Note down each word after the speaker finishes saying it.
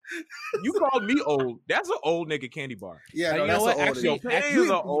You called me old. That's an old nigga candy bar. Yeah, You no, know that's what? an old Actually, nigga. Hey,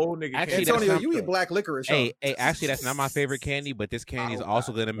 an old nigga. Actually, candy that's Antonio, not- you eat black licorice. Huh? Hey, actually, that's not my favorite candy, but this candy is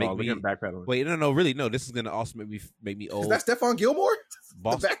also gonna make look me at him backpedaling. wait. No, really, no. This is gonna also make me Is old. that Stephon Gilmore?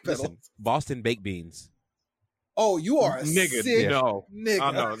 Boston, backpedal. listen, Boston baked beans. Oh, you are a Nigga, sick no.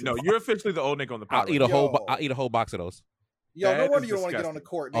 nigga. No. You're officially the old nigga on the I'll pod. eat a whole. Yo. I'll eat a whole box of those. Yo, no That wonder is you don't want to get on disgusting. the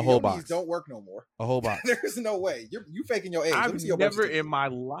court. A Nigga. whole Your box. knees don't work no more. A whole box. There's no way. You faking your age. Let me see I've your birth never certificate. in my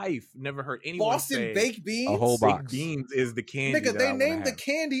life never heard anyone Boston say baked beans. A whole baked box. beans is the candy. Nigga, that I they wanna named the have.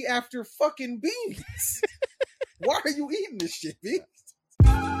 candy after fucking beans. Why are you eating this shit, B?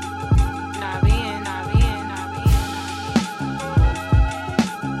 Nah, bien, nah, bien, nah, bien.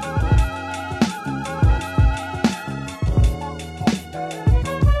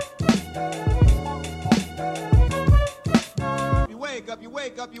 You wake up, you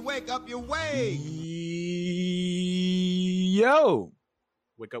wake up, you wake up, you wake. Yo.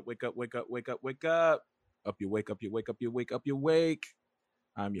 Wake up, wake up, wake up, wake up, wake up. Up you wake up, you wake up, you wake up, you wake.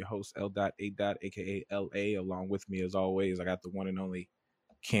 I'm your host, L.A. aka LA. Along with me, as always, I got the one and only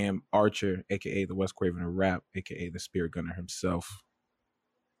Cam Archer, aka the West Craven of Rap, aka the Spirit Gunner himself.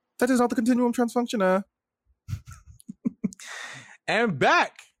 That is all the continuum transfunctioner. And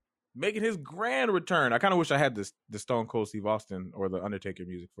back, making his grand return. I kind of wish I had the Stone Cold Steve Austin or the Undertaker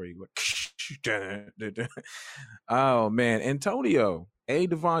music for you. Like, oh man, Antonio A.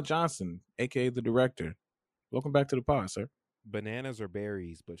 Devon Johnson, aka the director. Welcome back to the pod, sir. Bananas are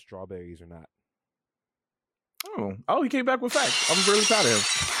berries, but strawberries are not. Oh, he came back with facts. I'm really proud of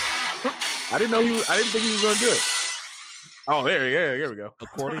him. I didn't think he was gonna do it. Oh, here we go.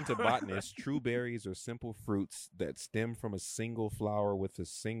 According to botanists, true berries are simple fruits that stem from a single flower with a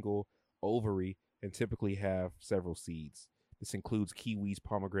single ovary and typically have several seeds. This includes kiwis,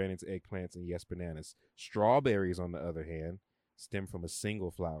 pomegranates, eggplants, and yes, bananas. Strawberries, on the other hand, stem from a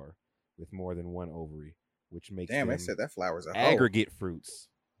single flower with more than one ovary, which makes Damn, them they said that flower's a hoe. aggregate fruits,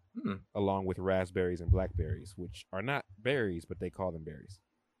 Hmm. along with raspberries and blackberries, which are not berries, but they call them berries.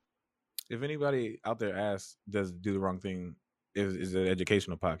 If anybody out there asks, does Do the Wrong Thing is an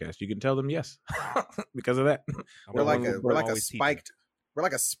educational podcast, you can tell them yes because of that. We're like I'm a always teaching.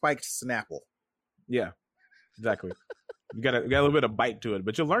 spiked Snapple. Yeah, exactly. You got a little bit of bite to it,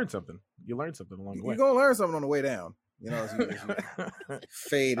 but you'll learn something. You learn something along the way. You're gonna learn something on the way down. You know, as you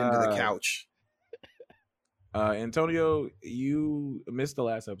fade into the couch. Antonio, you missed the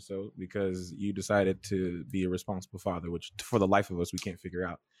last episode because you decided to be a responsible father, which for the life of us we can't figure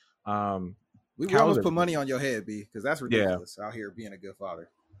out. We how's almost put everything? money on your head, B, because that's ridiculous. Out here being a good father.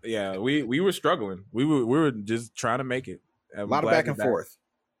 Yeah, we were struggling. We were just trying to make it. A lot of back and forth.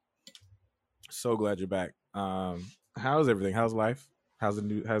 So glad you're back. How's everything? How's life? How's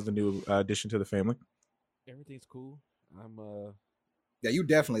the new addition to the family? Everything's cool. I'm Yeah, you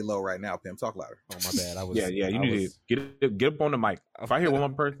definitely low right now, Pim. Talk louder. Oh my bad. I was Yeah. You need to get up on the mic. If I hear one more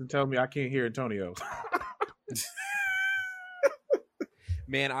person tell me I can't hear Antonio,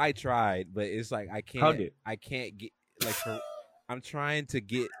 Man, I tried, but it's like I can't. Hug it. I can't get like. I'm trying to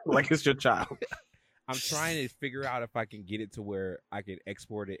get. like it's your child. I'm trying to figure out if I can get it to where I can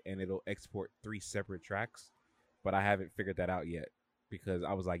export it and it'll export 3 separate tracks, but I haven't figured that out yet because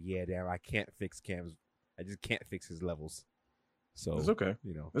I was like, yeah, damn, I can't fix Cam's. I just can't fix his levels. So It's okay.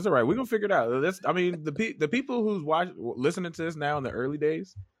 You know, That's all right. We're gonna figure it out. The people who's listening to this now in the early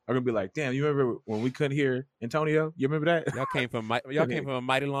days are gonna be like, damn, you remember when we couldn't hear Antonio? You remember that? y'all came from a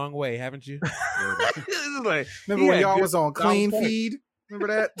mighty long way, haven't you? It's like, Remember he when had y'all good was on solid clean points. feed? Remember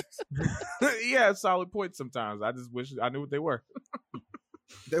that? He had solid points sometimes. I just wish I knew what they were.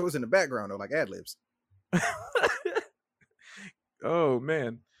 That was in the background though, like ad libs. Oh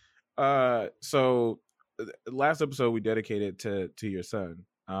man. So last episode we dedicated to your son.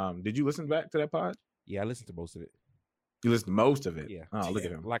 Did you listen back to that pod? Yeah, I listened to most of it. You listened to most of it. Yeah. Oh, look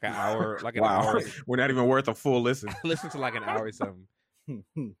at him. Like an hour. Like an Wow. hour. We're not even worth a full listen. I listened to like an hour or something.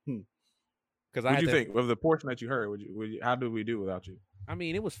 Because What do you think of the portion that you heard? How did we do without you? I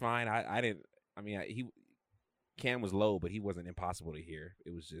mean, it was fine. I didn't. I mean, Cam was low, but he wasn't impossible to hear.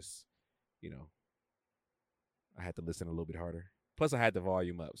 It was just, I had to listen a little bit harder. Plus, I had the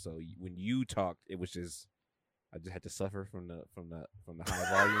volume up, so when you talked, it was just I just had to suffer from the high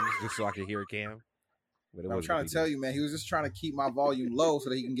volumes just so I could hear Cam. But I'm trying to tell you, man, he was just trying to keep my volume low so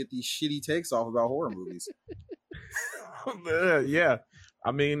that he can get these shitty takes off about horror movies. Yeah,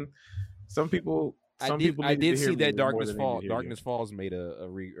 I mean, some people. I need did to see hear that me more Darkness than they need Fall. to hear you. Darkness Falls made a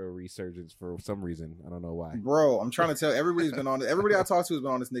resurgence for some reason. I don't know why. Bro, I'm trying to tell everybody's been on it. Everybody I talked to has been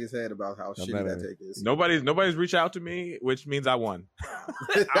on this nigga's head about how shitty matter. that take is. Nobody's reached out to me, which means I won.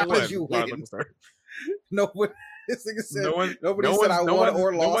 I How won. did you win? No, This nigga said, No one, nobody no said one's- I no won one-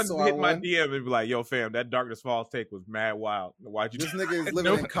 or no lost, one's so I hit my won. DM and be like, "Yo, fam, that Darkness Falls take was mad wild. Why'd you?" This nigga is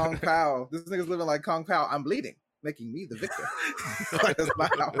living in Kong Pao. This nigga's living like Kong Pao. I'm bleeding, making me the victim. That's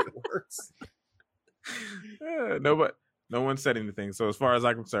not how it works. Yeah, no one said anything. So as far as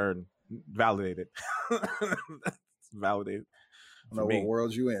I'm concerned, validated. That's validated. I don't know For me. what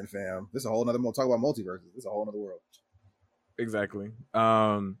world you in, fam. This is a whole nother. Talk about multiverses. This is a whole nother world. Exactly.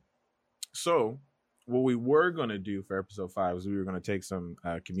 So what we were gonna do for episode 5 is we were gonna take some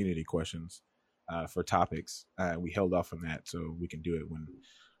community questions for topics. We held off on that so we can do it when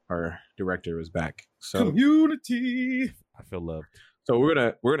our director is back. So Community. I feel loved. So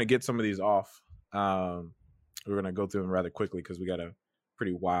we're gonna get some of these off. We're gonna go through them rather quickly because we got a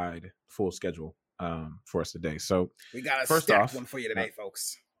pretty wide, full schedule for us today. So We got a First stacked off, one for you today,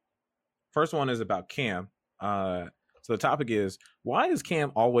 folks. first one is about Cam. So the topic is, why is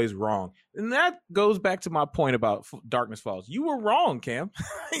Cam always wrong? And that goes back to my point about Darkness Falls. You were wrong, Cam.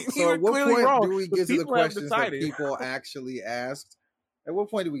 You So were at what clearly point wrong. do we But get to the people have questions that decided- people actually asked? At what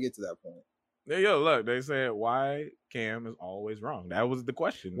point do we get to that point? Yo, look, they said why Cam is always wrong. That was the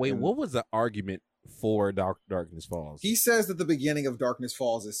question. Wait, And what was the argument for Darkness Falls? He says that the beginning of Darkness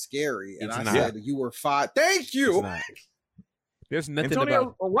Falls is scary, and It's I not. said you were fine. Thank It's you. not. There's nothing Antonio,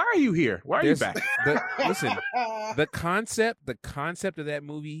 about. why are you here? Why are you There's- back? Listen, the concept of that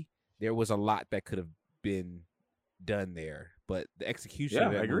movie, there was a lot that could have been done there, but the execution Yeah,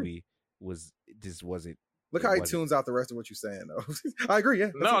 of I that agree. movie just wasn't. Look it how he wasn't. tunes out the rest of what you're saying, though. I agree.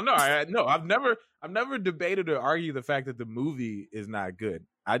 Yeah. No. I've never debated or argued the fact that the movie is not good.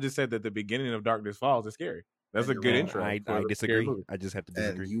 I just said that the beginning of Darkness Falls is scary. That's And a you're good wrong. intro. I for a scary disagree. movie. I just have to And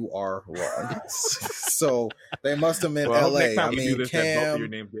disagree. you are wrong. So they must have meant Well, L.A. next time I we do mean, this, that both of your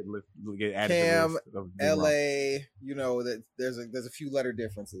Cam, names get added Cam, to the list of being wrong. L.A. You know that there's a few letter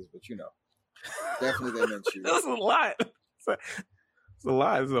differences, but you know, definitely they meant you. That's a lot. It's a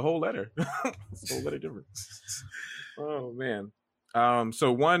lot. It's a whole letter. It's a whole letter difference. Oh man.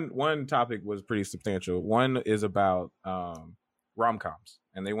 So one topic was pretty substantial. One is about rom-coms,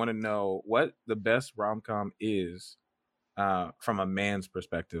 and they want to know what the best rom-com is from a man's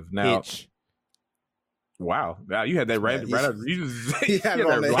perspective. Now, Hitch. wow, you had that right. Yeah, Right up. You just he had it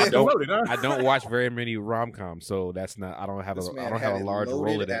you on the locked hip. and loaded, huh? I don't watch very many rom coms, so that's not. I don't have This a. man I don't had have a it large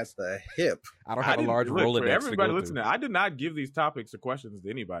loaded Rolodex. at the hip. I don't have a large look, for Rolodex. everybody to go listening, through. I did not give these topics or questions to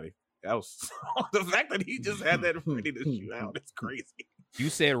anybody else. The fact that he just had that ready to shoot out is crazy. You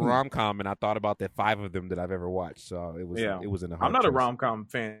said rom com, and I thought about the 5 of them that I've ever watched. So it was. Yeah. It was in the. I'm not a rom com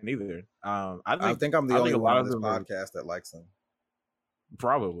fan either. I think I'm the I only think a one lot on of this them are- podcast that likes them.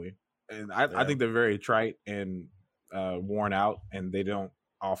 Probably, and I Yeah. think they're very trite and worn out, and they don't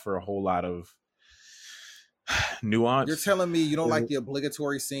offer a whole lot of nuance. You're telling me you don't like the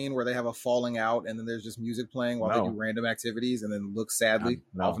obligatory scene where they have a falling out and then there's just music playing while No. they do random activities and then look sadly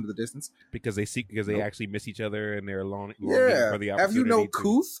No. off into the distance? because they Nope. actually miss each other and they're alone. Yeah. For the Have you no opportunity to-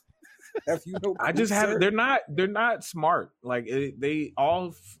 couth? Have you no? I just couth, have. sir? They're not smart. Like they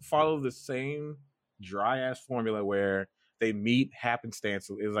all follow the same dry ass formula where they meet happenstance.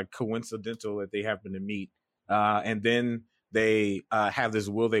 It's like coincidental that they happen to meet, and then they have this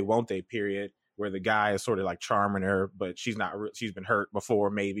will they won't they period where the guy is sort of like charming her, but she's not. She's been hurt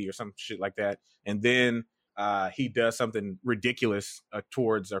before, maybe, or some shit like that. And then he does something ridiculous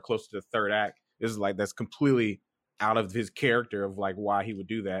towards or close to the third act. This is like that's completely out of his character of like why he would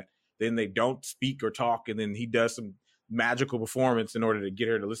do that. Then they don't speak or talk, and then he does some magical performance in order to get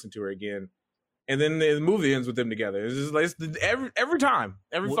her to listen to her again. And then the movie ends with them together. It's just like every time,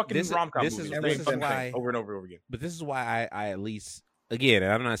 every Well, fucking this is- rom com this movie, is- the this same is fucking why- thing over and over and over again. But this is why I at least again,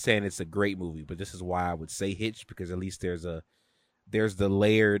 and I'm not saying it's a great movie, but this is why I would say Hitch, because at least there's the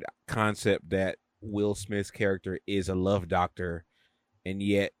layered concept that Will Smith's character is a love doctor, and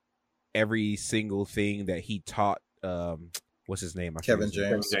yet every single thing that he taught what's his name? I forget Kevin his name.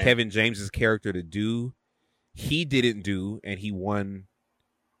 James. Kevin James's character to do, he didn't do, and he won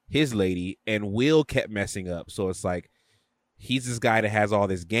his lady, and Will kept messing up. So it's like he's this guy that has all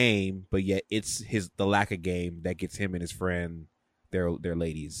this game, but yet it's the lack of game that gets him and his friend their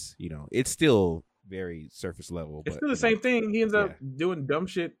ladies. You know, it's still very surface level. It's but, still the you know. same thing. He ends up Yeah. doing dumb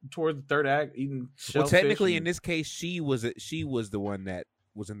shit towards the third act, eating Well, shellfish technically, in and- this case, she was the one that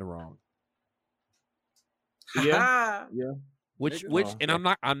was in the wrong. yeah, yeah. Which, Maybe. and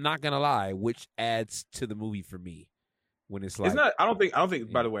I'm not gonna lie, which adds to the movie for me when it's like It's not. I don't think. By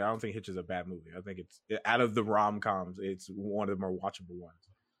Yeah. the way, I don't think Hitch is a bad movie. I think it's out of the rom coms, it's one of the more watchable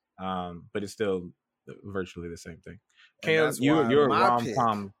ones. But it's still virtually the same thing. And Cam, that's why you're a my rom pick-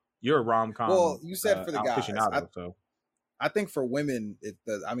 com. You're a rom com. Well, you said for the guys. aficionado, so I think for women,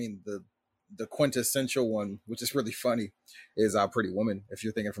 the the quintessential one, which is really funny, is Pretty Woman, if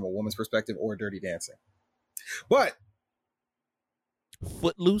you're thinking from a woman's perspective, or Dirty Dancing. But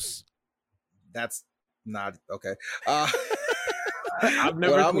Footloose. that's not okay. I've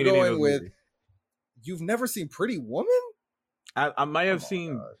never What I'm seen any of going those with, movies. you've never seen Pretty Woman? I might have Come on,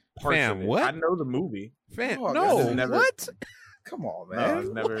 seen dog. parts Fam, of it. what? I know the movie. Fan, Oh, no, this is never- what? Come on, No, man. it's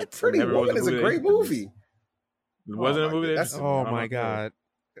never. Pretty never was Woman is a that great interested me. movie. It wasn't Oh a movie my that. God, interested me. Oh I don't my know.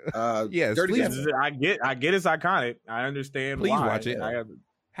 god. Yes, Dirty please- Dancing. I get it's iconic. I understand Please why. watch it. I,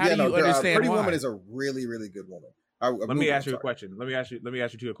 How do you understand Pretty why? Woman is a really, really good woman. let me ask you a question. Let me ask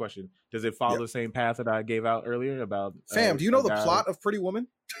you two a question. Does it follow Yeah. the same path that I gave out earlier about? Fam, do you know a the guy- plot of Pretty Woman?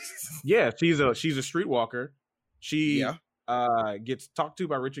 Yeah, she's a streetwalker. She Yeah. gets talked to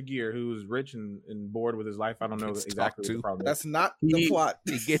by Richard Gere, who's rich and bored with his life. I don't know Gets exactly talked what to. the problem is. That's not the He- plot.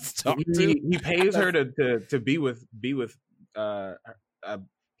 He gets talked to. He pays her to be with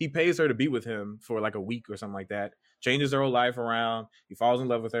he pays her to be with him for like a week or something like that. Changes her whole life around. He falls in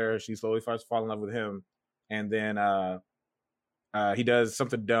love with her. She slowly starts to fall in love with him, and then he does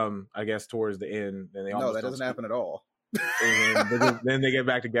something dumb, I guess, towards the end. And they No, almost that don't doesn't happen at all. then they get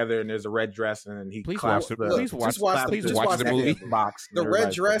back together, and there's a red dress, and then he Please claps watch the the. Please watch. just watch claps the- Please just watch watch the that movie. damn box. The and red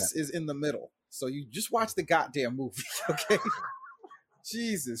everybody's dress is in the middle. So you just watch the goddamn movie, okay?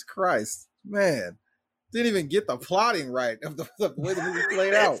 Jesus Christ. Man. Didn't even get the plotting right of the way the movie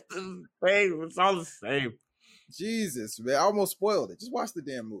played out. It's the same. It's all the same. Jesus, man. I almost spoiled it. Just watch the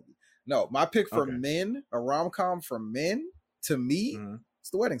damn movie. No, my pick for Okay. men, a rom-com for men, to me, Mhm. it's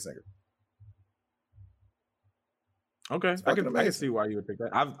The Wedding Singer. Okay, I fucking can amazing. see why you would pick that.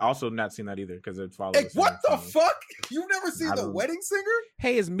 I've also not seen that either because it follows. Hey, the what same the thing. fuck? You've never seen I The don't- Wedding Singer?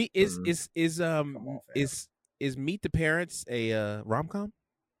 Hey, is Meet Mhm. Come on, fam. is Meet the Parents a rom com?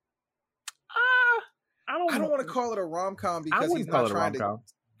 I don't want to call it a rom-com because he's wouldn't call not it a trying to rom-com.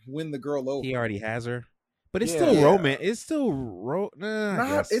 win the girl over. He already has her, but it's Yeah. still Yeah. romance. It's still I Nah,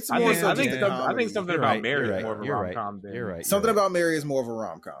 guess. it's I more think, so I think, just a some- I think comedy. something You're about right, Mary you're is right, more of a you're right, rom-com than you're right. Something about Mary is more of a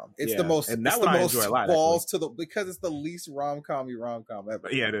rom-com. It's the Yeah. most, And that it's one the I most enjoy a lot, balls to the, because it's the least rom-com-y rom-com ever.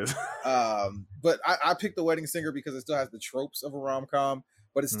 Yeah, it is. But I picked The Wedding Singer because it still has the tropes of a rom-com,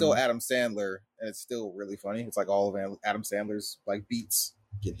 but it's still Adam Sandler, and it's still really funny. It's like all of Adam Sandler's like beats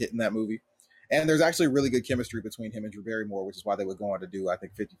get hit in that movie. And there's actually really good chemistry between him and Drew Barrymore, which is why they would go on to do, I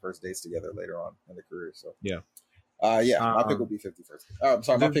think, 50 First Dates together later on in their career. So Yeah. My pick would be 50 First Dates. I'm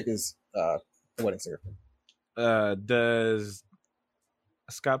sorry, my pick is The Wedding Singer. Does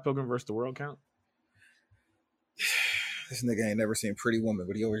Scott Pilgrim vs. the World count? This nigga ain't never seen Pretty Woman,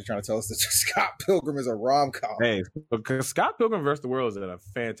 but he always trying to tell us that Scott Pilgrim is a rom-com. Hey, because Scott Pilgrim vs. the World is a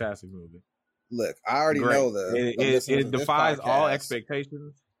fantastic movie. Look, I already Great. know the listeners It of this defies all podcast.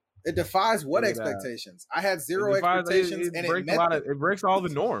 expectations. It defies what Look at that. expectations? I had zero It defies- expectations, it and breaks it met it breaks all the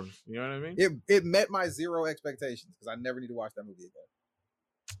norms. You know what I mean? it met my zero expectations because I never need to watch that movie again.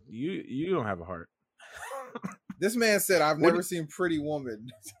 You don't have a heart. This man said, "I've What never do- seen Pretty Woman."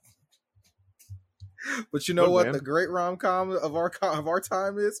 But you know Look, what? man. The great rom-com of our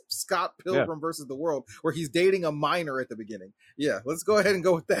time is Scott Pilgrim versus the World, where he's dating a minor at the beginning. Yeah, let's go ahead and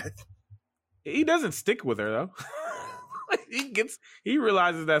go with that. He doesn't stick with her though. He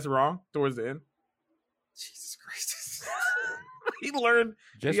realizes that's wrong towards the end. Jesus Christ! He learned.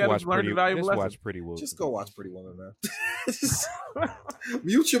 Just had to watch learn Pretty. the valuable Just lesson. watch Pretty Woman. Just go watch Pretty Woman, man. Just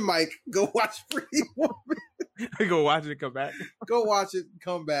mute your mic. Go watch Pretty Woman. We go watch it and come back. Go watch it.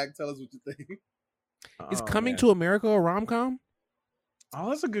 Come back. Tell us what you think. Is Oh, Coming man. to America a rom com? Oh,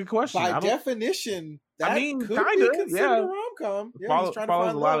 that's a good question. By I don't- definition, that I mean, could kinda, be considered yeah. a rom-com. Yeah, follow, he's trying to follows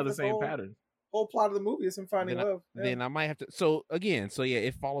find a lot love. of the That's same whole, pattern. whole plot of the movie is him finding love. Yeah. Then I might have to. So again,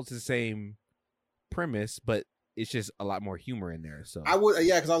 it follows the same premise, but it's just a lot more humor in there. So I would,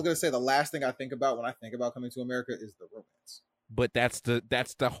 because I was gonna say the last thing I think about when I think about Coming to America is the romance. but that's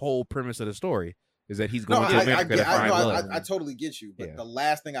the whole premise of the story is that he's No, going to I America to find love. totally get you. But Yeah. the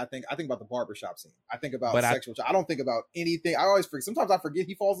last thing I think about the barbershop scene. I think about But sexual. I don't think about anything. I always forget. Sometimes I forget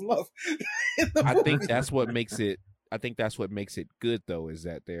he falls in love. in the I think movie. that's what makes it. I think that's what makes it good, though, is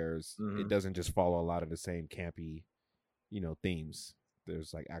that there's Mhm. it doesn't just follow a lot of the same campy, themes.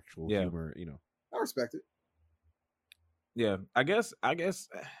 There's like actual Yeah. humor, I respect it. Yeah, I guess.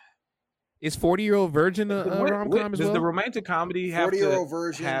 Is 40-Year-Old Virgin a rom com as does well? the romantic comedy have 40-year-old to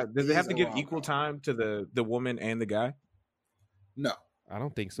version. does it have is to a give rom-com. equal time to the woman and the guy? No, I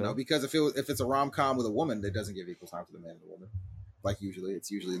don't think so. no, because if it's a rom com with a woman, it doesn't give equal time to the man and the woman. Like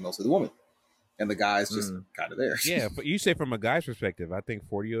it's usually mostly the woman, and the guy's just kind of there. Yeah, but you say from a guy's perspective, I think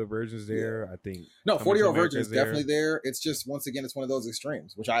 40-Year-Old Virgin's there. I think No, Coming to 40-year-old America virgin is definitely there. It's just, once again, it's one of those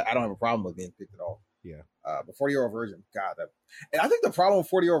extremes, which I don't have a problem with being picked at all. Yeah. But 40-Year-Old Virgin, God, and I think the problem with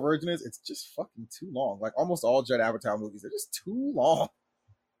 40-Year-Old Virgin is it's just fucking too long. Like almost all Judd Apatow movies, they're just too long.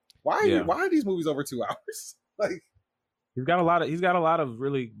 Why are these movies over 2 hours? Like He's got a lot of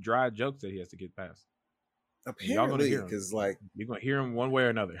really dry jokes that he has to get past. apparently, because like You're gonna hear him one way or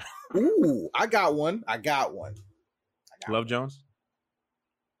another. ooh, I got one. Love Jones,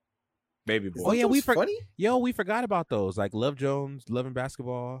 Baby Boy. Oh, yeah, we funny. we forgot about those, like Love Jones, Love and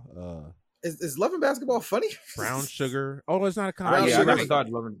Basketball, Is Love and Basketball funny? Brown Sugar. Oh, it's not a Brown comedy. I Sugar never is thought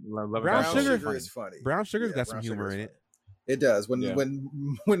Love Brown Sugar is funny. Brown Sugar's Yeah, got some Brown humor Sugar in is it. It does. When Yeah.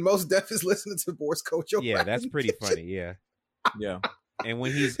 when Mos Def is listening to Boris Kojo. Yeah, that's pretty funny. Yeah, Yeah, and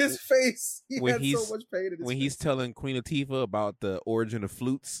when he's His face, he when had he's- so much pain in his when he's face. telling Queen Latifah about the origin of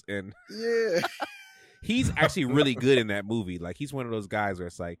flutes, and Yeah. he's actually really good in that movie. Like he's one of those guys where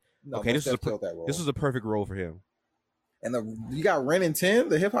it's like, No, okay, Mos this is Def killed that role. this was a perfect role for him. And you got Ren and Tim,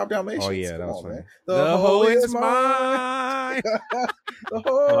 the hip hop Dalmatians. Oh yeah, that Come was on, funny. man. The hoe is mine. The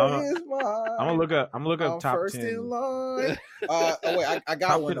hoe Well, is mine. I'm gonna look up I'm top first 10. in line. Oh wait, I got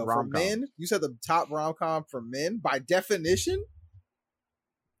Top one 10 though. For rom-coms. men, you said the top rom com for men by definition.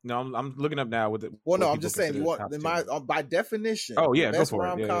 No, I'm looking up now with it. Well, no, I'm just saying you want by definition. Oh, yeah, the go best for it.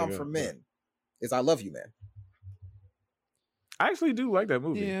 rom Yeah, com yeah, for yeah. men is I Love You, Man. I actually do like that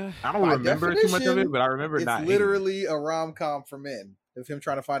movie. Yeah. I don't By remember too much of definition, it, but I remember It's not hating it. literally a rom com for men of him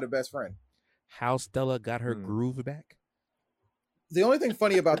trying to find a best friend. How Stella got her Hmm. groove back. The only thing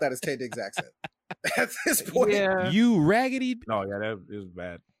funny about that is Tay Diggs' accent. At this point, Yeah. You raggedy. No, yeah, that is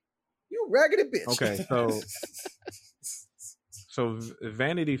bad. you raggedy bitch. Okay, so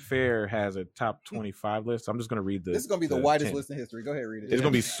Vanity Fair has a top 25 list. I'm just gonna read this is gonna be the whitest list in history. Go ahead, read it. It's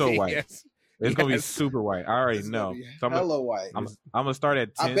gonna be so white. Yes. It's gonna be Yes. super white. I already It's gonna know. be So I'm gonna, hella white. I'm gonna start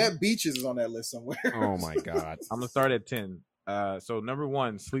at 10. I bet Beaches is on that list somewhere. Oh my god. I'm gonna start at 10. So number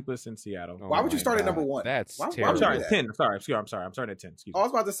 1, Sleepless in Seattle. Oh Why would you my start at God. number 1? That's Why would terrible. I'm sorry, do that? 10. I'm sorry. I'm starting at 10. Excuse I me.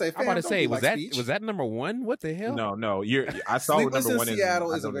 was about to say, I'm about to say, was that speech? number one? What the hell? No, I saw what Sleepless number in 1 is.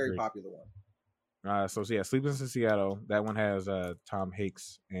 Seattle I is a don't very agree. popular one. So yeah, Sleepless in Seattle. That one has Tom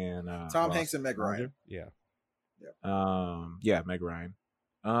Hanks and Tom Ross Hanks and Meg Ryan. Roger. Yeah. Yeah, Meg Ryan.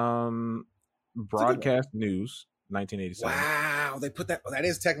 Broadcast News, 1987. Wow, they put that. That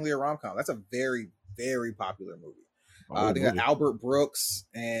is technically a rom com. That's a very, very popular movie. Oh, They got movie. Albert Brooks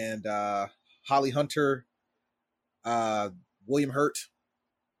and Holly Hunter, William Hurt.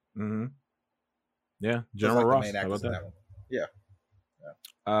 Mm-hmm. Yeah, Those General are, like, Ross. the main How actors about in that?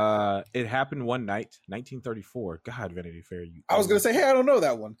 one. It happened one night, 1934. God, Vanity Fair. You. I was gonna say, hey, I don't know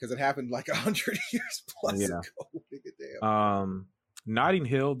that one because it happened like 100 years plus Yeah. ago. Nigga, damn. Notting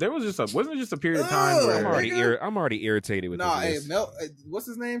Hill. There was wasn't it just a period of time Ugh, where I'm already irritated with Nah, hey, this. what's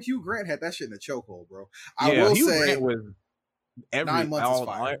his name? Hugh Grant had that shit in a chokehold, bro. Hugh say, Grant was 9 months is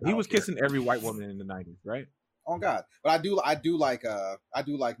fine. I he don't was care. kissing every white woman in the 90s, right? oh God, but I do like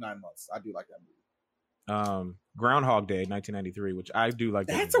 9 months. I do like that movie. Groundhog Day, 1993, which I do like.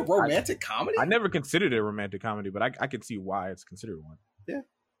 that That's a movie. romantic comedy. I never considered it a romantic comedy, but I can see why it's considered one. Yeah.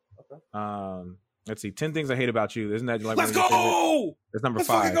 Okay. Let's see. 10 Things I Hate About You. Isn't that like Let's one of your favorite? go. It's number Let's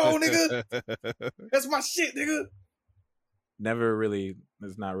 5. fucking go, nigga. That's my shit, nigga. Never really.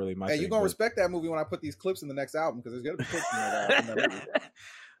 It's not really my. Hey, thing, you gonna but- respect that movie when I put these clips in the next album because there's gonna be clips from that movie.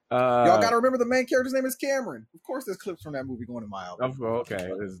 Uh, Y'all gotta remember the main character's name is Cameron. Of course, there's clips from that movie going in my album. okay.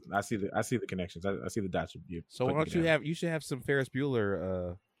 I see the connections. I see the dots. So why don't you should have some Ferris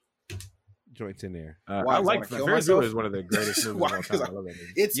Bueller joints in there. Why, I does like wanna kill Ferris myself? Bueller is one of the greatest movies Why? of all 'Cause time. I love that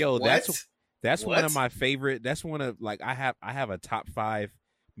movie. It's Yo, what? That's one of What? my favorite. That's one of like I have a top 5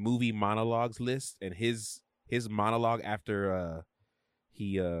 movie monologues list, and his monologue after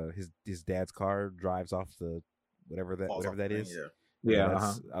his dad's car drives off the whatever Falls off that the is. thing, yeah. Yeah,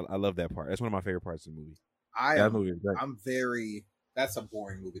 that's- I love that part. That's one of my favorite parts of the movie. that movie is great. That's a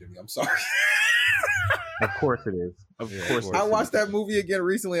boring movie to me. I'm sorry. Of course it is. Of Yeah, of course. course. I it watched is. that movie again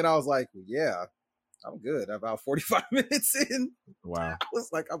recently, and I was like, yeah, I'm good. About 45 minutes in, Wow. I was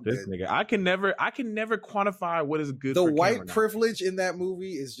like, I'm This good. nigga. I can never quantify what is good. The for white Cameron now. privilege in that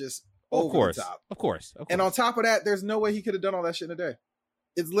movie is just Of over course, the top. of course. And on top of that, there's no way he could have done all that shit in a day.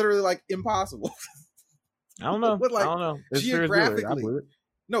 It's literally like impossible. I don't know. But, like, I don't know. It's Ferris Bueller. I geographically- believe it.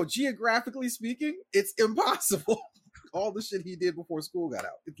 No, geographically speaking, it's impossible. All the shit he did before school got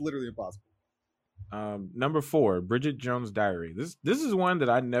out. It's literally impossible. Number 4, Bridget Jones' Diary. This is one that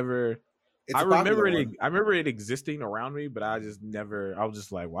I never. It's I a popular remember it. one. I remember it existing around me, but I just never. I was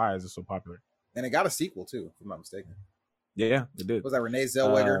just like, why is it so popular? And it got a sequel too, if I'm not mistaken. Yeah, it did. Was that Renee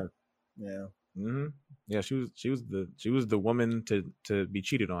Zellweger? Yeah. Mm-hmm. Yeah, she was the woman to be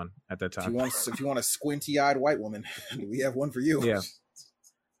cheated on at that If time. you want a squinty-eyed white woman, we have one for you. Yeah.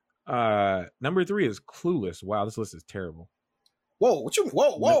 Number 3 is Clueless. Wow, this list is terrible. Whoa, what you?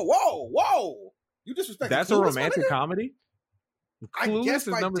 Whoa! You disrespecting That's Clueless, a my romantic nigga? comedy. I Clueless guess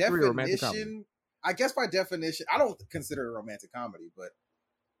is by number 3 romantic comedy. definition, I don't consider it a romantic comedy, but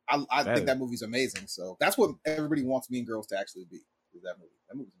I think that movie's amazing. So that's what everybody wants Mean Girls to actually be. Is that movie?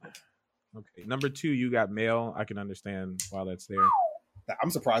 That movie's amazing. Okay, number 2, you got Male. I can understand why that's there.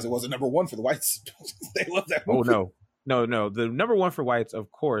 I'm surprised it wasn't number 1 for the whites. They love that movie. Oh no. The number 1 for whites,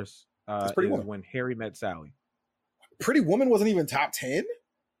 of course, It's is Pretty Woman. When Harry Met Sally. Pretty Woman wasn't even top 10.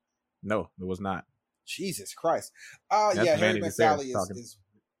 No, it was not. Jesus Christ. That's Yeah, Harry Vanity Met Fair Sally talking. is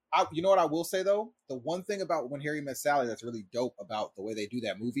you know what I will say though? The one thing about When Harry Met Sally that's really dope about the way they do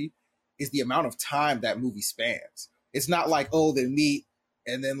that movie is the amount of time that movie spans. It's not like, oh, they meet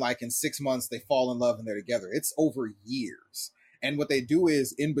and then like in 6 months they fall in love and they're together. It's over years. And what they do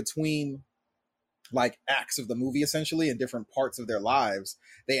is in between like acts of the movie, essentially, in different parts of their lives,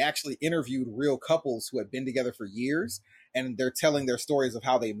 they actually interviewed real couples who had been together for years, and they're telling their stories of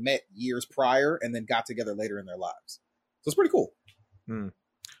how they met years prior and then got together later in their lives. So it's pretty cool.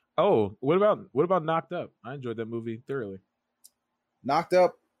 Oh, what about Knocked Up? I enjoyed that movie thoroughly. Knocked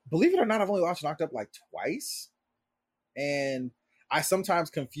Up, believe it or not, I've only watched Knocked Up like twice, and I sometimes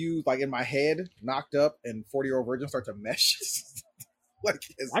confuse, like in my head, Knocked Up and 40-Year-Old Virgin start to mesh. Like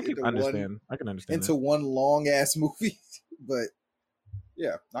I can understand into that. one long ass movie. But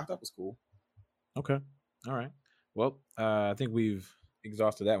yeah, Knocked Up was cool. Okay. All right. Well, I think we've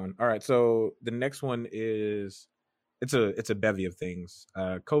exhausted that one. All right. So the next one is it's a bevy of things.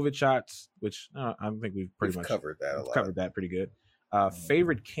 COVID shots, which I think we've pretty much covered that a lot. Covered that pretty good.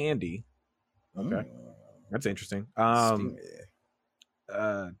 Favorite candy. Okay. That's interesting.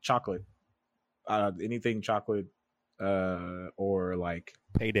 Chocolate. Anything chocolate, or like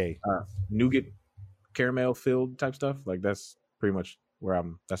Payday, nougat, caramel filled type stuff. Like that's pretty much where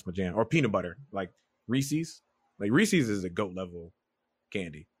that's my jam. Or peanut butter, like Reese's. Like Reese's is a GOAT level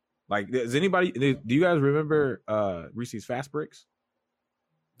candy. Like, do you guys remember Reese's Fast Bricks?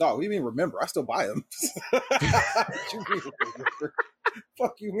 No, what do you mean remember? I still buy them. What you mean remember?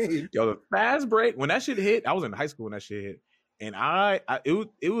 Fuck you mean? Yo, the Fast Break, when that shit hit, I was in high school when that shit hit. And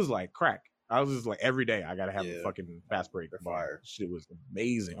it was like crack. I was just like, every day I gotta have a fucking Fast Break. Fire. Shit was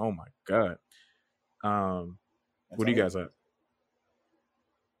amazing. Oh my god. What do you guys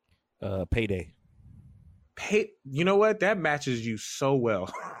have? Payday. You know what? That matches you so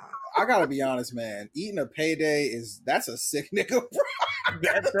well. I gotta be honest, man. Eating a Payday that's a sick nigga, bro.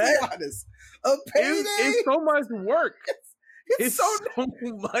 That's be honest. A Payday, it's so much work. It's so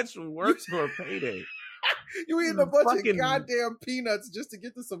much work for a Payday. You eating a bunch of goddamn peanuts just to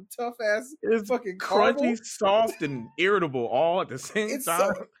get to some tough ass fucking crunchy, caramel? soft, and irritable all at the same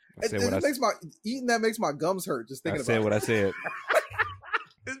time. Eating that makes my gums hurt just thinking about it. What I said.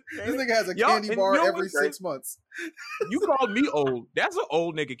 This nigga has a candy bar every 6 months. You called me old. That's an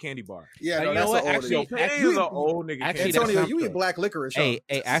old nigga candy bar. Yeah, you know what? Actually, is an old nigga. Actually, candy Antonio, you eat black licorice. Hey,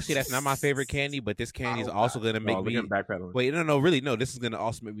 actually, that's not my favorite candy, but this candy is also gonna make me backpedaling. Wait, no, really, no. This is gonna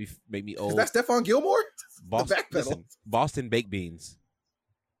also make me old. Is that Stephon Gilmore? Boston baked beans.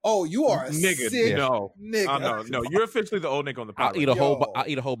 Oh, you are a nigga. Sick no, nigga. No. You're officially the old nigga on the podcast. I'll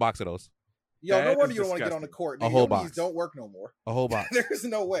eat a whole box of those. Yo, no wonder you don't want to get on the court. A whole box. Don't work no more. A whole box. There's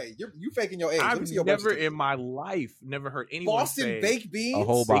no way. You faking your age. I've never in my life heard anyone Boston say baked beans. A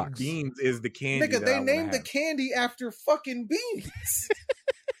whole box. Baked beans is the candy. Nigga, they named the candy after fucking beans.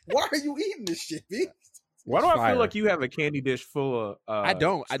 Why are you eating this shit, B? Why do I feel like you have a candy dish full of I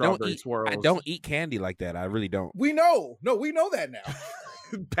don't eat swirls? I don't eat candy like that. I really don't. We know. No, we know that now.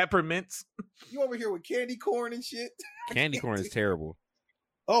 Peppermints. You over here with candy corn and shit. Candy corn is terrible.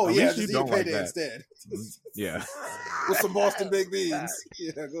 Oh, At yeah, least you just don't eat like Payday that. instead. Yeah. With some Boston baked beans.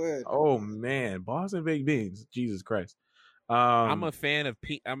 Yeah, go ahead. Oh man, Boston baked beans. Jesus Christ. I'm a fan of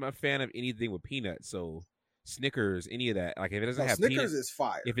anything with peanuts. So Snickers, any of that. Like if it doesn't have Snickers peanuts, is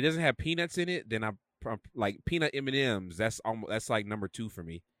fire. If it doesn't have peanuts in it, then I'm like peanut M&Ms. That's like number 2 for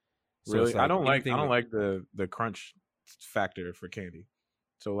me. So really, like I don't like the crunch factor for candy.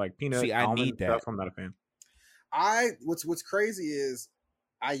 So like peanut. See, I need that. Stuff, I'm not a fan. What's crazy is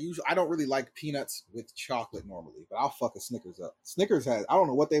I don't really like peanuts with chocolate normally, but I'll fuck a Snickers up. Snickers has, I don't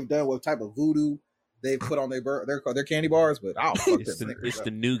know what they've done, what type of voodoo they've put on their candy bars, but I'll fuck them Snickers It's up.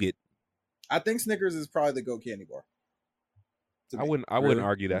 the nougat. I think Snickers is probably the GOAT candy bar. I wouldn't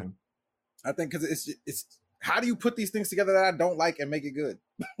argue that. I think because it's how do you put these things together that I don't like and make it good?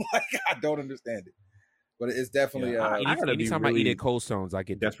 Like I don't understand it, but it's definitely. Anytime I eat at Cold Stones, I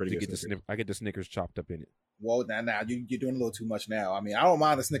get the Snickers chopped up in it. Well, now you're doing a little too much now. I mean, I don't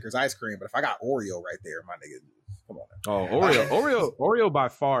mind the Snickers ice cream, but if I got Oreo right there, my nigga, Come on. Oh, Oreo by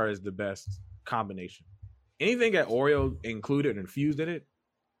far is the best combination. Anything that Oreo included and infused in it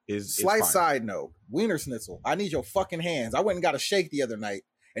is Slight fire. side note: Wiener Schnitzel. I need your fucking hands. I went and got a shake the other night,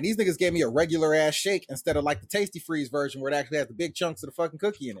 and these niggas gave me a regular ass shake instead of like the Tasty Freeze version where it actually has the big chunks of the fucking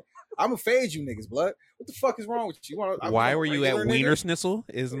cookie in it. I'ma fade you niggas, blood. What the fuck is wrong with you? Why were you at Wiener Schnitzel?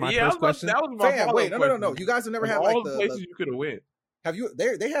 Is my first question. That was my Fam, wait, no. question. You guys have never Of had all like the places you could have went. have you?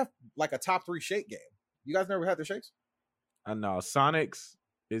 They have like a top 3 shake game. You guys never had their shakes? I know Sonic's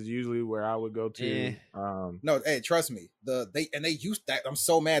is usually where I would go to. No, hey, trust me. They used that. I'm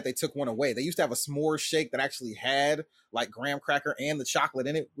so mad they took one away. They used to have a s'more shake that actually had like graham cracker and the chocolate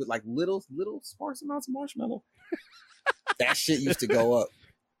in it with like little sparse amounts of marshmallow. That shit used to go up.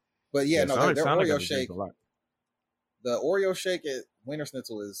 But yeah, no, their Oreo shake. The Oreo shake at Wiener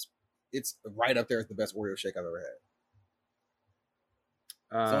Schnitzel it's right up there as the best Oreo shake I've ever had.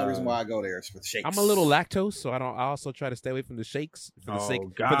 It's the only reason why I go there is for the shakes. I'm a little lactose, so I also try to stay away from the shakes for the sake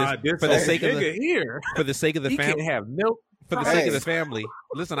for the sake of the he family. can't have milk. For the sake of the family.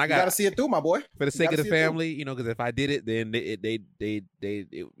 Listen, I gotta see it through, my boy. For the sake of the family, you know, because if I did it, then they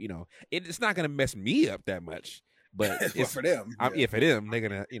you know, it's not gonna mess me up that much. But it's for them. Yeah, for them, they're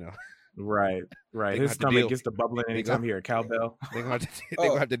gonna, you know. Right. His stomach gets to bubbling anytime here at Cowbell. They're gonna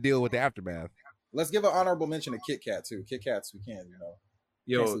have to deal with the aftermath. Let's give an honorable mention to Kit Kat too. Kit Kats, we can, you know.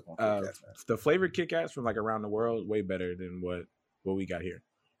 Yo, the flavored Kit Kats from like around the world way better than what we got here.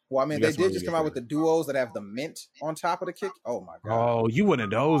 Well, I mean, they did just come out with the duos that have the mint on top of the Kit. Oh my god! Oh, you one of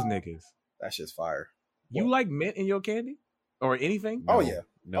those niggas? That shit's fire. You like mint in your candy or anything? No, oh yeah,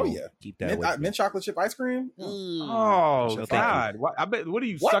 no, oh yeah. Keep that mint chocolate chip ice cream. Oh no, god! I bet. What do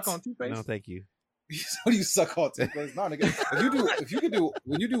you suck on toothpaste? No, thank you. What do you suck on toothpaste? No, nigga. If you could do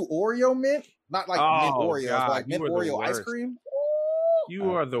when you do Oreo mint, not like mint Oreos, but like mint Oreo ice cream.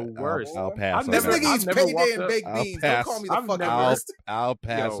 You are the worst. I'll pass. This nigga eats payday and baked beans. Don't call me the fucking worst. I'll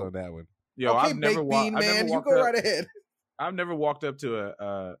pass on that one. Yo, okay, baked bean man, you go right ahead. I've never walked up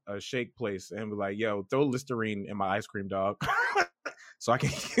to a shake place and be like, "Yo, throw Listerine in my ice cream, dog," so I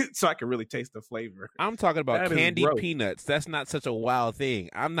can really taste the flavor. I'm talking about candied peanuts. That's not such a wild thing.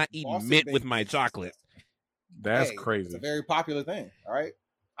 I'm not eating mint with my chocolate. That's crazy. It's a very popular thing. All right.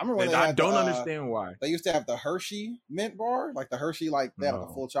 I remember when I don't understand why they used to have the Hershey mint bar, like the Hershey, like they had like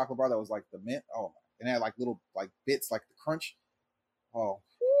a full chocolate bar that was like the mint. Oh, and it had like little like bits, like the crunch. Oh,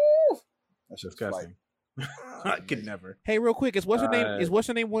 whew. That's just disgusting. I could never. Hey, real quick, is what's her name? Is what's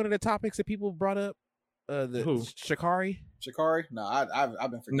her name one of the topics that people brought up? Who? Shikari? No, I've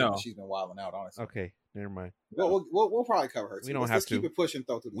been forgetting. She's been wilding out, honestly. Okay, never mind. We'll probably cover her. We don't have to keep it pushing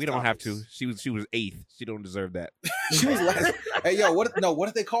though. We don't have to. She was 8th. She don't deserve that. She was last. Hey, yo, what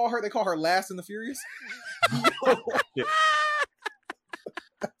did they call her? They call her Last and the Furious.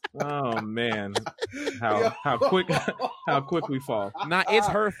 Oh man, how quick we fall. Nah, it's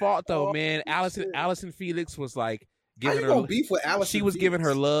her fault though, man. Allison Felix was like giving her beef with Allison. She was giving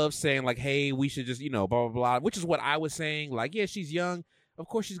her love, saying like, "Hey, we should just blah blah blah," which is what I was saying. Like, yeah, she's young. Of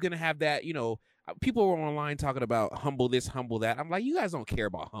course, she's gonna have that. People were online talking about humble this, humble that. I'm like, you guys don't care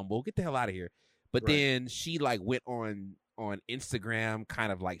about humble. Get the hell out of here. But then she like went on Instagram,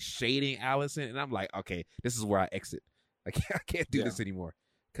 kind of like shading Allison, and I'm like, okay, this is where I exit. I can't do this anymore.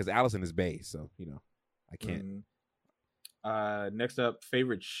 Because Allison is bae, so I can't. Next up,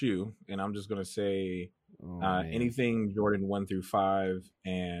 favorite shoe, and I'm just gonna say anything Jordan 1 through 5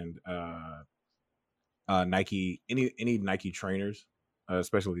 and Nike, any Nike trainers,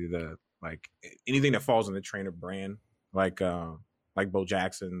 especially the like anything that falls in the trainer brand, like Bo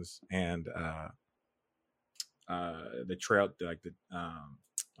Jackson's and the trail, like the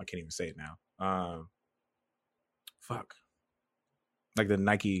I can't even say it now. Like the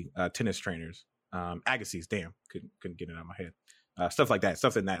Nike tennis trainers, Agassiz. Damn, couldn't get it out of my head. Stuff like that,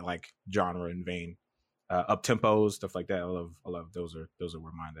 stuff in that like genre and vein, up tempos, stuff like that. I love those are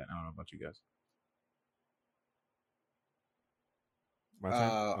where mine at. I don't know about you guys.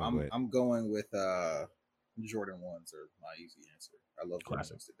 I'm going with Jordan 1s are my easy answer. I love Jordan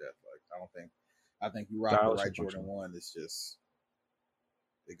 1s to death. Like I think you rock the right Jordan 1. It's just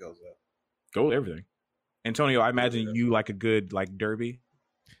it goes up. Go with everything. Antonio, I imagine you like a good like derby,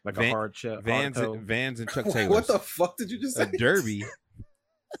 like a hard Vans and Chuck Taylors. What the fuck did you just say? A derby.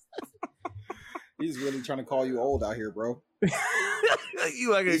 He's really trying to call you old out here, bro.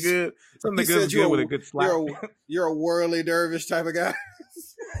 You like a good something good with a good slap. You're a whirly dervish type of guy.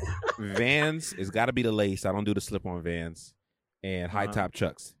 Vans, it's got to be the lace. I don't do the slip-on Vans and high top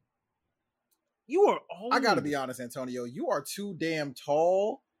Chucks. You are old. I got to be honest, Antonio. You are too damn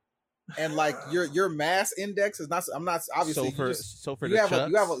tall and like your mass index is not. I'm not obviously. So for you the have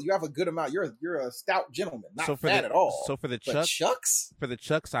Chucks, you have a good amount. You're a stout gentleman, not so for fat the, at all. So for the But Chucks,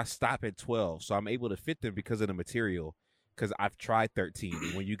 Chucks, I stop at 12, so I'm able to fit them because of the material. Because I've tried 13,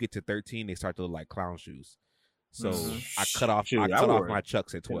 and when you get to 13, they start to look like clown shoes. So I cut off my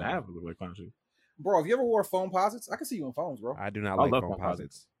Chucks at 12. I have look like clown shoes. Bro, have you ever wore foam posits? I can see you in foams, bro. I do not I like love foam composites.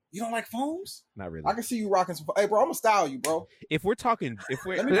 posits. You don't like foams? Not really. I can see you rocking some. Hey, bro, I'm gonna style you, bro. If we're talking,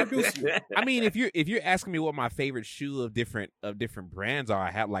 Let me introduce you. I mean, if you're asking me what my favorite shoe of different brands are,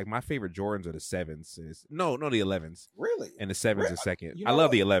 I have like my favorite Jordans are the 7s. No, the 11s. Really? And the 7s Really? are second. You I know love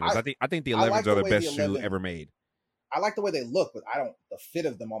what? the 11s. I think the 11s I like are the the way best the shoe 11 ever made. I like the way they look, but I don't the fit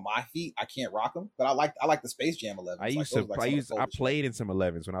of them on my feet. I can't rock them. But I like the Space Jam 11s. I played in some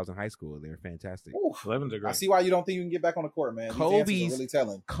 11s when I was in high school. They were fantastic. 11s are I great. see why you don't think you can get back on the court, man. These answers are really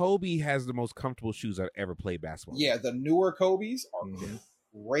telling. Kobe has the most comfortable shoes I've ever played basketball. Yeah, the newer Kobe's are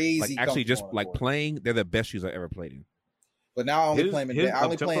crazy. Like actually, just comfortable on the like court. playing, they're the best shoes I've ever played in. But now I only His- play his I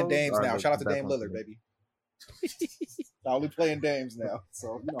only play in up-tempos Dames are now. the Shout out to best Dame ones. Lillard, baby. I only play in Dames now,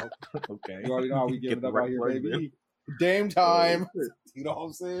 so Okay. you already know how we give Get it the up right out here, plug in. baby. Dame time. You know what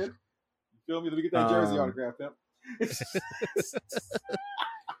I'm saying? You feel me? Let me get that jersey Um, autograph, pimp.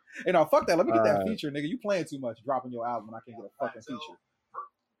 Hey, no, fuck that. Let me get that feature, nigga. You playing too much, dropping your album, and I can't get a fucking feature.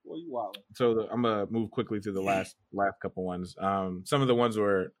 Boy, you wildin'. So I'm gonna move quickly to the last couple ones. Some of the ones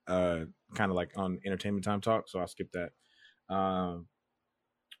were kind of like on entertainment time talk, so I'll skip that.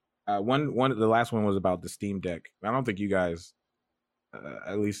 One the last one was about the Steam Deck. I don't think you guys,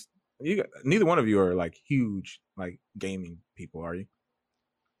 at least neither one of you are like huge like gaming people, are you?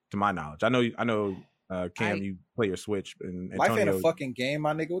 To my knowledge, I know. Cam, you play your Switch, and Life ain't Antonio, a fucking game,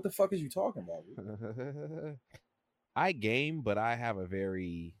 my nigga. What the fuck is you talking about? Dude? I game, but I have a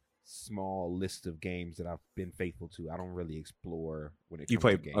very small list of games that I've been faithful to. I don't really explore when it comes you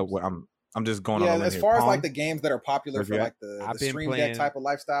play. to games. I'm just going Yeah, on. as far as like the games that are popular Where's for you at? like the I've been stream playing- deck type of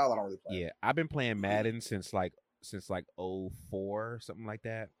lifestyle, I don't really play. Yeah, I've been playing Madden since like 04, something like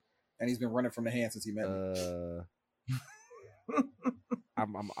that. And he's been running from the hand since he met me.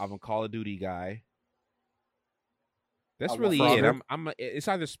 I'm a Call of Duty guy. That's I really want it. Frogger. It's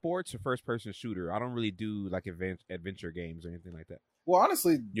either sports or first person shooter. I don't really do like adventure games or anything like that. Well,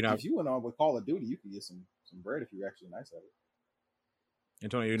 honestly, You know- if you went on with Call of Duty, you could get some bread if you're actually nice at it.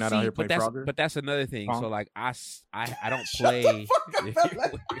 Antonio, you're not out here playing Frogger. But that's another thing. Pong? So like I don't Shut play. the fuck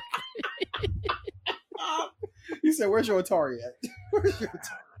up. He said, "Where's your Atari at? Where's your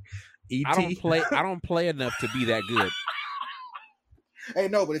Atari?" I don't play enough to be that good. Hey,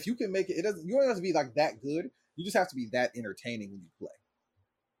 no, but if you can make it, you don't have to be like that good. You just have to be that entertaining when you play.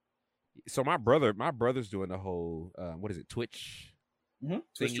 So my brother's doing the whole what is it, Twitch? Twitch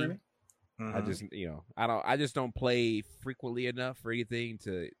Thingy. streaming. I just I just don't play frequently enough for anything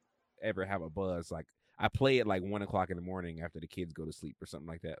to ever have a buzz. Like I play at like 1:00 in the morning after the kids go to sleep or something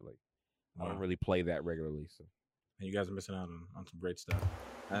like that. Like I don't really play that regularly. So And you guys are missing out on some great stuff.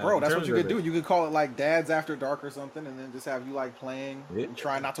 Bro, in that's what terms you of could do. You could call it like Dad's After Dark or something, and then just have you like playing and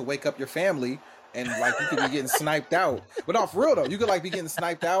trying not to wake up your family, and like you could be getting sniped out. But no, for real though, you could like be getting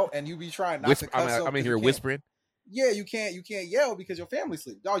sniped out, and you be trying not to cuss up. I'm in 'cause here you can't- whispering. Yeah, you can't yell because your family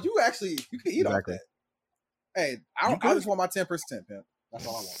sleep. Dog, you can eat Exactly. off that. Hey, I just want my 10%, pimp. That's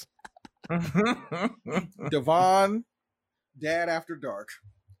all I want. Devon, Dad After Dark.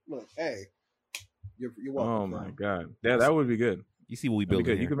 Look, hey, you're welcome. Oh my fam. god, yeah, that would be good. You see what we That'd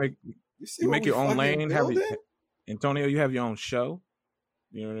build be good. here. You see you what make we your own fucking lane. building? Antonio, you have your own show.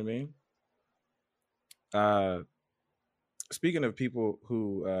 You know what I mean? Speaking of people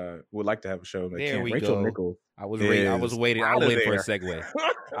who would like to have a show, they There can't. we Rachel go. Nichols. I was waiting for a segue.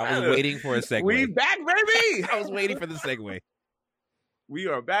 I was waiting for a segue. We back, baby. I was waiting for the segue. We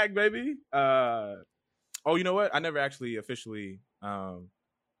are back, baby. Oh, you know what? I never actually officially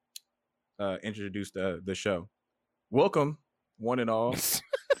introduced the show. Welcome, one and all.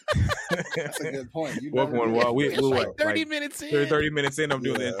 That's a good point. You Welcome, never one and all. did. We're Like what, 30 like minutes in. 30 minutes in. I'm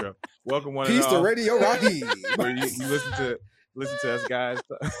doing the Yeah. intro. Welcome, one Peace and to all. Radio Rocky. Where you listen to us guys.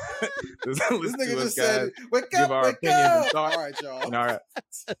 This listen nigga to us just guys said, "Wake give up, our wake opinions and up!" thoughts All right, y'all.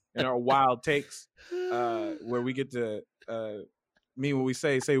 in our wild takes, where we get to mean what we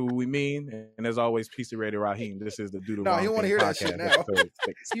say what we mean, and as always, peace to Radio Raheem. This is the Doodle. No, he want wanna to hear that shit now.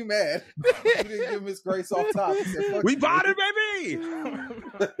 You mad? You didn't give him his grace off top. He said, "Fuck We you." bought it, baby.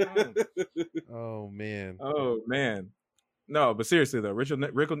 Oh man. Oh man, no, but seriously though, Rachel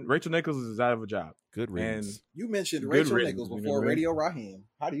Nichols is out of a job, Good and riddance. You mentioned Good Rachel riddance, Nichols you know before what I mean? Radio Raheem.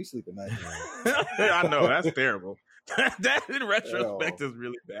 How do you sleep at night? I know that's terrible. That in retrospect is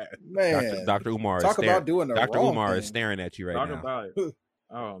really bad. Man, Dr. Umar talk is about doing the Dr. wrong Umar thing. is staring at you right Talk now. about it.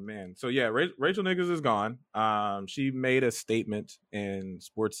 Oh man. So yeah, Rachel Nichols is gone. She made a statement, and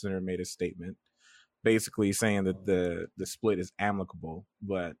SportsCenter made a statement, basically saying that the split is amicable,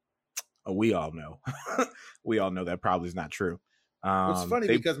 but we all know, that probably is not true. It's funny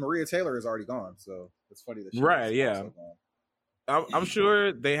because Maria Taylor is already gone, so it's funny that she right, yeah. also gone. I'm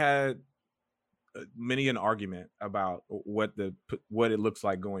sure they had many an argument about what it looks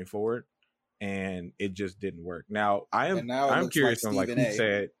like going forward, and it just didn't work. Now I'm curious on like who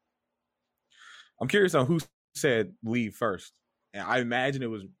said. I'm curious on who said leave first, and I imagine it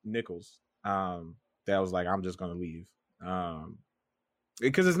was Nichols. That was like, I'm just going to leave,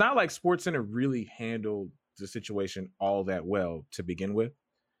 because it's not like SportsCenter really handled the situation all that well to begin with.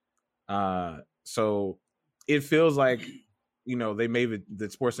 So it feels like, you know, the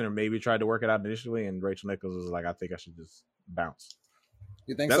SportsCenter maybe tried to work it out initially, and Rachel Nichols was like, I think I should just bounce.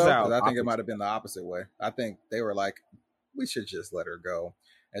 You think so? Because I think it might have been the opposite way. I think they were like, we should just let her go.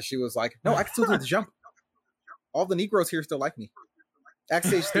 And she was like, no, I can still do the jump. All the Negroes here still like me.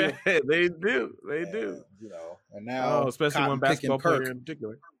 Backstage still. They do. You know, and now especially one basketball player in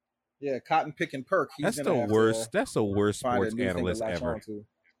particular. Yeah, Cotton Pick and Perk. That's the worst sports analyst ever. Like,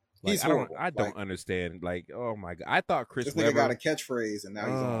 He's horrible. I don't understand. Like, oh my god, I thought Chris this Webber nigga got a catchphrase, and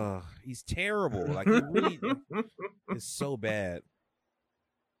now he's terrible. Like, he really is so bad.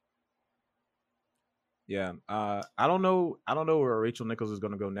 Yeah, I don't know where Rachel Nichols is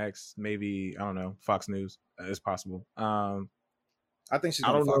going to go next. Maybe, I don't know, Fox News. It's possible. I think she's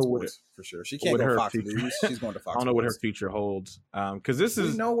going to Fox Sports for sure. She can't go to Fox News. She's going to Fox. I don't know what her future holds. Because this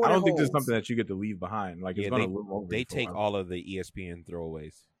is, I don't think this is something that you get to leave behind. Like, it's going to loom over. They take all of the ESPN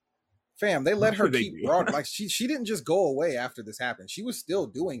throwaways. Fam, they let her keep broad. Like, she didn't just go away after this happened. She was still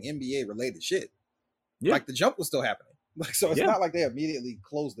doing NBA related shit. Yeah. Like, the jump was still happening. Like, so it's not like they immediately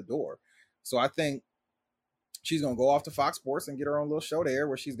closed the door. So I think she's going to go off to Fox Sports and get her own little show there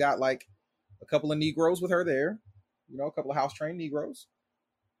where she's got like a couple of Negroes with her there. You know, a couple of house-trained Negroes.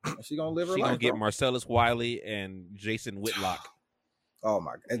 And she's going to live her life. She's going to get Marcellus Wiley and Jason Whitlock. Oh,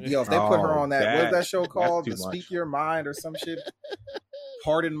 my God. Yo, if they put her on that, what's that show called? The Speak Your Mind or some shit?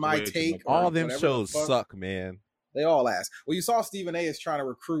 Pardon My Take. All them shows suck, man. They all ask. Well, you saw Stephen A. is trying to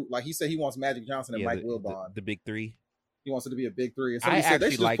recruit. Like, he said he wants Magic Johnson and Mike Wilbon. The big three. He wants it to be a big three. And somebody said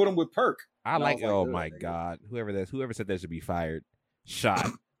they should just put him with Perk. Oh, my God. Whoever said that should be fired. Shot.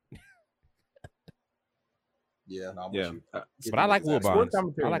 Yeah, no, I'm with you. But I like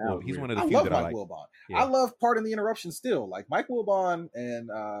Wilbon. He's one of the few that I like. Wilbon. Yeah. I love Pardon the Interruption still. Like, Mike Wilbon and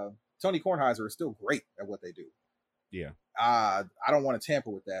Tony Kornheiser are still great at what they do. Yeah. I don't want to tamper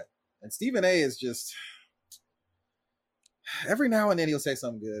with that. And Stephen A. is just every now and then he'll say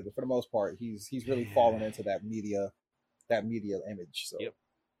something good, but for the most part, he's really fallen into that media image. So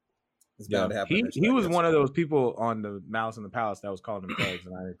it's bound to happen. He was one of those people on the Malice in the Palace that was calling them thugs,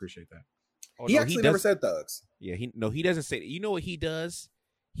 and I appreciate that. He actually never said thugs. Yeah, he doesn't say. You know what he does?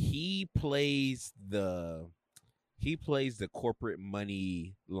 He plays the corporate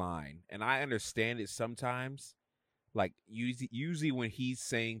money line, and I understand it sometimes. Like usually when he's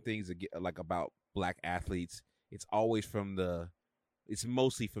saying things like about black athletes, it's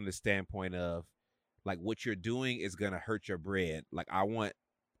mostly from the standpoint of like what you're doing is gonna hurt your bread. Like I want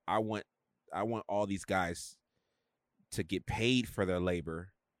all these guys to get paid for their labor.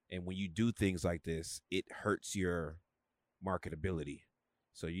 And when you do things like this, it hurts your marketability.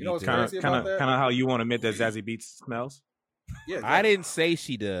 So you know, kind of how you want to admit that Zazie Beetz smells. Yeah, exactly. I didn't say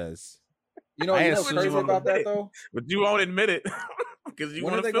she does. You know what's crazy about that though? But you won't admit it because you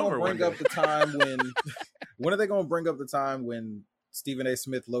want to film her. When are they going to bring up the time when Stephen A.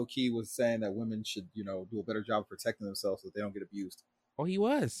 Smith low key was saying that women should, you know, do a better job protecting themselves so that they don't get abused? Oh, he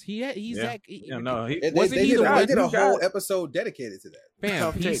was. They did a whole episode dedicated to that.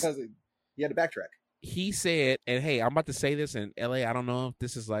 Bam, because he had to backtrack. He said, and hey, I'm about to say this in LA. I don't know if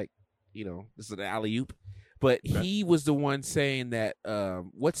this is like, you know, this is an alley-oop, but he was the one saying that.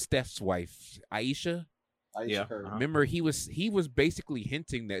 What's Steph's wife, Aisha? Yeah. Remember, he was basically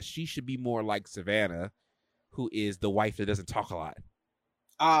hinting that she should be more like Savannah, who is the wife that doesn't talk a lot.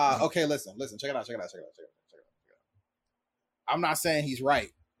 Okay, listen. Check it out. I'm not saying he's right.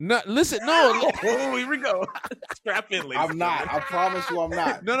 No, listen, no. Here we go. Strap in, ladies. I'm not. I promise you, I'm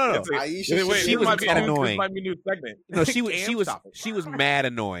not. No. Aisha, she was mad annoying. This might be a new segment. No, she was mad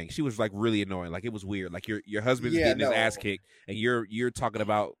annoying. She was like really annoying. Like it was weird. Like your husband's getting his ass kicked, and you're talking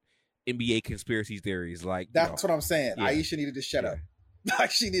about NBA conspiracy theories. Like that's what I'm saying. Yeah. Aisha needed to shut up.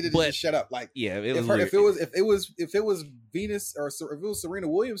 Like she needed to just shut up. Like if it was Venus or if it was Serena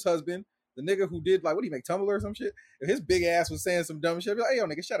Williams' husband, the nigga who did like what do you make Tumblr or some shit? If his big ass was saying some dumb shit, I'd be like, hey yo,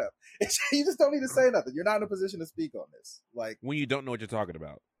 nigga, shut up. You just don't need to say nothing. You're not in a position to speak on this. Like when you don't know what you're talking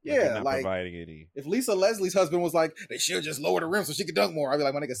about. Yeah, you're not like providing any. if Lisa Leslie's husband was like, they should just lower the rim so she could dunk more, I'd be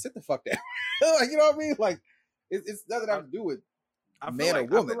like, my nigga, sit the fuck down. Like, you know what I mean? Like it doesn't have to do with man or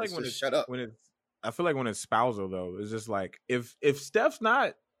woman. Like when shut up. I feel like when it's spousal though, it's just like if Steph's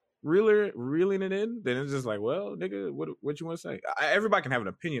not reeling it in, then it's just like, well, nigga, what you want to say? Everybody can have an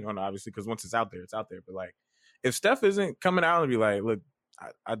opinion on it, obviously, because once it's out there, it's out there. But like, if Steph isn't coming out and be like, look,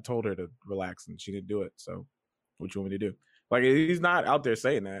 I told her to relax and she didn't do it, so what you want me to do? Like, he's not out there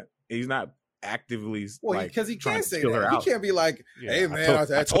saying that. He's not actively because he can't say her that. out. He can't be like, hey man,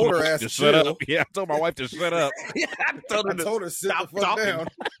 I told her ass to shut chill. up. Yeah, I told my wife to shut up. I told her sit the fuck down.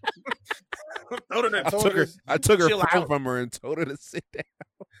 I took her phone from her and told her to sit down.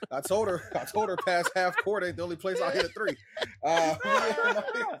 I told her past half court ain't the only place I'll hit a three.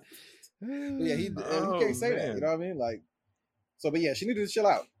 He can't say that. You know what I mean? Like, so, but yeah, she needed to chill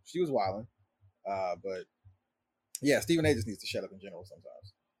out. She was wilding. But yeah, Stephen A just needs to shut up in general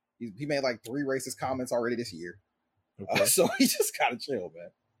sometimes. He made like 3 racist comments already this year. Okay. So he just gotta chill, man.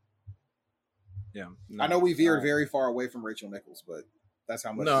 Yeah. I know we veered very far away from Rachel Nichols, but that's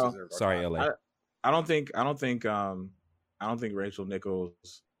how much she deserves. Sorry, LA. I don't think Rachel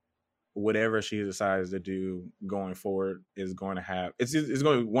Nichols, whatever she decides to do going forward, is going to have it's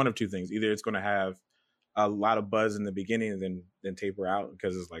going to be one of two things. Either it's going to have a lot of buzz in the beginning and then taper out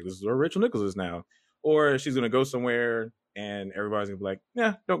because it's like, this is where Rachel Nichols is now, or she's going to go somewhere and everybody's going to be like,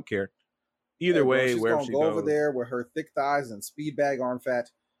 yeah, don't care. Either way, wherever she goes, over there with her thick thighs and speed bag arm fat,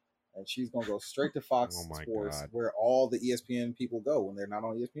 and she's going to go straight to Fox Sports, where all the ESPN people go when they're not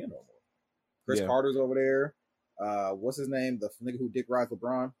on ESPN no more. Chris Carter's over there. What's his name? The nigga who dick rides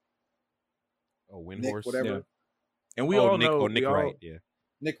LeBron. Oh, Windhorse, Nick, whatever. Yeah. And we all know Nick Wright. Yeah,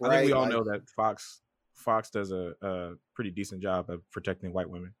 Nick Wright. I think we all know that Fox does a pretty decent job of protecting white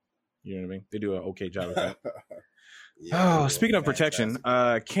women. You know what I mean? They do an okay job of that. Speaking of protection,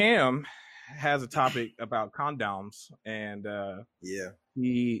 Cam has a topic about condoms, and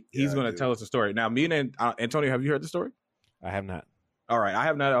he's going to tell us a story. Now, me and Antonio, have you heard the story? I have not. All right, I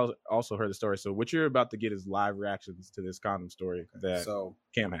have not also heard the story. So what you're about to get is live reactions to this condom story that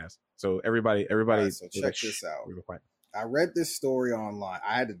Cam has. So everybody. Right, so check this out. I read this story online.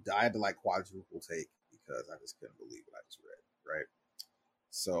 I had to like quadruple take because I just couldn't believe what I just read. Right.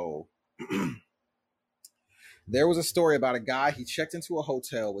 So there was a story about a guy. He checked into a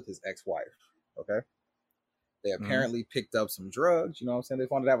hotel with his ex-wife. Okay. They apparently picked up some drugs. You know what I'm saying? They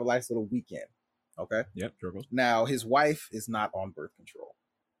wanted to have a nice little weekend. Okay. Yep. Drugs. Now his wife is not on birth control.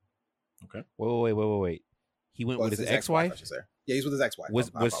 Okay. Wait. He went with his ex-wife? I should say. Yeah, he's with his ex-wife.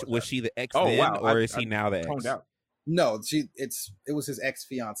 Was she the ex then, or is he now the ex? Out. No, it was his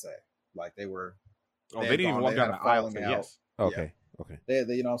ex-fiance. Like they were. They didn't even walk down the aisle. Yes. Okay. Yeah. Okay. They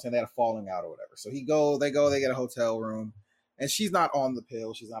you know what I'm saying, they had a falling out or whatever. So they get a hotel room, and she's not on the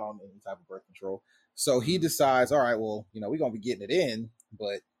pill. She's not on any type of birth control. So he decides, all right, well, we're gonna be getting it in,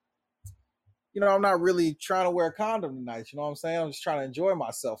 but I'm not really trying to wear a condom tonight. You know what I'm saying? I'm just trying to enjoy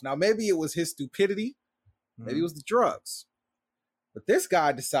myself. Now, maybe it was his stupidity. Maybe it was the drugs. But this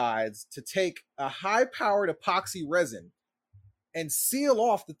guy decides to take a high-powered epoxy resin and seal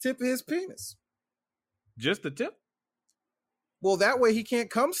off the tip of his penis. Just the tip? Well, that way he can't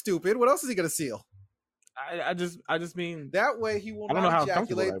come stupid. What else is he going to seal? I just mean... That way he will not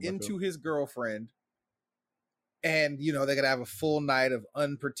ejaculate into his girlfriend. And, they're going to have a full night of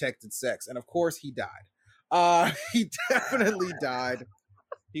unprotected sex. And, of course, he died. He definitely died.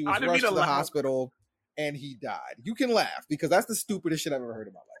 He was rushed to the hospital, and he died. You can laugh, because that's the stupidest shit I've ever heard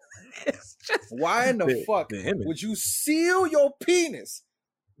in my life. Why in the fuck would you seal your penis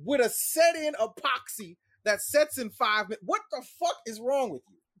with a set-in epoxy that sets in 5 minutes? What the fuck is wrong with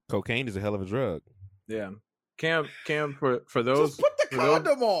you? Cocaine is a hell of a drug. Yeah. Cam, for those... Just put the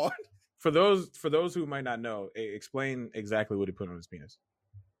condom on. For those who might not know, explain exactly what he put on his penis.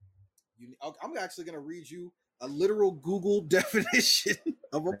 I'm actually going to read you a literal Google definition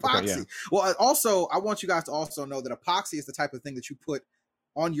of epoxy. Okay, yeah. Well, also, I want you guys to also know that epoxy is the type of thing that you put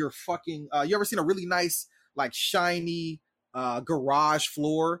on your fucking... you ever seen a really nice, like, shiny garage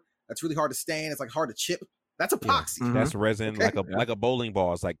floor that's really hard to stain? It's, like, hard to chip. That's epoxy. Yeah. That's resin, okay? like a bowling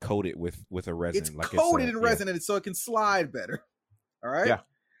ball is, like, coated with a resin. It's coated in resin, and so it can slide better. All right? Yeah.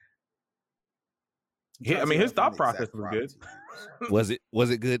 His thought process was good. Was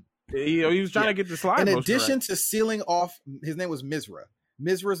it good? He was trying to get the slide. In addition to sealing off, his name was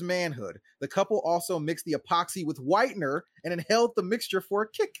Mizra's manhood. The couple also mixed the epoxy with whitener and inhaled the mixture for a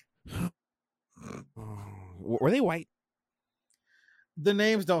kick. Were they white? The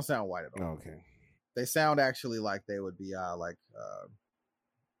names don't sound white at all. Okay. They sound actually like they would be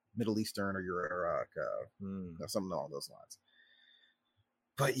Middle Eastern or Iraq, or something along those lines.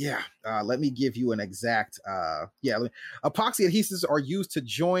 But yeah, let me give you an exact. Epoxy adhesives are used to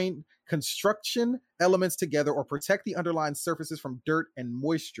join construction elements together or protect the underlying surfaces from dirt and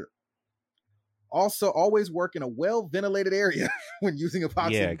moisture. Also, always work in a well-ventilated area when using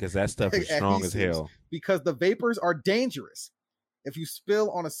epoxy. Yeah, because that stuff is strong as adhesives, hell. because the vapors are dangerous. If you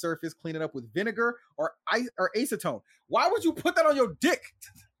spill on a surface, clean it up with vinegar or acetone. Why would you put that on your dick?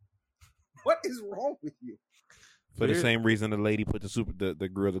 What is wrong with you? For the same reason the lady put the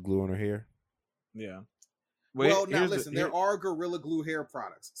Gorilla Glue on her hair. Yeah. Well, now listen, there are Gorilla Glue hair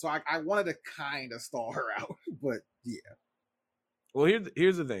products, so I wanted to kind of stall her out, but yeah. Well,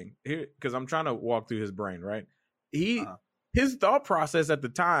 here's the thing. Here, because I'm trying to walk through his brain, right? His thought process at the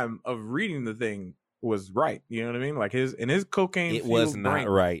time of reading the thing was right. You know what I mean? Like his cocaine. It was not brain,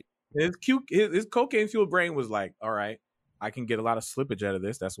 right. His cocaine fueled brain was like, all right, I can get a lot of slippage out of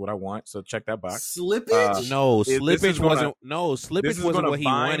this. That's what I want. So check that box. Slippage? No, slippage wasn't what he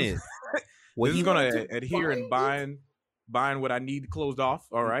wanted. This is going to adhere and bind what I need closed off.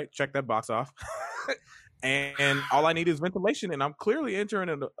 All right, check that box off. and all I need is ventilation, and I'm clearly entering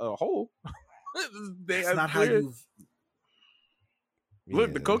a hole. That's not how you.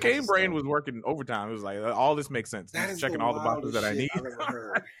 Look, the cocaine brain was working overtime. It was like, all this makes sense. That is checking all the boxes that I need.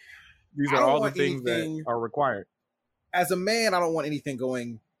 These I are don't all the want things anything- that are required. As a man, I don't want anything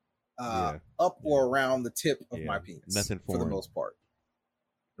going up or around the tip of my penis. Nothing for the foreign. most part.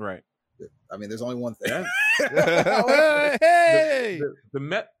 Right. I mean, there's only one thing. Hey!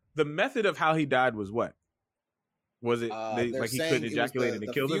 The method of how he died was what? Was it They're like he saying couldn't it was ejaculate and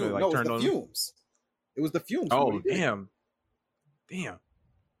it killed him? fume. Or like No, it was turned the on fumes. It was the fumes. Oh, damn.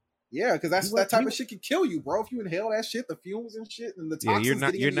 Yeah, because He that type he- of shit can kill you, bro. If you inhale that shit, the fumes and shit, and the Yeah, toxins getting you're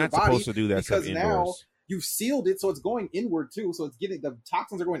into your not body, supposed to do that stuff because now indoors. you've sealed it, so it's going inward too. So it's getting the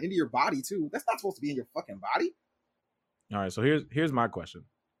toxins are going into your body too. That's not supposed to be in your fucking body. All right, so here's my question.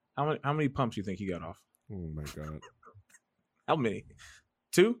 How many pumps you think he got off? Oh my god! How many?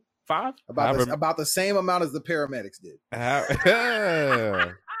 2? 5? About the same amount as the paramedics did.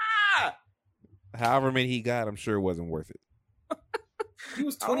 However many he got, I'm sure it wasn't worth it. He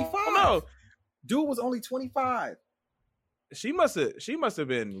was 25. No, Dude was only 25. she must have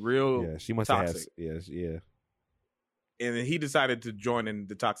been real. Yeah, she must have had. toxic. Yes, yeah. And then he decided to join in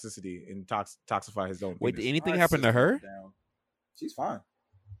the toxicity and toxify his own. Wait, did penis. anything All right, happen to sister, her? down. She's fine.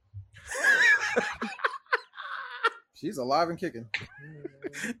 She's alive and kicking.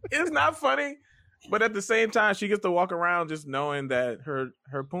 It's not funny, but at the same time, she gets to walk around just knowing that her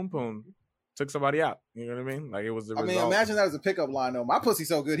poom poom took somebody out. You know what I mean? Like it was the I mean, result. imagine that as a pickup line though. My pussy's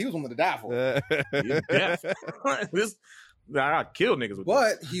so good, he was willing to die for it. He's deaf. I kill niggas with this.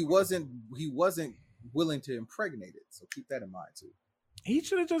 But he wasn't willing to impregnate it. So keep that in mind too. He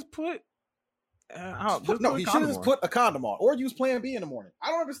should have just put. No, he should have just put a condom on or use Plan B in the morning.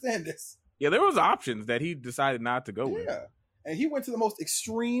 I don't understand this. Yeah, there was options that he decided not to go with. Yeah, and he went to the most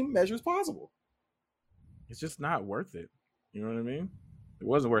extreme measures possible. It's just not worth it. You know what I mean? It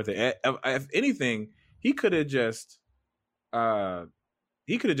wasn't worth it. If anything, he could have just not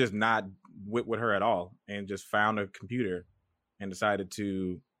went with her at all and just found a computer and decided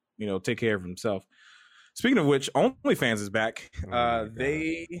to, take care of himself. Speaking of which, OnlyFans is back. Oh my God.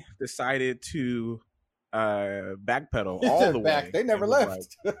 They decided to backpedal all the way. They never and was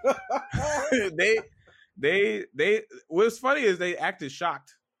left. like- they what's funny is they acted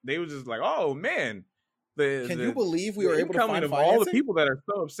shocked. They were just like, oh man. Can you believe we were able to incoming find of all the financing? people that are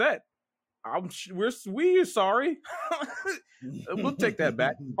so upset? We're sorry. We'll take that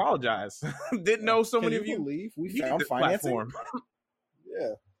back. Apologize. Didn't know so many of you believe we needed found this financing? platform.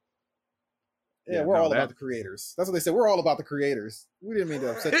 Yeah, we're all about the creators. That's what they said. We're all about the creators. We didn't mean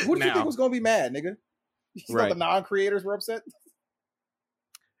to upset. Who did you Now. think was going to be mad, nigga? You thought Right. the non-creators were upset?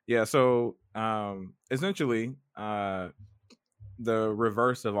 Yeah, so essentially the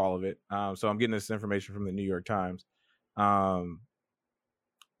reverse of all of it. So I'm getting this information from the New York Times.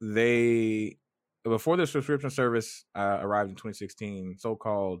 They before the subscription service arrived in 2016,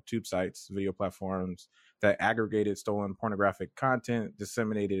 so-called tube sites, video platforms that aggregated stolen pornographic content,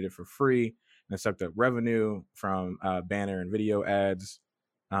 disseminated it for free, and sucked up revenue from banner and video ads,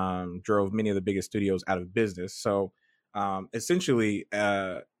 drove many of the biggest studios out of business. So essentially,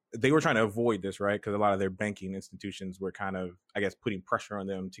 they were trying to avoid this, right? Because a lot of their banking institutions were kind of, I guess, putting pressure on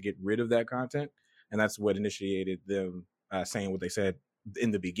them to get rid of that content. And that's what initiated them saying what they said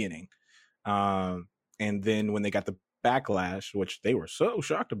in the beginning. And then when they got the backlash, which they were so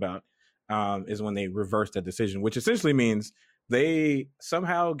shocked about, is when they reversed that decision, which essentially means they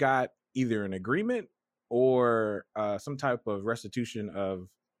somehow got either an agreement or some type of restitution of,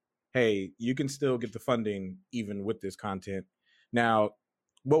 hey, you can still get the funding even with this content. Now,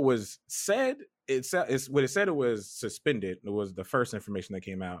 what was said, it was suspended. It was the first information that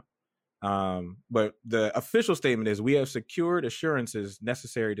came out. But the official statement is, we have secured assurances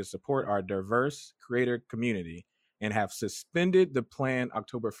necessary to support our diverse creator community and have suspended the planned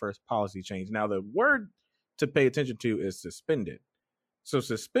October 1st policy change. Now, the word to pay attention to is suspended. So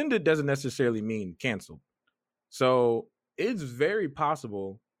suspended doesn't necessarily mean canceled. So it's very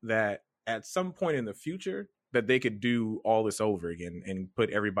possible that at some point in the future that they could do all this over again and put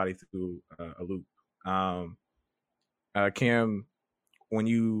everybody through a loop. Cam, when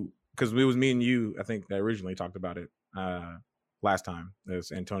you, because it was me and you, I think, that originally talked about it last time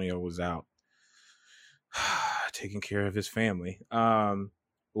as Antonio was out taking care of his family.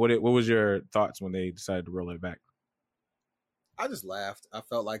 What was your thoughts when they decided to roll it back? I just laughed. I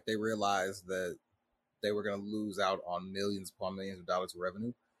felt like they realized that they were going to lose out on millions upon millions of dollars of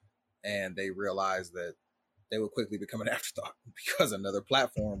revenue, and they realized that they would quickly become an afterthought because another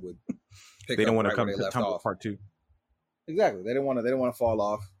platform would pick they don't up want to come where they left to off. part two. Exactly. They didn't want to fall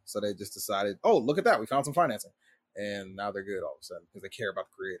off, so they just decided, oh, look at that, we found some financing, and now they're good all of a sudden because they care about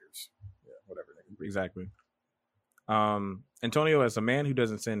the creators. Yeah, whatever. Exactly. Antonio, as a man who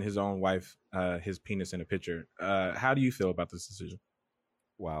doesn't send his own wife his penis in a picture, how do you feel about this decision?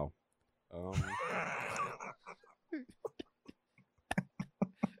 Wow.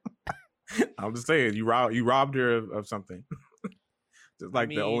 I'm just saying, you robbed her of something. Just like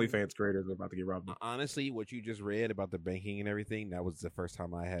the OnlyFans creators are about to get robbed. Honestly, what you just read about the banking and everything, that was the first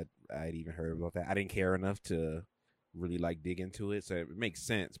time I'd even heard about that. I didn't care enough to really like dig into it, so it makes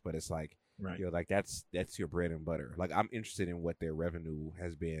sense. But it's like, right, you know, like that's your bread and butter. Like, I'm interested in what their revenue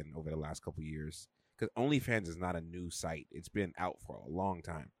has been over the last couple of years, because OnlyFans is not a new site; it's been out for a long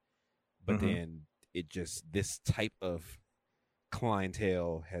time. But then it just, this type of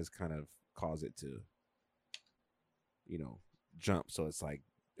clientele has kind of caused it to, you know, jump. So it's like,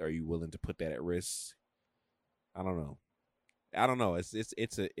 are you willing to put that at risk? I don't know.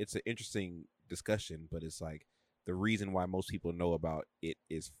 It's an interesting discussion, but it's like the reason why most people know about it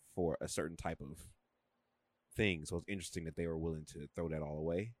is for a certain type of thing. So it's interesting that they were willing to throw that all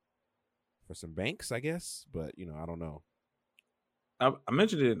away for some banks, I guess. But you know, I don't know. I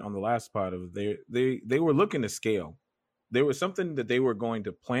mentioned it on the last part of they were looking to scale. There was something that they were going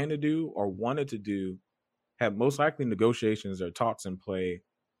to plan to do or wanted to do, have most likely negotiations or talks in play,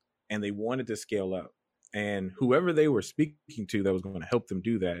 and they wanted to scale up. And whoever they were speaking to that was going to help them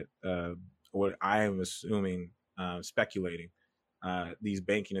do that, what I am assuming, speculating, these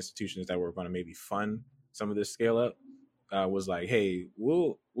banking institutions that were going to maybe fund some of this scale up, was like, hey,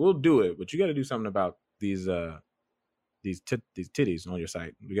 we'll do it, but you got to do something about these titties on your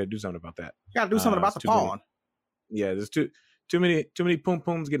site. We got to do something about that. You got to do something about the pawn. Yeah, there's too many pum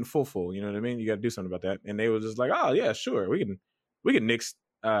pums getting full. You know what I mean? You got to do something about that. And they were just like, oh yeah, sure, we can nix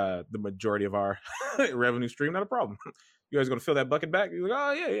the majority of our revenue stream, not a problem. You guys gonna fill that bucket back? You're like,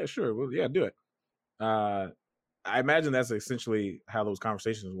 oh yeah, sure, well yeah, do it. I imagine that's essentially how those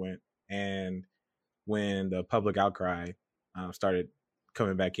conversations went. And when the public outcry started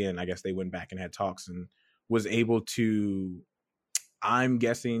coming back in, I guess they went back and had talks and was able to, I'm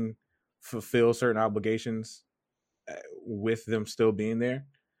guessing, fulfill certain obligations with them still being there.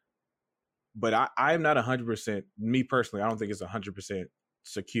 But I'm not 100%, me personally, I don't think it's 100%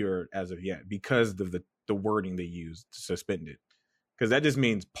 secure as of yet because of the wording they used to suspend it. Because that just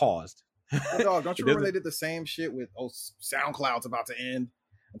means paused. Well, dog, don't you remember they did the same shit with, SoundCloud's about to end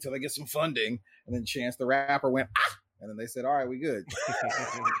until they get some funding, and then Chance the Rapper went, ah! And then they said, all right, we good.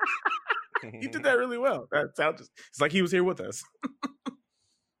 He did that really well. That sounds it's like he was here with us.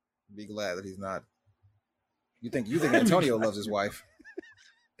 Be glad that he's not. You think Antonio loves his wife?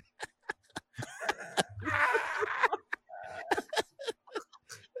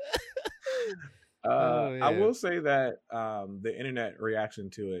 I will say that the internet reaction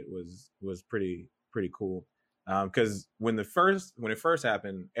to it was pretty cool. Because when it first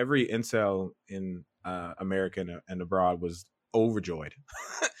happened, every incel in America and abroad was overjoyed.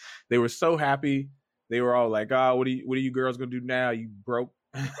 They were so happy. They were all like, "Oh, what are you girls gonna do now? You broke?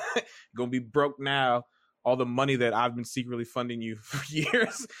 Gonna be broke now. All the money that I've been secretly funding you for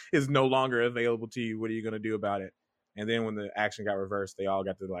years is no longer available to you. What are you gonna do about it?" And then when the action got reversed, they all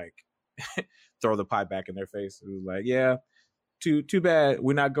got to like throw the pie back in their face. It was like, "Yeah, too bad.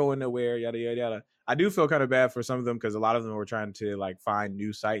 We're not going nowhere." Yada yada yada. I do feel kind of bad for some of them because a lot of them were trying to like find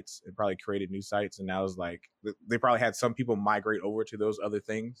new sites and probably created new sites, and now it's like they probably had some people migrate over to those other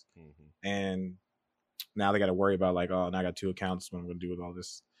things, and now they got to worry about like, oh, now I got 2 accounts. What I'm going to do with all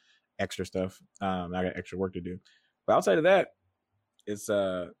this extra stuff? Now I got extra work to do. But outside of that, it's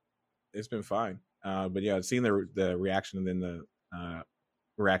been fine. But yeah, seeing the reaction and then the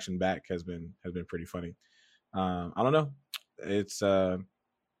reaction back has been pretty funny. I don't know. It's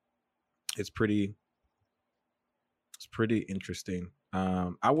pretty interesting.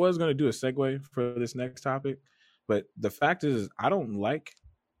 I was going to do a segue for this next topic, but the fact is I don't like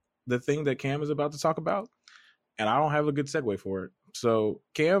the thing that Cam is about to talk about, and I don't have a good segue for it. So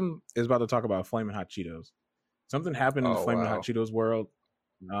Cam is about to talk about Flamin' Hot Cheetos. Something happened in the Flamin' Hot Cheetos world,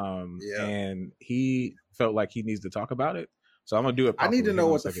 and he felt like he needs to talk about it. So I'm gonna do it. I need to know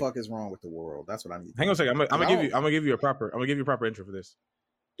what the fuck is wrong with the world. That's what I need. Hang on a second. I'm gonna give you a proper intro for this.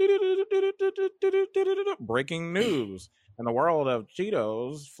 Breaking news. In the world of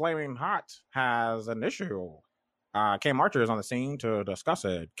Cheetos, Flaming Hot has an issue. Cam Archer is on the scene to discuss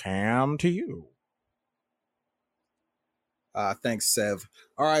it. Cam, to you. Thanks, Sev.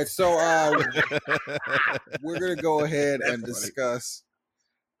 All right, so we're gonna go ahead and discuss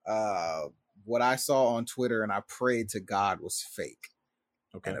what I saw on Twitter, and I prayed to God was fake.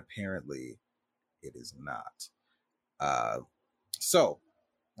 Okay, and apparently it is not. So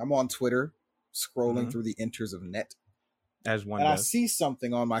I'm on Twitter, scrolling through the enters of net, as one and does. I see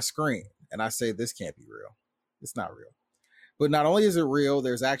something on my screen, and I say, "This can't be real. It's not real." But not only is it real,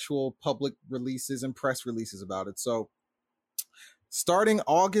 there's actual public releases and press releases about it. So starting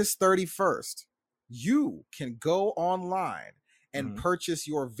August 31st, you can go online and purchase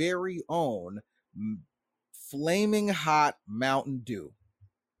your very own Flaming Hot Mountain Dew.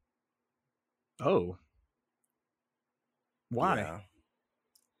 Oh. Why? Yeah.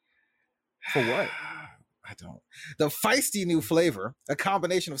 For what? I don't. The feisty new flavor, a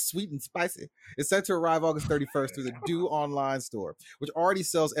combination of sweet and spicy, is set to arrive August 31st through the Dew online store, which already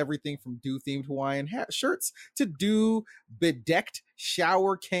sells everything from Dew-themed Hawaiian shirts to Dew bedecked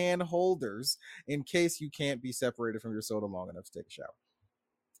shower can holders in case you can't be separated from your soda long enough to take a shower.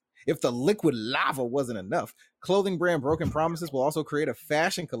 If the liquid lava wasn't enough, clothing brand Broken Promises will also create a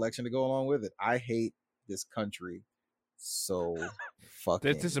fashion collection to go along with it. I hate this country so fucking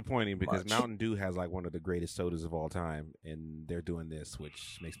That's disappointing because much. Mountain Dew has like one of the greatest sodas of all time, and they're doing this,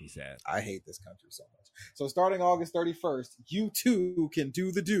 which makes me sad. I hate this country so much. So starting August 31st, you too can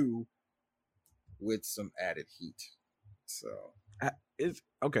do the Dew with some added heat. So it's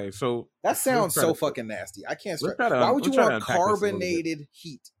okay. So that sounds so fucking nasty. I can't stress. Why would you want carbonated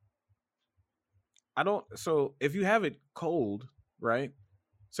heat? I don't. So if you have it cold, right?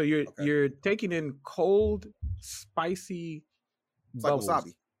 So you're taking in cold, spicy bubbles. Like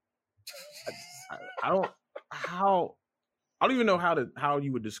wasabi. I don't even know how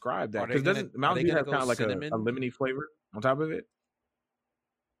you would describe that, because doesn't Mountain Dew have kind of like a lemony flavor on top of it?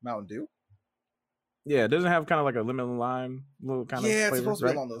 Mountain Dew? Yeah, it doesn't have kind of like a lemon lime little kind of flavor. Yeah, it's supposed to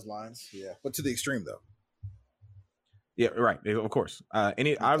be along those lines. Yeah, but to the extreme though. Yeah, right. Of course.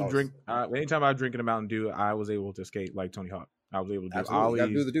 Anytime I drink in a Mountain Dew, I was able to skate like Tony Hawk. I was able to do ollies,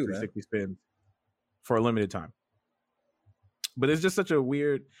 360 spins for a limited time. But it's just such a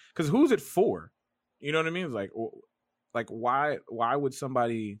weird, because who's it for? You know what I mean? It's like why would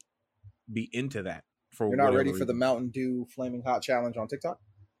somebody be into that? You're not ready for the Mountain Dew Flaming Hot Challenge on TikTok?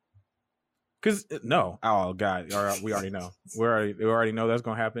 Because no, oh god, we already know. We already know that's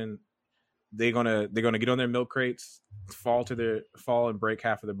gonna happen. They're gonna get on their milk crates, fall and break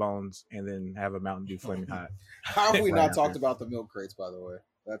half of their bones, and then have a Mountain Dew Flaming Hot. How have we not talked about the milk crates, by the way?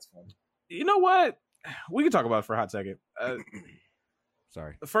 That's funny. You know what? We can talk about it for a hot second.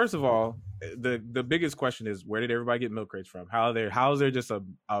 Sorry. First of all, the biggest question is, where did everybody get milk crates from? How is there just a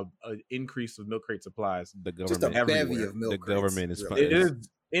increase of milk crate supplies? The government, just a bevy of milk the crates, government is it is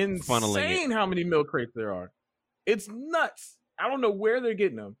insane how many milk crates there are. It's nuts. I don't know where they're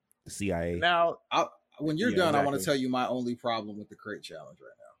getting them. The CIA. Now, when you're done, exactly. I want to tell you my only problem with the crate challenge right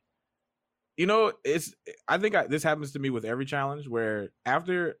now. You know, I think this happens to me with every challenge, where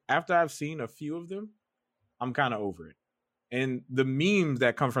after I've seen a few of them, I'm kind of over it. And the memes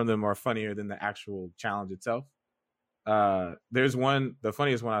that come from them are funnier than the actual challenge itself. There's one, the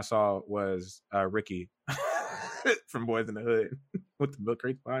funniest one I saw was Ricky from Boys in the Hood with the milk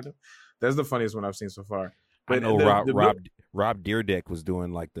crates behind him. That's the funniest one I've seen so far. But I know Rob Deerdeck was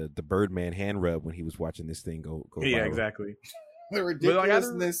doing like the Birdman hand rub when he was watching this thing go yeah, viral. exactly. The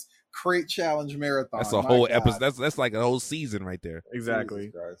ridiculousness crate challenge marathon. That's a whole episode. That's like a whole season right there.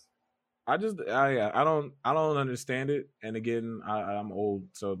 Exactly. I don't understand it. And again, I'm old,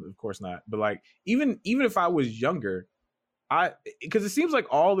 so of course not. But like, even if I was younger, because it seems like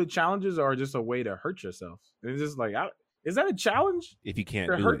all the challenges are just a way to hurt yourself. And it's just like, Is that a challenge? If you can't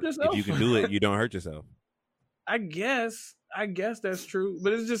To do hurt it, yourself? if you can do it, you don't hurt yourself. I guess that's true,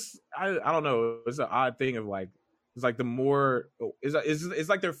 but it's just I don't know. It's an odd thing of like it's like the more it's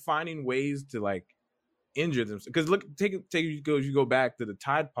like they're finding ways to like injure themselves. Because look, you go back to the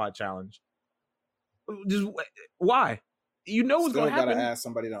Tide Pod challenge. Just why? You know what's Still going to happen. gotta ask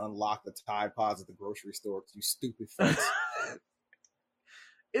somebody to unlock the Tide Pods at the grocery store. You stupid fucks.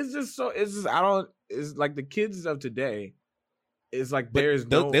 It's just it's like the kids of today. It's like But there's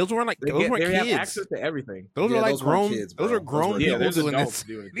those weren't like those weren't they have kids. access to everything. Those Yeah, are like those weren't grown. kids, those bro. are grown Those were people there's doing adults this.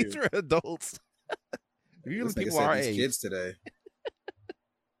 doing it These too. are adults. Usually This nigga people said our these age. kids today.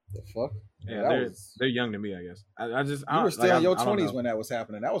 The fuck? Yeah, That they're young to me, I guess. I just You were still in your I don't 20s know. when that was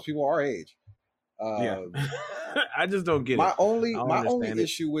happening. That was people our age. Yeah, I just don't get my it. only I don't my only understand it.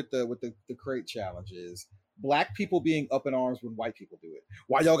 issue with the crate challenge is black people being up in arms when white people do it.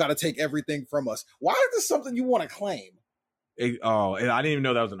 Why y'all got to take everything from us? Why is this something you want to claim? And I didn't even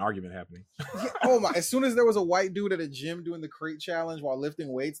know that was an argument happening. Yeah, oh my! As soon as there was a white dude at a gym doing the crate challenge while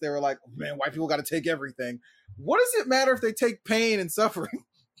lifting weights, they were like, "Man, white people got to take everything." What does it matter if they take pain and suffering?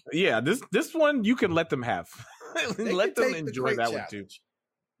 Yeah, this one you can let them have. They Let can them take the enjoy crate that one too. challenge.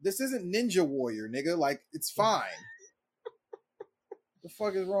 This isn't Ninja Warrior, nigga. Like, it's fine. The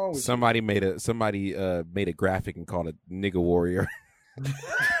fuck is wrong with Somebody made a graphic and called it "Nigga Warrior."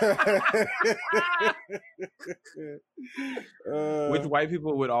 you? Which white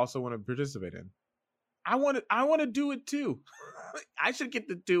people would also want to participate in. I want to do it too. I should get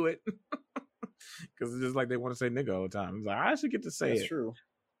to do it because it's just like they want to say nigga all the time. It's like I should get to say That's it. true.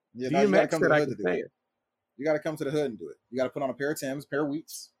 Yeah, now you gotta DMX come to said the I hood could to do say it. it. You gotta come to the hood and do it. You gotta put on a pair of Timbs, pair of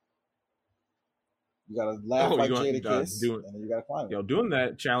Wheats. You gotta laugh Oh, like you want- Jada Kiss, do it. and then you gotta climb it. Yo, doing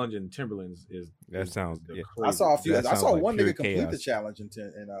that challenge in Timberlands is That sounds. the Yeah. I saw a few. That I sounds saw like one pure nigga complete the chaos. challenge in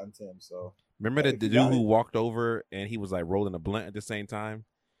Tim. So Remember Hey, the you dude got who it. walked over and he was like rolling a blunt at the same time?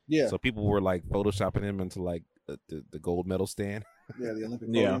 yeah, So people were like photoshopping him into like the gold medal stand. yeah, the Olympic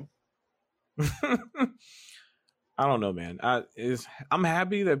Yeah. podium. I don't know, man. I'm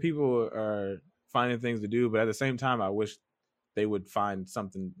happy that people are finding things to do, but at the same time, I wish they would find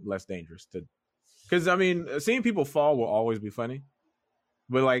something less dangerous to. Because I mean, seeing people fall will always be funny,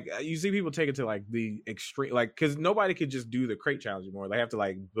 but like you see people take it to like the extreme, like because nobody could just do the crate challenge anymore. They have to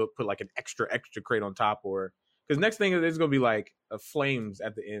like put like an extra crate on top, or because next thing is gonna be like flames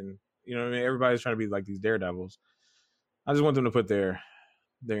at the end. You know what I mean? Everybody's trying to be like these daredevils. I just want them to put their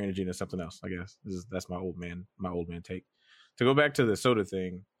energy into something else. I guess that's my old man take. To go back to the soda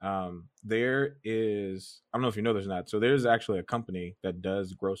thing, there is, I don't know if you know this or not. So there's actually a company that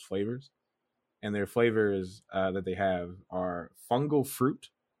does gross flavors, and their flavors that they have are fungal fruit,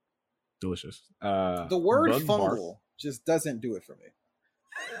 delicious. The word bug fungal barf. just doesn't do it for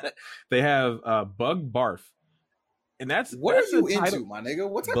me. They have bug barf, and that's What that's are you the title- into, my nigga?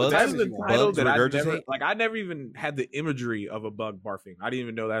 What type Bugs- of That's time the is you on? title Bugs that I regurgitate? never even had the imagery of a bug barfing. I didn't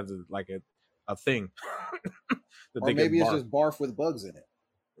even know that was a thing. that Or they could maybe it's barf. just barf with bugs in it.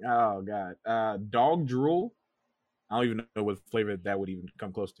 Oh god, dog drool. I don't even know what flavor that would even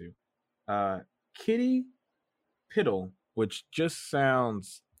come close to. Kitty piddle, which just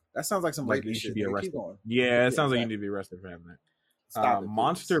sounds That sounds like some like rapey you shit. should be nigga. Keep arrested. going. Yeah, it sounds like you exactly. need to be arrested for having that. Stop it,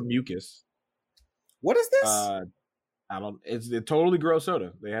 Monster please. mucus. What is this? I don't. It's a totally gross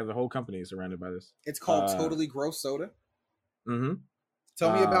soda. They have the whole company surrounded by this. It's called uh, Totally Gross Soda. Mm-hmm.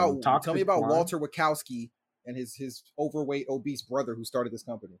 Tell me about Toxic Slime. Walter Wachowski and his overweight, obese brother who started this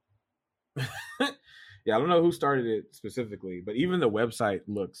company. Yeah, I don't know who started it specifically, but even the website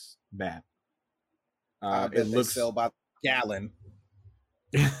looks bad. I bet It they looks sell by the gallon.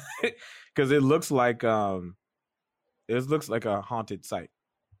 because it looks like a haunted site.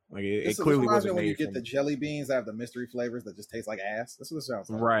 Like it This clearly reminds me wasn't when you made get from- the jelly beans that have the mystery flavors that just taste like ass. That's what it sounds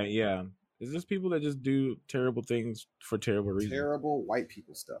like. right. Yeah, it's just people that just do terrible things for terrible reasons. Terrible white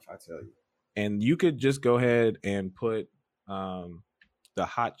people stuff, I tell you. And you could just go ahead and put the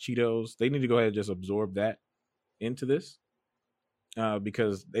hot Cheetos. They need to go ahead and just absorb that into this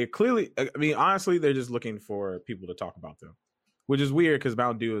because they clearly. I mean, honestly, they're just looking for people to talk about them, which is weird because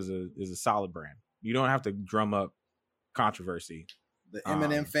Mountain Dew is a solid brand. You don't have to drum up controversy. The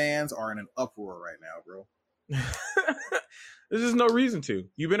Eminem fans are in an uproar right now, bro. There's just no reason to.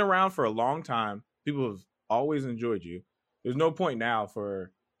 You've been around for a long time. People have always enjoyed you. There's no point now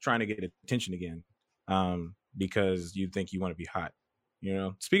for trying to get attention again because you think you want to be hot. You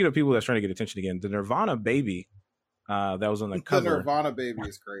know, speaking of people that's trying to get attention again, the Nirvana baby that was on the The cover. Nirvana baby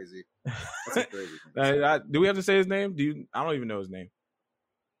is crazy. That's a crazy thing. Do we have to say his name? I don't even know his name.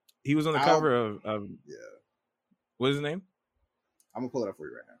 He was on the cover of Yeah. what is his name? I'm gonna pull it up for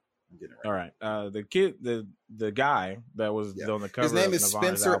you right now. I'm getting it All right. right. The guy that was Yeah. on the cover. His name of is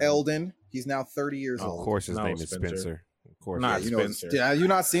Nirvana's Spencer album. Eldon. He's now 30 years Of old. course, his No, name is Spencer. Spencer. Of course, Not it is. You know, Spencer. yeah, you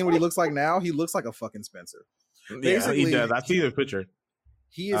not seeing what he looks like now? He looks like a fucking Spencer. Yeah, he Basically- does. I see the picture.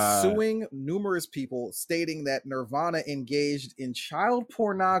 He is suing numerous people, stating that Nirvana engaged in child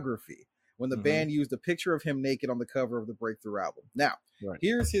pornography when the Mhm. band used a picture of him naked on the cover of the Breakthrough album. Now, Right.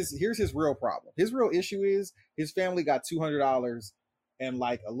 here's his real problem. His real issue is his family got $200 and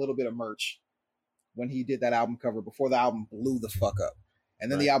like a little bit of merch when he did that album cover before the album blew the fuck up.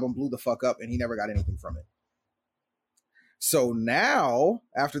 And then the Right. album blew the fuck up and he never got anything from it. So now,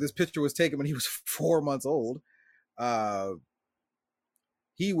 after this picture was taken when he was 4 months old,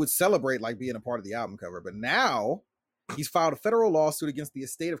 he would celebrate like being a part of the album cover. But now he's filed a federal lawsuit against the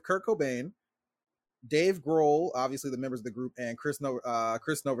estate of Kurt Cobain, Dave Grohl, obviously the members of the group, and Chris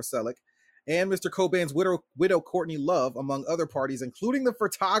Novoselic, and Mr. Cobain's widow Courtney Love, among other parties, including the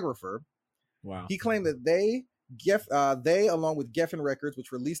photographer. Wow. He claimed that they, along with Geffen Records,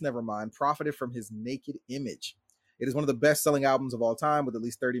 which released Nevermind, profited from his naked image. It is one of the best-selling albums of all time, with at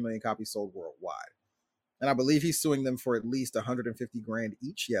least 30 million copies sold worldwide. And I believe he's suing them for at least $150,000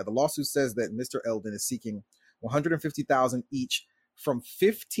 each. Yeah, the lawsuit says that Mr. Eldon is seeking $150,000 each from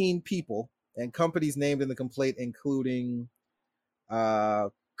 15 people and companies named in the complaint, including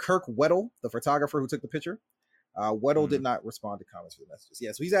Kirk Weddle, the photographer who took the picture. Weddle did not respond to comments for the messages.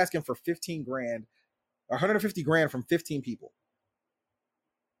 Yeah, so he's asking for $15,000, or $150,000 from 15 people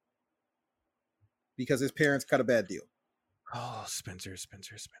because his parents cut a bad deal. Oh, Spencer.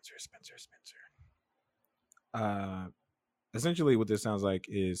 Essentially what this sounds like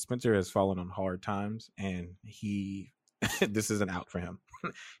is Spencer has fallen on hard times and he this isn't out for him.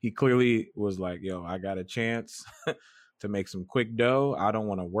 He clearly was like, yo, I got a chance to make some quick dough. I don't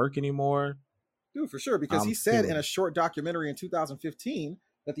want to work anymore. Dude, for sure, because he said in a short documentary in 2015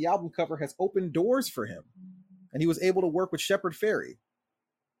 that the album cover has opened doors for him and he was able to work with Shepard Fairey.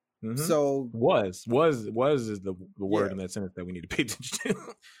 Mhm. So was is the word in that sentence that we need to pay attention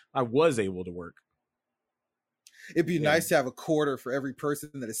to. I was able to work. it'd be nice to have a quarter for every person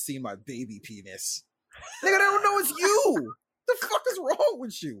that has seen my baby penis. Nigga, they don't know it's you. The fuck is wrong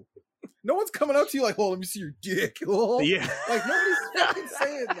with you? No one's coming up to you like, oh, let me see your dick. Oh. Yeah. Like, nobody's fucking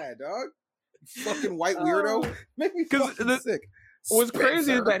saying that, dog. You fucking white weirdo. Make me 'Cause fucking sick. What's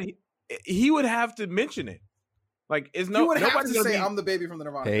crazy is Spencer. that he would have to mention it. Like, is You would have nobody's to gonna say, be- I'm the baby from the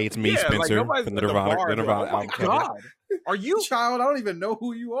Nirvana. Hey, it's me, Yeah, like, Spencer, nobody's from the at the Nirvana, bar, the like, Nirvana oh my album cover. God. Are you? Child, I don't even know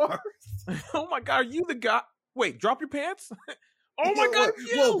who you are. Oh my God, are you the guy? Wait, drop your pants. Oh my Yo, God, whoa,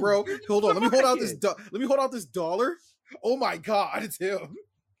 you. whoa, bro, hold on. Let me hold out this. Fucking- Let me hold out this dollar. Oh my God, it's him.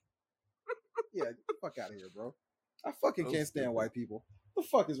 Yeah, get the fuck out of here, bro. I fucking can't stand white people. What the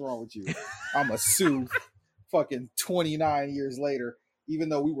fuck is wrong with you? I'm a sue. Fucking 29 years later, even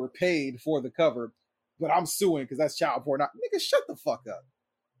though we were paid for the cover, but I'm suing because that's child porn. Nigga, shut the fuck up.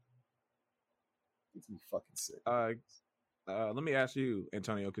 Makes me fucking sick. Let me ask you,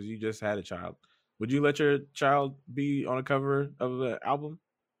 Antonio, because you just had a child. Would you let your child be on a cover of the album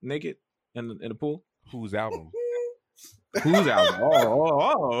naked in the pool? Whose album? Whose album?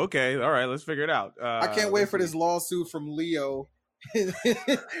 Oh, okay. All right, let's figure it out. I can't wait for this lawsuit from Leo in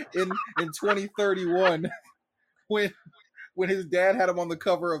 2031 when his dad had him on the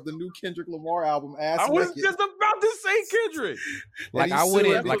cover of the new Kendrick Lamar album. I was Naked. just about to say Kendrick. Like he's I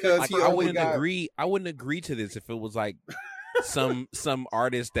wouldn't, suing like, because like he I only wouldn't got- agree. I wouldn't agree to this if it was like some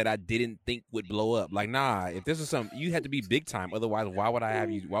artist that I didn't think would blow up. Like, nah, if this is something, you had to be big time. Otherwise, why would I have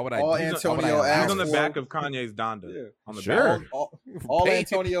you? Why would I? All why would I Antonio allow asked He's on the this? for- back of Kanye's Donda. Yeah. On the Sure. back. All Pay-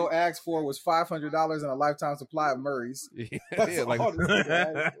 Antonio asked for was $500 and a lifetime supply of Murray's. That's Yeah, like, all this nigga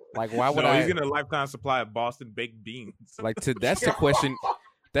asked for. like why would No, I? he's getting a lifetime supply of Boston baked beans. Like, that's the question.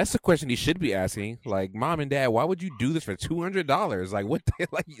 That's the question he should be asking. Like, mom and dad, why would you do this for $200? Like, what? The,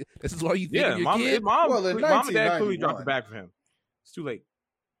 like, this is all you think Yeah, of your mom, kid? Well, in mom and dad clearly 1991. dropped the bag for him. It's too late.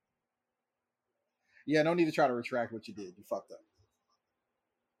 Yeah, no need to try to retract what you did. You fucked up.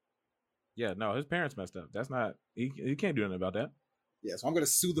 Yeah, no, his parents messed up. That's not. He can't do anything about that. Yeah, so I'm gonna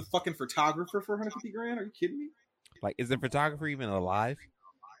sue the fucking photographer for $150,000. Are you kidding me? Like, is the photographer even alive?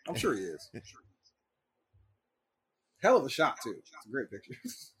 I'm sure he is. Hell of a shot too. It's a great picture.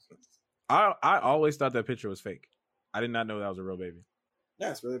 I always thought that picture was fake. I did not know that was a real baby.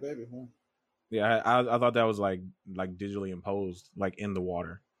 Yeah, it's really baby. Huh? Yeah, I thought that was like digitally imposed, like in the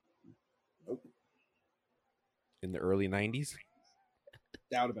water. Nope. In the early 90s?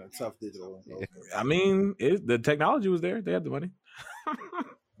 That would have been a tough digital. Yeah. I mean, the technology was there. They had the money.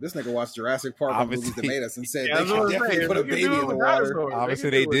 This nigga watched Jurassic Park on movies that Obviously. made us and said Yeah, they that's what can I'm definitely saying. put a They can baby do it in the with water. dinosaurs. Obviously,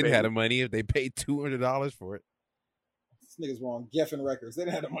 They they can do it did with have the baby. money if they paid $200 for it. This nigga's wrong. Geffen Records. They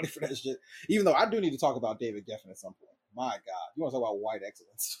didn't have the money for that shit. Even though I do need to talk about David Geffen at some point. My God. You want to talk about white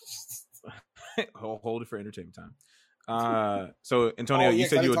excellence. Hold it for entertainment time. So Antonio, you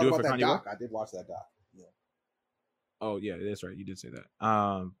said you would do it for Kanye West? I did watch that doc. Yeah. Oh yeah, that's right. You did say that.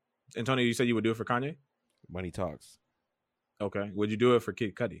 Antonio, you said you would do it for Kanye? Money talks. Okay. Would you do it for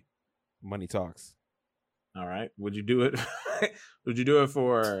Kid Cudi? Money talks. All right. Would you do it? Would you do it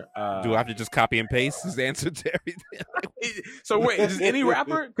for? Do I have to just copy and paste his answer to everything? So wait, just any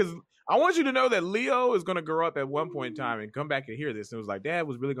rapper? Because I want you to know that Leo is gonna grow up at one point in time and come back and hear this and it was like, Dad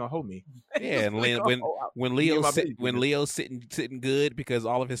was really gonna hold me. Yeah, and when Leo's sitting good because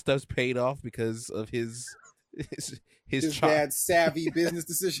all of his stuff's paid off because of his dad's savvy business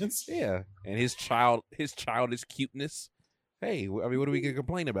decisions. Yeah, and his childish cuteness. Hey, I mean, what are we gonna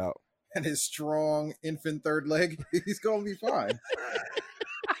complain about? And his strong infant third leg, he's gonna be fine.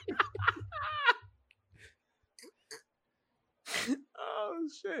 Oh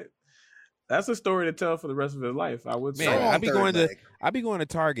shit. That's a story to tell for the rest of his life. I would say. Man, I'd be going to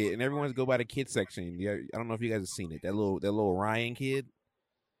Target and everyone's go by the kid section. Yeah, I don't know if you guys have seen it. That little Ryan kid.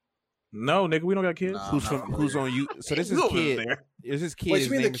 No, nigga, we don't got kids. Who's on you? So this is kid. Is this kid? Wait,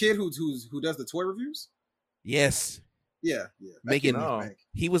 you mean the kid who does the toy reviews? Yes. Yeah.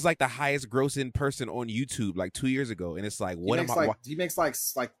 He was like the highest grossing person on YouTube like 2 years ago, and it's like, he makes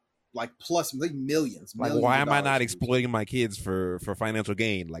plus millions. Like, why am I not exploiting my kids for financial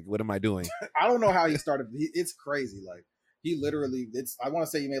gain? Like, what am I doing? I don't know how he started. It's crazy. Like, he literally, I want to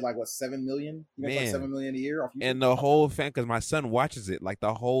say he made like what, 7 million? He makes like 7 million a year off YouTube. And the whole because my son watches it, like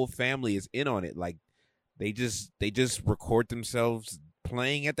the whole family is in on it. Like, they just record themselves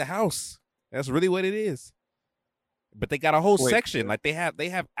playing at the house. That's really what it is. But they got a whole section. Like they have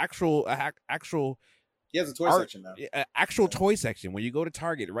actual. He has a toy section now. Actual toy section. When you go to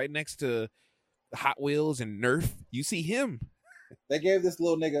Target, right next to Hot Wheels and Nerf, you see him. They gave this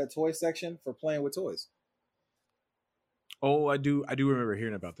little nigga a toy section for playing with toys. Oh, I do remember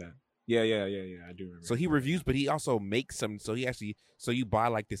hearing about that. Yeah. I do remember. So he reviews, but he also makes some. So you buy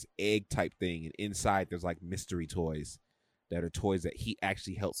like this egg type thing, and inside there's like mystery toys that are toys that he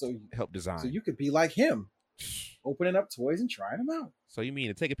actually helped design. So you could be like him, opening up toys and trying them out. So you mean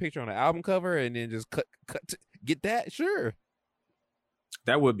to take a picture on an album cover and then just cut get that? Sure.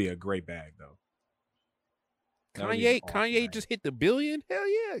 That would be a great bag, though. Kanye just hit the billion. Hell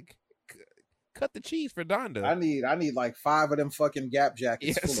yeah! Cut the cheese for Donda. I need like 5 of them fucking Gap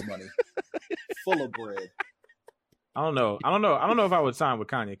jackets full of money, full of bread. I don't know if I would sign with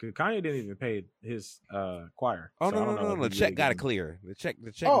Kanye because Kanye didn't even pay his choir. Oh, so no. The check got to clear. The check.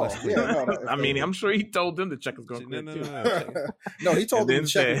 Oh, was clear. Yeah, no, I mean, I'm sure he told them the check was going to clear too. No, he told them the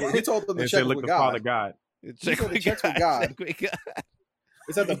check. He told them the check with God. Father God. Check with God.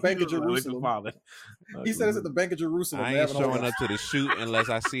 It's at the Bank of Jerusalem. He said it's at the Bank of Jerusalem. I ain't showing up to the shoot unless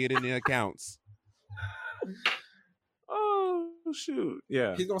I see it in the accounts. Oh shoot!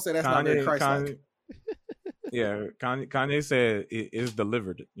 Yeah, he's gonna say that's not very Christ-like. Yeah, Kanye said it is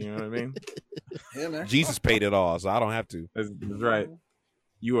delivered. You know what I mean? Yeah, man. Jesus paid it all, so I don't have to. That's right.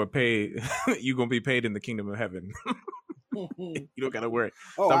 You are paid. You're gonna be paid in the kingdom of heaven. You don't gotta worry.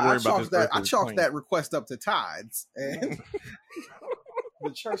 Stop worrying about this. I chalked that request up to tithes, and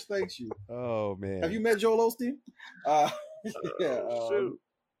the church thanks you. Oh man, have you met Joel Osteen? Shoot.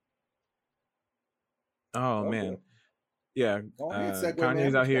 Oh man, yeah.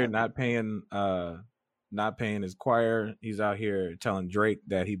 Kanye's out here not paying his choir. He's out here telling Drake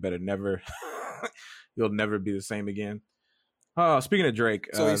that he better never, he'll never be the same again. Speaking of Drake,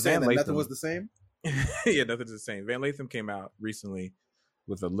 so he's saying that nothing was the same. Yeah, nothing's the same. Van Lathan came out recently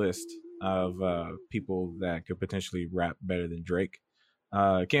with a list of people that could potentially rap better than Drake.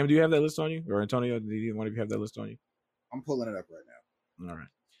 Cam, do you have that list on you, or Antonio? Do you one of you have that list on you? I'm pulling it up right now. All right.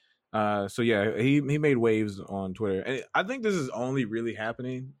 So yeah, he made waves on Twitter, and I think this is only really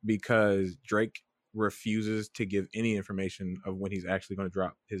happening because Drake refuses to give any information of when he's actually going to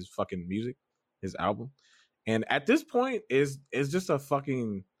drop his fucking music, his album, and at this point, is just a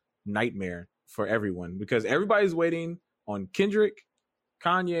fucking nightmare for everyone because everybody's waiting on Kendrick,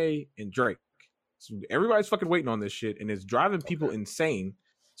 Kanye, and Drake. So everybody's fucking waiting on this shit, and it's driving people insane.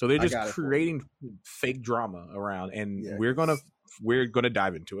 So they're just creating fake drama around, and we're gonna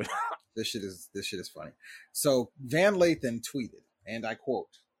dive into it. This shit is funny. So Van Lathan tweeted, and I quote.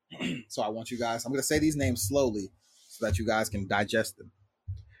 So I want you guys. I'm gonna say these names slowly so that you guys can digest them.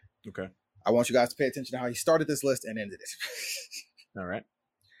 Okay. I want you guys to pay attention to how he started this list and ended it. All right.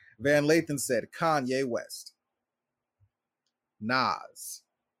 Van Lathan said Kanye West, Nas,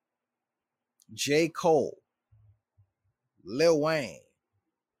 J. Cole, Lil Wayne,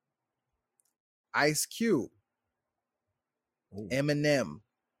 Ice Cube, Ooh. Eminem,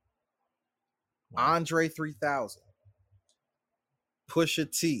 Wow. Andre 3000, Pusha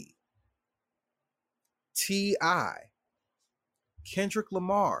T, T.I., Kendrick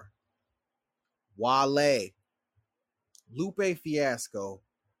Lamar, Wale, Lupe Fiasco,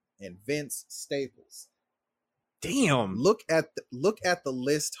 and Vince Staples. Damn. Look at the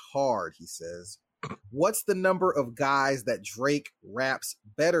list hard, he says. What's the number of guys that Drake raps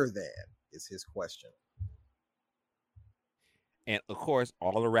better than? Is his question. And of course,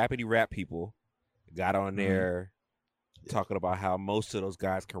 all the rapidy rap people got on there Yeah. talking about how most of those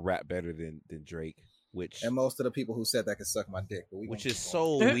guys can rap better than Drake, which And most of the people who said that can suck my dick. But which is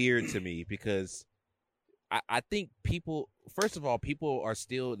so weird to me because I think people, first of all, people are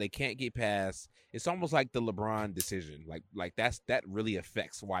still, they can't get past. It's almost like the LeBron decision. Like that really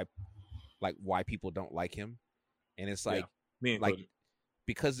affects why people don't like him. And it's like, Me like included.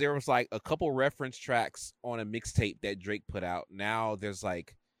 because there was like a couple reference tracks on a mixtape that Drake put out. Now there's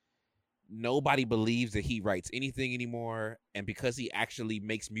like nobody believes that he writes anything anymore, and because he actually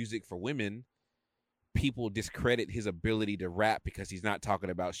makes music for women, people discredit his ability to rap because he's not talking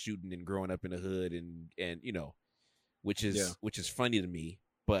about shooting and growing up in the hood and you know, which is funny to me.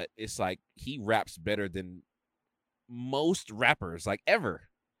 But it's like he raps better than most rappers like ever.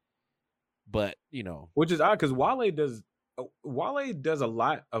 But you know, Which is odd because Wale does a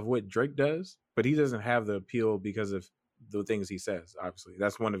lot of what Drake does, but he doesn't have the appeal because of the things he says. Obviously,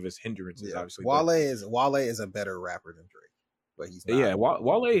 that's one of his hindrances. Yeah. Obviously, Wale is a better rapper than Drake, but he's not. yeah,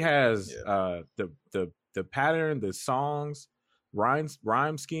 Wale has the pattern, the songs,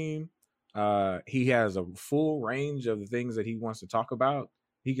 rhyme scheme. He has a full range of the things that he wants to talk about.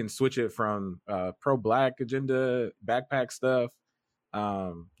 He can switch it from pro-black agenda, backpack stuff,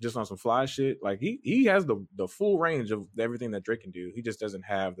 just on some fly shit. Like he has the full range of everything that Drake can do. He just doesn't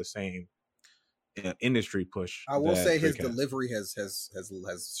have the same industry push. I will say his Drake has. delivery has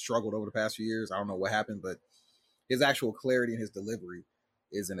struggled over the past few years. I don't know what happened, but his actual clarity in his delivery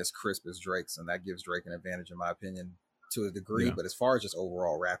isn't as crisp as Drake's, and that gives Drake an advantage, in my opinion, to a degree. Yeah. But as far as just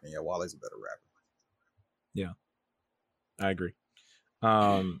overall rapping, yeah, Wale's a better rapper. Yeah, I agree.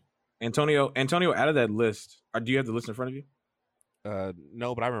 Antonio, out of that list, do you have the list in front of you?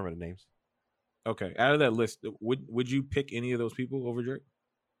 no, but I remember the names. Okay, out of that list, would you pick any of those people over Drake?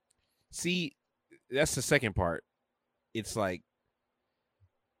 See, that's the second part. It's like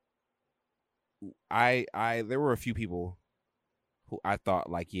I there were a few people who I thought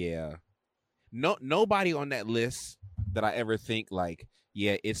like, yeah, nobody on that list that I ever think like,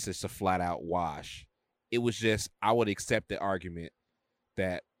 yeah, it's just a flat out wash. It was just I would accept the argument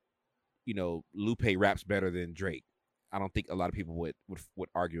that, you know, Lupe raps better than Drake. I don't think a lot of people would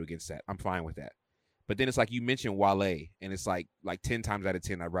argue against that. I'm fine with that. But then it's like you mentioned Wale, and it's like 10 times out of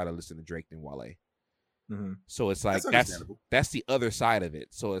 10, I'd rather listen to Drake than Wale. Mm-hmm. So it's like that's the other side of it.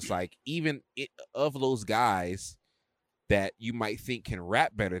 So it's like even of those guys that you might think can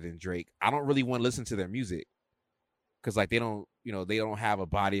rap better than Drake, I don't really want to listen to their music because like they don't have a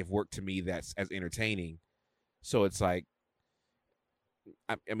body of work to me that's as entertaining. So it's like,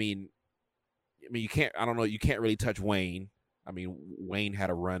 I mean, you can't. I don't know. You can't really touch Wayne. I mean, Wayne had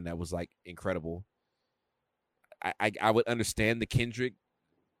a run that was like incredible. I would understand the Kendrick.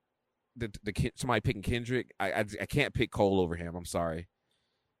 Somebody picking Kendrick. I can't pick Cole over him. I'm sorry.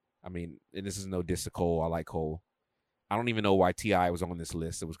 I mean, and this is no diss to Cole. I like Cole. I don't even know why T.I. was on this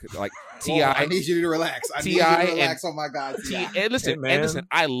list. It was like T.I. I need you to relax. I need you T.I. to relax. Oh my God, T.I. And listen,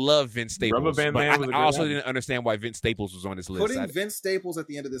 I love Vince Staples. Rubber Band but Man was a I good also album. didn't understand why Vince Staples was on this list. Putting Vince Staples at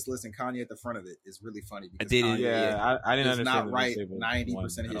the end of this list and Kanye at the front of it is really funny because didn't- Kanye I didn't does understand. not the write Vince Staples 90% of one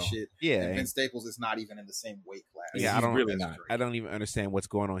his at all. shit. Yeah, and Vince Staples is not even in the same weight class. Yeah, He's really as not. Drake. I don't even understand what's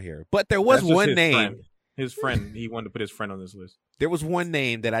going on here. But there was That's just one his name. friend. His friend. He wanted to put his friend on this list. There was one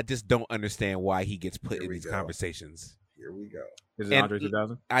name that I just don't understand why he gets put Here in we these go. conversations. Here we go. Is it And- Andre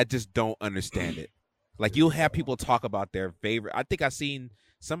 3000? I just don't understand it. Like you'll have people talk about their favorite. I think I seen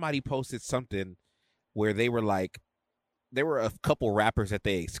somebody posted something where they were like, there were a couple rappers that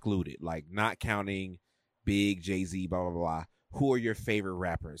they excluded, like not counting Big, Jay-Z, blah, blah, blah. Who are your favorite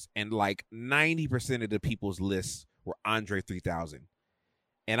rappers? And like 90% of the people's lists were Andre 3000.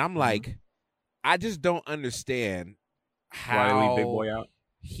 And I'm like, I just don't understand Why they leave how Big Boy out?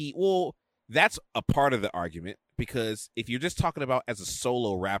 that's a part of the argument because if you're just talking about as a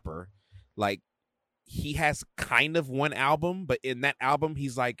solo rapper, like he has kind of one album, but in that album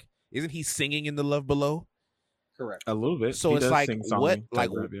he's like, isn't he singing in the Love Below? Correct. A little bit. So He it's does like sing what song, like type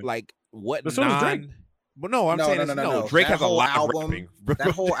rap, yeah. like what But so does Drake. Well, no, I'm saying no. Drake That has a whole lot album- of rapping. bro.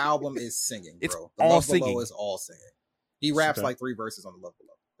 That whole album is singing, bro. It's The all Love singing. Below is all singing. He raps Okay. like 3 verses on the Love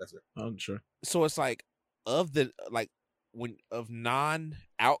Below. That's it. I'm sure. So it's like of the like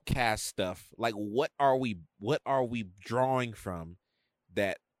non-Outcast stuff, like what are we drawing from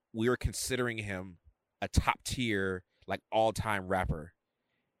that we're considering him a top tier, like all-time rapper?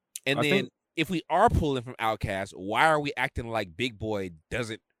 And I then think- if we are pulling from Outkast, why are we acting like Big Boy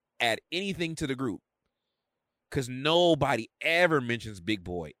doesn't add anything to the group? Because nobody ever mentions Big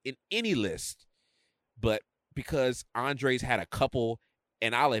Boy in any list. But because Andre's had a couple,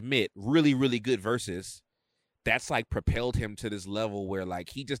 and I'll admit, really, really good verses, that's like propelled him to this level where like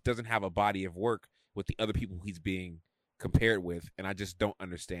he just doesn't have a body of work with the other people he's being compared with, and I just don't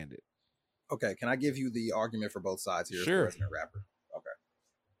understand it. Okay, can I give you the argument for both sides here? Sure. As the resident rapper. Okay.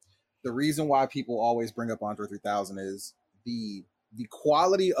 The reason why people always bring up Andre 3000 is the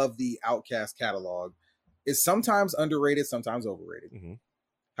quality of the Outkast catalog is sometimes underrated, sometimes overrated. Mhm.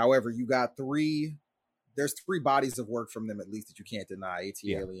 However, you got there's three bodies of work from them at least that you can't deny: AT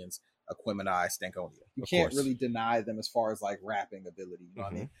Yeah. Aliens, Aquemini, Stankonia. You Of can't course. really deny them as far as like rapping ability. You know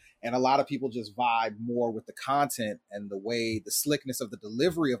what I Mhm. mean? And a lot of people just vibe more with the content and the slickness of the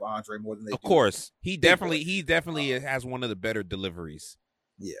delivery of Andre more than they Of do. course, he Big definitely has one of the better deliveries.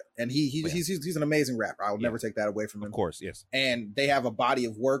 Yeah, and he's an amazing rapper. I will Yeah. never take that away from him. Of course, yes, And they have a body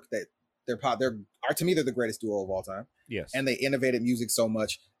of work that to me they're the greatest duo of all time. yes. And they innovated music so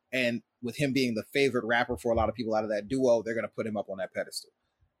much. And with him being the favorite rapper for a lot of people out of that duo, they're going to put him up on that pedestal.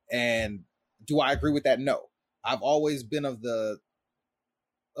 And do I agree with that? No. I've always been of the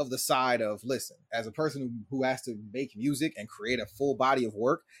side of, listen, as a person who has to make music and create a full body of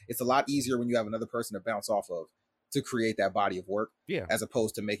work, it's a lot easier when you have another person to bounce off of to create that body of work, Yeah. as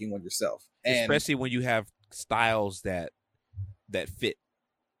opposed to making one yourself. And Especially when you have styles that fit.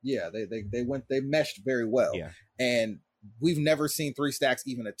 yeah, they meshed very well. Yeah. And we've never seen Three Stacks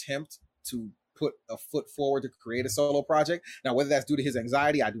even attempt to put a foot forward to create a solo project. Now, whether that's due to his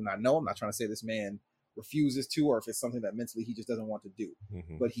anxiety, I do not know. I'm not trying to say this man refuses to, or if it's something that mentally he just doesn't want to do,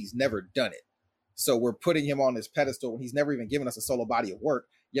 Mhm. but he's never done it. So we're putting him on this pedestal when he's never even given us a solo body of work,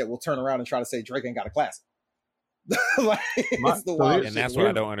 yet we'll turn around and try to say Drake ain't got a classic. Like, it's the so wild here's- And shit. that's what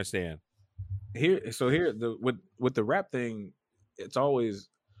I don't understand. Here with the rap thing,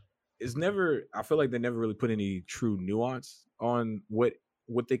 it's never, I feel like they never really put any true nuance on what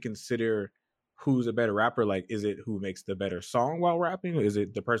they consider who's a better rapper. Like, is it who makes the better song while rapping? Is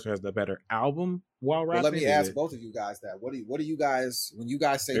it the person who has the better album while rapping? Well, let me Is ask it both of you guys that. What do you guys, when you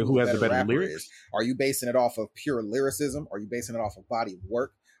guys say who who has the better rapper lyrics? is, are you basing it off of pure lyricism? Are you basing it off of body of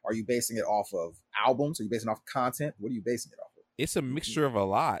work? Are you basing it off of albums? Are you basing it off of content? What are you basing it off of? It's a mixture of a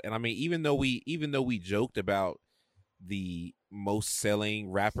lot. And I mean, even though we joked about the most selling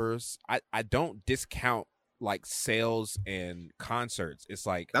rappers, I don't discount like sales and concerts. It's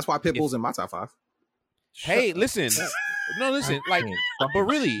like, That's why Pitbull's in my top 5. hey, listen, no, listen, like, but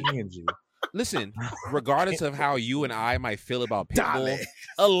really, Stand you. listen, regardless of how you and I might feel about Pitbull, Dale.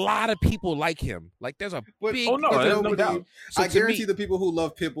 a lot of people like him. Like, there's a But- big. Oh, no, But there's no nobody- doubt. So I to guarantee me- the people who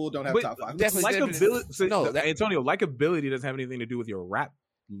love Pitbull don't have But top 5. definitely- Likability, No, Antonio, likability doesn't have anything to do with your rap.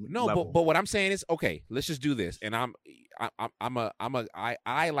 No, level. but what I'm saying is, okay, let's just do this. And I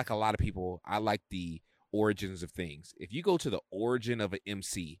like a lot of people. I like the origins of things. If you go to the origin of an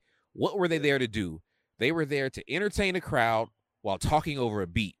MC, what were they there to do? They were there to entertain a crowd while talking over a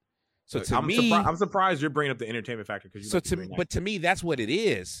beat. So to I'm surprised you're bringing up the entertainment factor because but to me, that's what it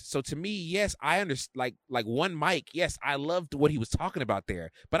is. So to me, yes, I understand. Like One Mic, yes, I loved what he was talking about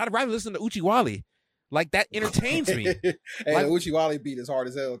there. But I'd rather listen to Uchi Wally. Like, that entertains me. Hey, Like- the Uchi Wally beat is hard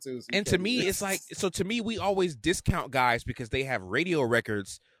as hell too. So you And to can't me, do it's this. like, so to me, we always discount guys because they have radio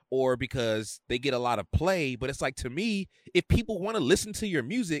records or because they get a lot of play. But it's like, to me, if people want to listen to your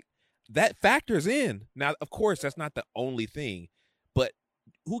music, that factors in. Now, of course, that's not the only thing, but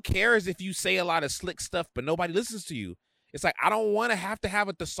who cares if you say a lot of slick stuff, but nobody listens to you? It's like, I don't want to have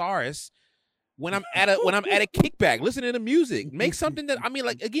a thesaurus when I'm at a kickback, listening to music. Make something that, I mean,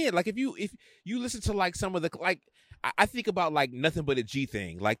 like, again, like if you listen to like some of the, like, I think about like Nothing But a G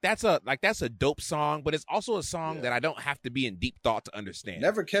Thing. Like that's a dope song, but it's also a song that I don't have to be in deep thought to understand.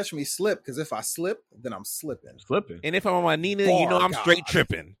 Never catch me slip, because if I slip, then I'm slipping. flipping. And if I'm on my Nina, you know I'm God. straight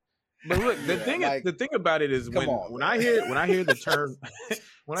tripping. But look, the Yeah, thing like- the thing about it is Come when on, when man. I hear the term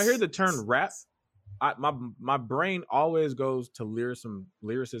when I hear the term rap, my brain always goes to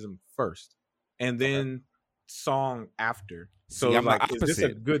lyricism first, and then song after. So See, I'm the like, is this a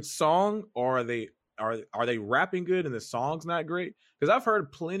opposite. good song, or are they rapping good and the song's not great? Because I've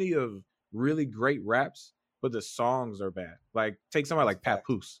heard plenty of really great raps, but the songs are bad. Like, take somebody like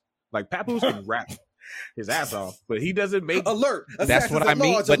Papoose. Like, Papoose can rap his ass off, but he doesn't make Alert! That's what I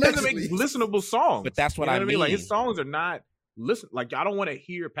mean, but he doesn't make listenable songs. But that's what You know I what I mean? Like, mean. his songs are not listen. Like I don't want to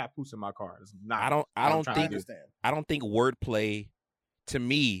hear Papoose in my car. It's not. I don't I think understand. I don't think wordplay, to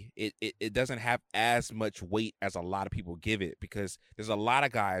me, it doesn't have as much weight as a lot of people give it, because there's a lot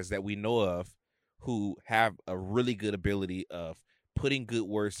of guys that we know of who have a really good ability of putting good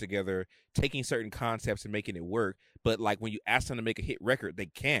words together, taking certain concepts and making it work. But like when you ask them to make a hit record, they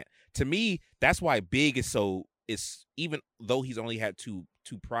can't. To me, that's why Big is even though he's only had two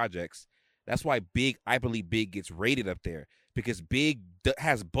projects, that's why I believe Big gets rated up there, because Big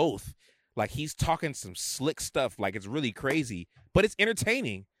has both. Like he's talking some slick stuff, like it's really crazy, but it's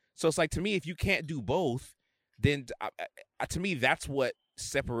entertaining. So it's like, to me, if you can't do both, then to me, that's what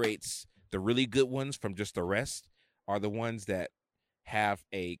separates the really good ones from just the rest, are the ones that have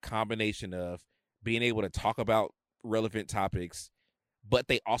a combination of being able to talk about relevant topics, but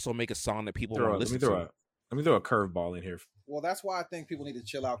they also make a song that people want to listen to. Let me throw a curveball in here. Well, that's why I think people need to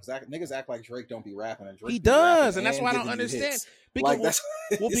chill out, because niggas act like Drake don't be rapping, and Drake He be does, rapping and that's why I don't giving you understand. hits. Because, Like, that's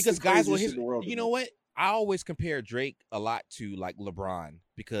because the guys will craziest shit in the world to you me. know what? I always compare Drake a lot to like LeBron,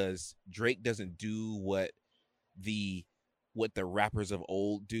 because Drake doesn't do what the rappers of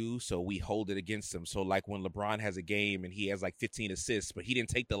old do, so we hold it against him. So like when LeBron has a game and he has like 15 assists, but he didn't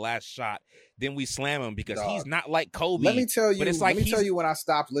take the last shot, then we slam him because he's not like Kobe. Let me tell you. But it's like let me tell you when I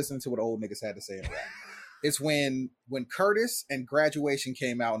stopped listening to what old niggas had to say in rap. It's when Curtis and Graduation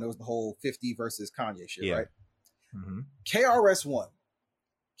came out, and there was the whole 50 versus Kanye shit, Yeah. right? Mm-hmm. KRS-One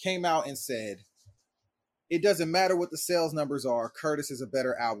came out and said, it doesn't matter what the sales numbers are, Curtis is a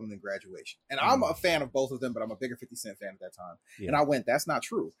better album than Graduation. And I'm a fan of both of them, but I'm a bigger 50 Cent fan at that time. Yeah. And I went, that's not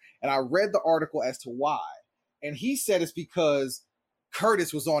true. And I read the article as to why. And he said it's because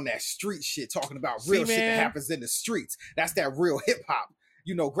Curtis was on that street shit, talking about real shit that happens in the streets. That's that real hip hop.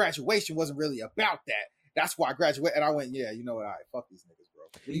 You know, Graduation wasn't really about that. That's why I graduated. And I went, yeah, you know what? All right, fuck these niggas,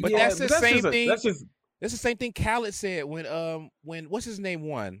 bro. But that's the same thing. That's just That's the same thing Khaled said when what's his name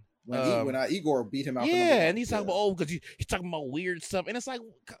won. When Igor beat him out. Yeah, and he's talking about because he's talking about weird stuff, and it's like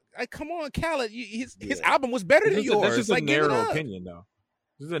come on, Khaled, his album was better than yours. That's just like, a narrow opinion, though.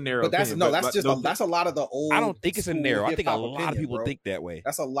 This is a narrow. But that's opinion. that's a lot of the old. I don't think it's a narrow. I think a lot opinion, of people bro. think that way.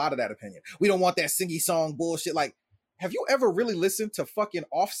 That's a lot of that opinion. We don't want that singy song bullshit. Like, have you ever really listened to fucking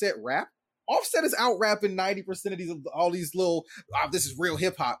Offset rap? Offset is out rapping 90% of all these little. This is real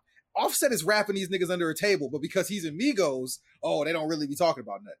hip hop. Offset is rapping these niggas under a table, but because he's in Migos, they don't really be talking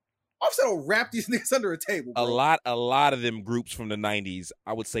about nothing. Offset will rap these niggas under a table. Bro. A lot of them groups from the 90s,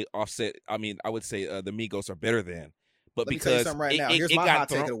 I would say Offset. I mean, I would say the Migos are better than. But Let me tell you because something right now. Here's my hot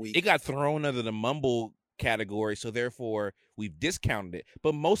take of the week. It got thrown under the mumble category, so therefore we've discounted it.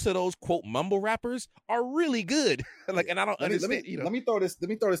 But most of those quote mumble rappers are really good. Like, and I don't understand. Let me throw this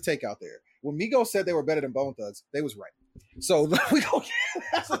take out there. When Migos said they were better than Bone Thugs, they was right. So we go.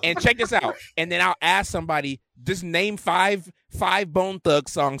 And check this out. And then I'll ask somebody, just name five Bone Thug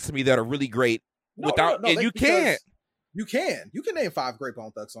songs to me that are really great. You can't. You can name 5 great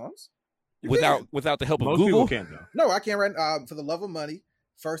Bone Thug songs. Without the help of Most Google. people can, though. No, I can't. For the Love of Money,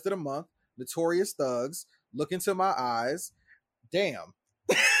 First of the Month, Notorious Thugs, Look Into My Eyes. Damn.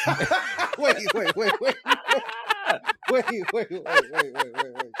 Wait.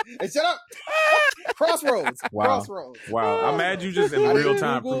 Hey, shut up. Crossroads. Wow. Crossroads. Wow. I'm mad you just in I real didn't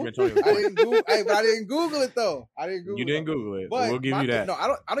time Google. proving Tony. I didn't Google. But I didn't Google it though. You didn't Google it. But We'll give you that. No, I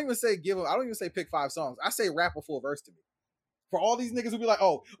don't even say I don't even say pick 5 songs. I say rap a full verse to me. For all these niggas who be like,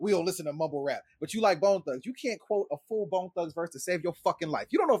 oh, we don't listen to mumble rap, but you like Bone Thugs. You can't quote a full Bone Thugs verse to save your fucking life.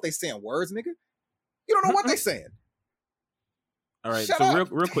 You don't know if they saying words, nigga. You don't know what they saying. All right. Shut So up.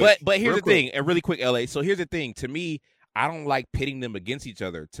 real quick. But here's the thing, and really quick, LA. So here's the thing. To me, I don't like pitting them against each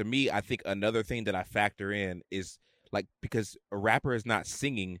other. To me, I think another thing that I factor in is like, because a rapper is not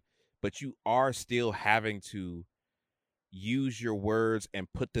singing, but you are still having to use your words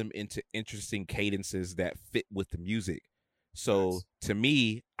and put them into interesting cadences that fit with the music. So to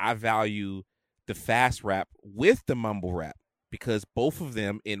me, I value the fast rap with the mumble rap, because both of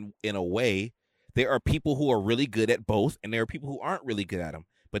them, in a way, there are people who are really good at both, and there are people who aren't really good at them.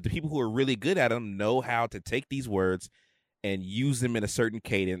 But the people who are really good at them know how to take these words and use them in a certain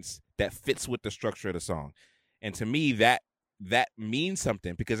cadence that fits with the structure of the song. And to me, that means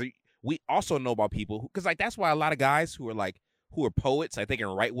something, because we also know about people because like that's why a lot of guys who are poets, like they can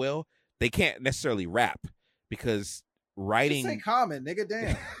write well, they can't necessarily rap, because writing. Just say Common, nigga.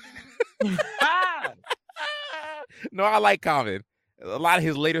 Damn. No, I like Common. A lot of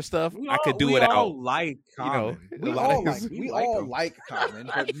his later stuff, I could do without. We all like Common. We all like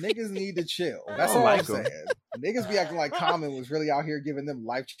Common, but niggas need to chill. That's all I'm saying. Niggas be acting like Common was really out here giving them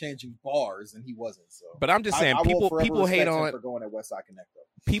life-changing bars, and he wasn't. So, but I'm just saying, I will forever people hate respect him on for going at Westside Connect. Though.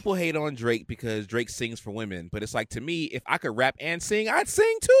 people hate on Drake because Drake sings for women, but it's like, to me, if I could rap and sing, I'd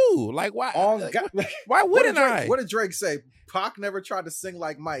sing too. Like, why? Why wouldn't I? What did Drake say? Pac never tried to sing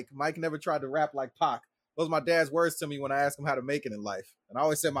like Mike. Mike never tried to rap like Pac. Those are my dad's words to me when I asked him how to make it in life. And I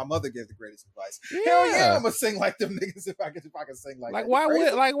always said my mother gives the greatest advice. Hell yeah, I'm gonna sing like them niggas if I can sing like that. Why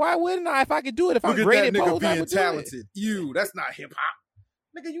wouldn't I? If I could do it, if Look I'm at great that at nigga both, I being would do talented. That's not hip hop.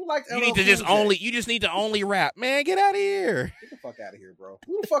 Nigga, you like it. You just need to only rap. Man, get out of here. Get the fuck out of here, bro.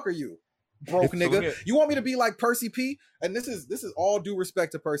 Who the fuck are you? Broke nigga. You want me to be like Percy P? And this is all due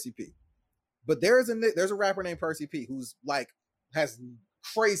respect to Percy P. But there's a rapper named Percy P who's like has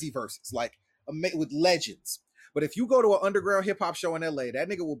crazy verses, like with legends. But if you go to an underground hip hop show in LA, that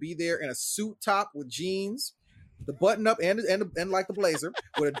nigga will be there in a suit top with jeans, the button up and like the blazer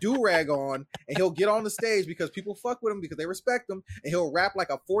with a do-rag on, and he'll get on the stage because people fuck with him because they respect him, and he'll rap like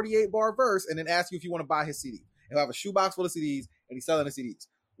a 48-bar verse and then ask you if you want to buy his CD. He'll have a shoebox full of CDs and he's selling the CDs.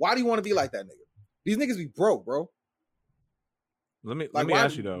 Why do you want to be like that nigga? These niggas be broke, bro. Let me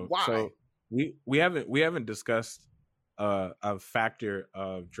ask you though. Why? So we haven't discussed a factor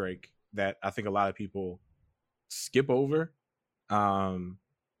of Drake that I think a lot of people skip over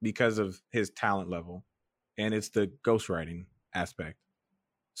because of his talent level, and it's the ghostwriting aspect.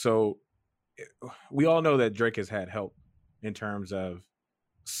 So we all know that Drake has had help in terms of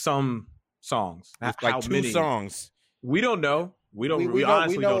some songs, like 2 songs. We don't know. We only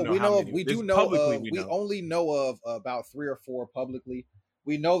know of about 3 or 4 publicly.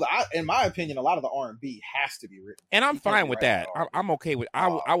 We know that, in my opinion, a lot of the R&B has to be written, and I'm fine with that. I'm okay with.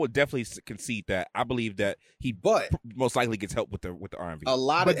 I would definitely concede that. I believe that but most likely gets help with the R&B. A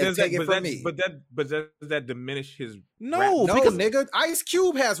lot of it. Take it from me. But does that diminish his? No, nigga. Ice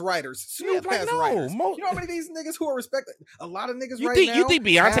Cube has writers. Snoop has writers. You know how many of these niggas who are respected? A lot of niggas now. You think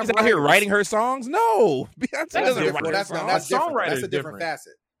Beyonce's out here writing her songs? No, Beyonce doesn't write her songs. That's different. That's a different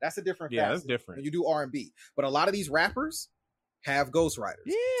facet. That's a different facet. That's different. When you do R&B, but a lot of these rappers have ghostwriters.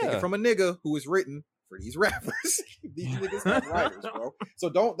 Yeah. Take it from a nigga who is written for these rappers. These niggas have writers, bro.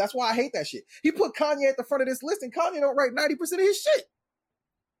 So that's why I hate that shit. He put Kanye at the front of this list, and Kanye don't write 90% of his shit.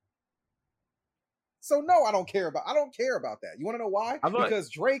 So no, I don't care about that. You want to know why?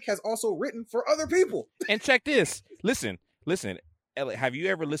 Because Drake has also written for other people. And check this. Listen, Elliot, have you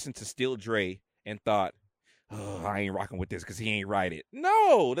ever listened to Still Dre and thought, oh, I ain't rocking with this because he ain't write it?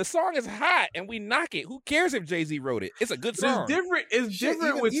 No, the song is hot and we knock it. Who cares if Jay-Z wrote it? It's a good song. It's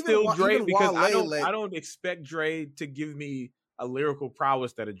different with Still Dre because I don't expect Dre to give me a lyrical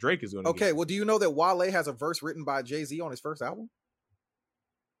prowess that a Drake is going to give. Well, do you know that Wale has a verse written by Jay-Z on his first album?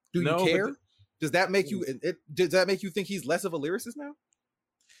 Do you care? Does that make you think he's less of a lyricist now?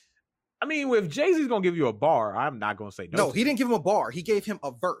 I mean, if Jay-Z's gonna give you a bar, I'm not gonna say no. No, he didn't give him a bar. He gave him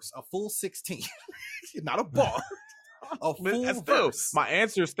a verse, a full 16, not a bar, a full verse. My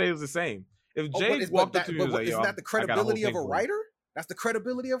answer stays the same. If Jay walked up to me, isn't that the credibility of a writer? That's the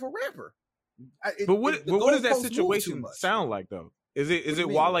credibility of a rapper. But what does that situation sound like though? Is it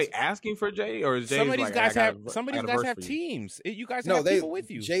Wale asking for Jay, or is Jay? Some of these guys have teams. You guys have people with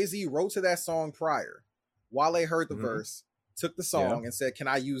you. Jay-Z wrote to that song prior. Wale heard the verse, took the song, and said, "Can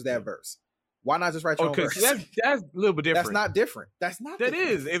I use that verse?" Why not just write your own verse? That's a little bit different. That's not different. That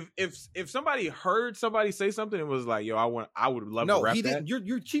is. If somebody heard somebody say something and was like, "Yo, I would love to rap he didn't. that."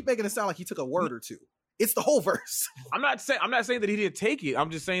 You keep making it sound like he took a word or two. It's the whole verse. I'm not saying that he didn't take it.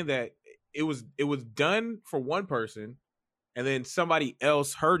 I'm just saying that it was done for one person, and then somebody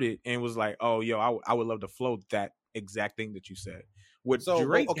else heard it and was like, "Oh, yo, I would love to float that exact thing that you said." What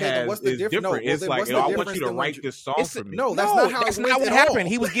Drake has is different. It's like, I want you to write this song for me. No, that's not how what happened.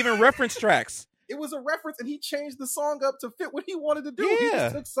 He was giving reference tracks. It was a reference, and he changed the song up to fit what he wanted to do. Yeah. He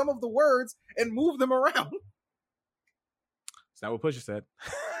just took some of the words and moved them around. Is that what Pusha said?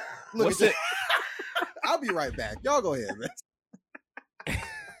 Look, I'll be right back. Y'all go ahead, man.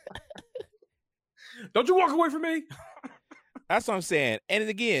 Don't you walk away from me. That's what I'm saying. And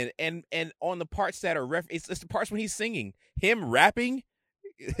again, and on the parts that are it's the parts when he's singing, him rapping,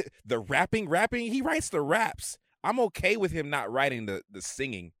 the rapping, he writes the raps. I'm okay with him not writing the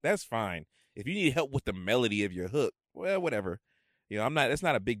singing. That's fine. If you need help with the melody of your hook, well, whatever. You know, that's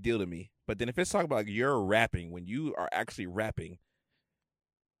not a big deal to me. But then if it's talking about like you're rapping, when you are actually rapping,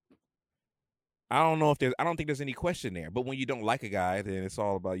 I don't think there's any question there. But when you don't like a guy, then it's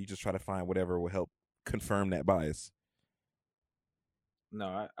all about you just try to find whatever will help confirm that bias.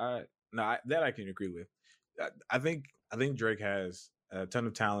 No, that I can agree with. I think Drake has a ton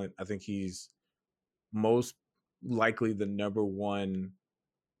of talent. I think he's most likely the number one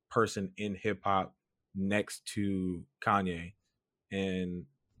person in hip hop next to Kanye, and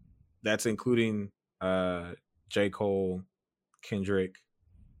that's including J. Cole, Kendrick,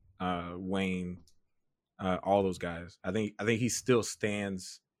 Wayne, all those guys. I think he still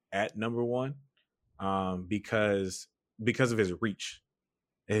stands at number one, because of his reach.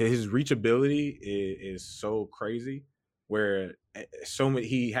 His reachability is so crazy. Where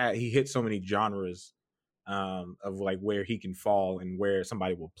he hit so many genres, of like where he can fall and where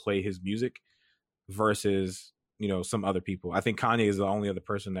somebody will play his music, versus some other people. I think Kanye is the only other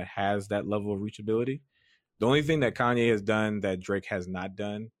person that has that level of reachability. The only thing that Kanye has done that Drake has not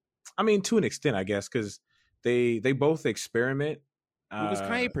done, I mean, to an extent, I guess, because they both experiment. Because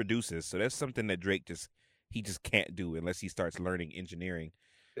Kanye produces, so that's something that Drake just can't do unless he starts learning engineering.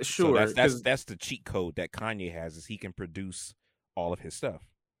 Sure, so that's the cheat code that Kanye has, is he can produce all of his stuff.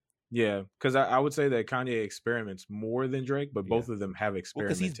 Yeah, because I would say that Kanye experiments more than Drake, but both of them have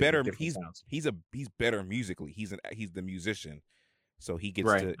experimented. Because he's better. He's better musically. He's the musician, so he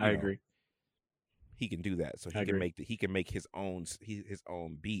gets to. I agree. He can do that, so he can make his own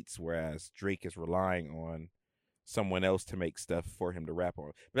beats, whereas Drake is relying on someone else to make stuff for him to rap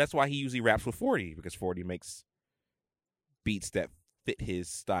on. But that's why he usually raps with 40, because 40 makes beats that fit his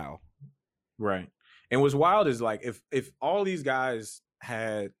style. Right. And what's wild is like if all these guys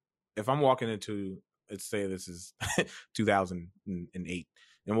had, if I'm walking into, let's say this is 2008,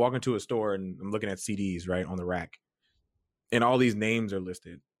 and walking to a store and I'm looking at CDs right on the rack, and all these names are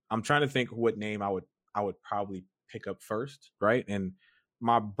listed. I'm trying to think what name I would probably pick up first, right? And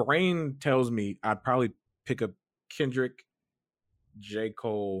my brain tells me I'd probably pick up Kendrick, J.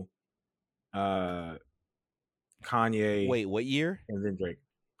 Cole, Kanye. Wait, what year? And then Drake.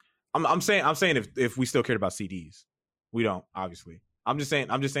 I'm saying if we still cared about CDs, we don't, obviously. I'm just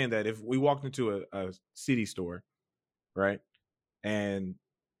saying that if we walked into a CD store, right, and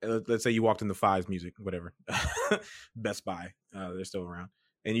let's say you walked into Fives Music, whatever, Best Buy, they're still around,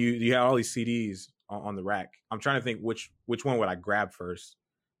 and you have all these CDs on the rack. I'm trying to think which one would I grab first,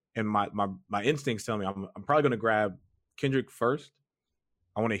 and my instincts tell me I'm probably going to grab Kendrick first.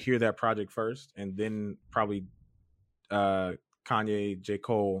 I want to hear that project first, and then probably Kanye, J.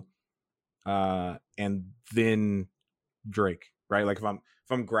 Cole, and then Drake. Right, like if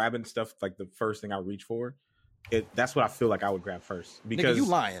I'm grabbing stuff, like the first thing I reach for, that's what I feel like I would grab first. Because nigga, you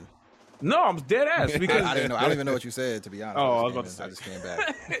lying? No, I'm dead ass. Because I didn't know. I don't even know what you said, to be honest. Oh, I was about to say. I just came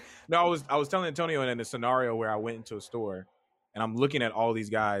back. No, I was telling Antonio in a scenario where I went into a store and I'm looking at all these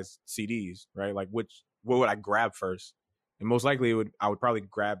guys' CDs, right? Like what would I grab first? And most likely I would probably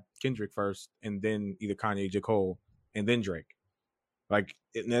grab Kendrick first, and then either Kanye, J. Cole, and then Drake. Like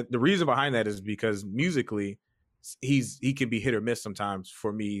the reason behind that is because musically, he can be hit or miss sometimes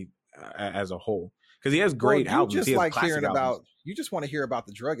for me as a whole, because he has great albums. You just like hearing about. You just want to hear about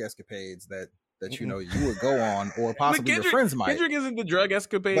the drug escapades that you would go on, or possibly your friends might. Kendrick isn't the drug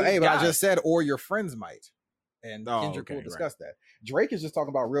escapade. But I just said, or your friends might, and Kendrick will discuss that. Drake is just talking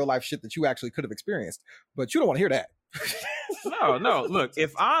about real life shit that you actually could have experienced, but you don't want to hear that. No. Look,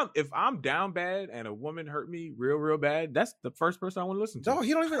 if I'm down bad and a woman hurt me real bad, that's the first person I want to listen to. No,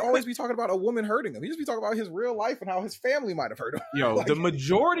 he don't even always be talking about a woman hurting him. He just be talking about his real life and how his family might have hurt him. Yo, like, the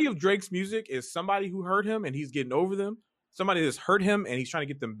majority of Drake's music is somebody who hurt him and he's getting over them. Somebody that's hurt him and he's trying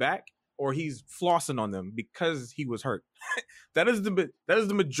to get them back, or he's flossing on them because he was hurt. that is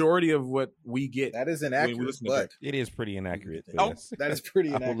the majority of what we get. That is inaccurate, but it is pretty inaccurate. Yes. That is pretty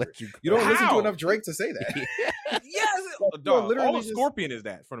inaccurate. You don't listen to enough Drake to say that. Yes, dog, all of Scorpion is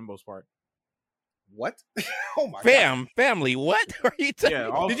that for the most part. What? Oh my God. Family, what are you talking?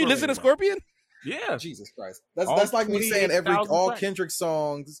 Yeah, did you listen to Scorpion? Yeah. Jesus Christ. That's like me saying all Kendrick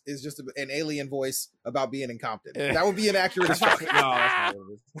songs is just an alien voice about being in Compton. That would be inaccurate as fuck. No, that's not what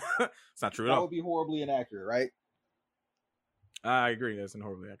it is. It's not true at all. That would be horribly inaccurate, right? I agree. That's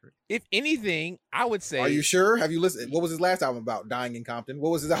horribly accurate. If anything, I would say. Are you sure? Have you listened? What was his last album about? Dying in Compton.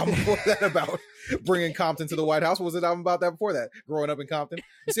 What was his album before that about? Bringing Compton to the White House. What was his album about that before that? Growing up in Compton.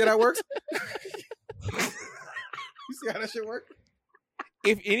 You see how that works? You see how that shit works?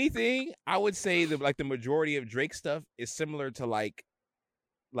 If anything, I would say that the majority of Drake stuff is similar to like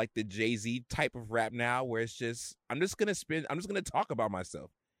the Jay-Z type of rap now, where it's just I'm just gonna talk about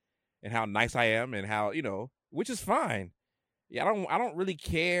myself and how nice I am and how, which is fine. Yeah, I don't really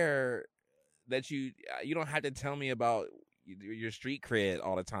care that you don't have to tell me about your street cred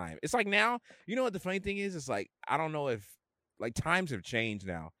all the time. It's like now, you know what the funny thing is? It's like I don't know if like times have changed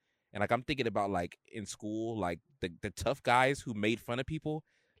now. And like I'm thinking about like in school, like the tough guys who made fun of people,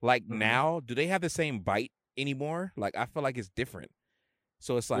 like now, do they have the same bite anymore? Like I feel like it's different.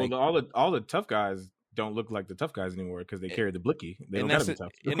 So it's like all the tough guys don't look like the tough guys anymore because they carry the blicky. They don't gotta be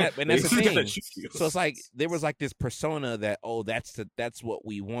tough. And that's the thing. So it's like there was like this persona that that's what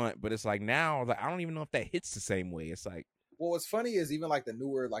we want, but it's like now like I don't even know if that hits the same way. It's like Well, what's funny is even like the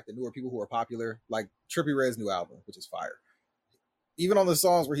newer people who are popular, like Trippie Redd's new album, which is fire. Even on the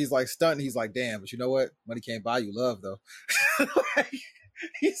songs where he's like stunting, he's like, damn, but you know what? Money can't buy you love, though. Like,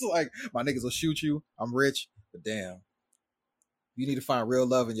 he's like, my niggas will shoot you. I'm rich, but damn, you need to find real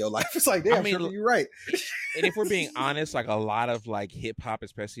love in your life. It's like, damn, Trippie, you're right. And if we're being honest, like a lot of like hip hop,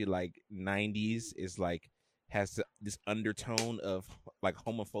 especially like 90s, is like has this undertone of like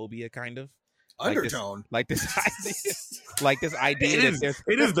homophobia, kind of. Undertone, like this idea that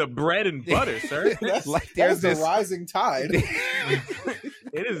it is the bread and butter, sir. Like there's the rising tide.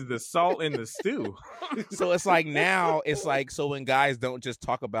 It is the salt in the stew. So it's like now it's like, so when guys don't just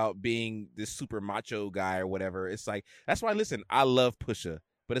talk about being this super macho guy or whatever, it's like, that's why, listen, I love Pusha,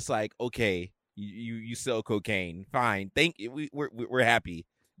 but it's like, okay, you sell cocaine, fine, we're happy,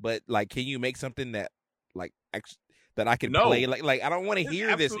 but like, can you make something that like that I can play? Like I don't want to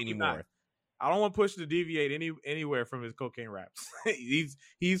hear this anymore. Not. I don't want Push to deviate anywhere from his cocaine raps.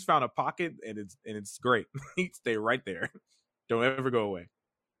 he's found a pocket and it's great. He stay right there. Don't ever go away.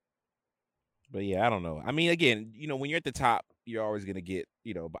 But yeah, I don't know. I mean, again, when you're at the top, you're always gonna get,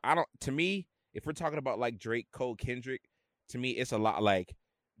 but to me, if we're talking about like Drake, Cole, Kendrick, to me it's a lot like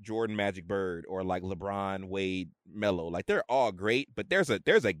Jordan, Magic, Bird, or like LeBron, Wade, Melo. Like they're all great, but there's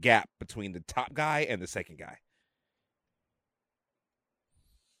a gap between the top guy and the second guy.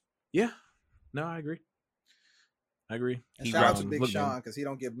 Yeah. No, I agree. And shout out to Big Sean, because he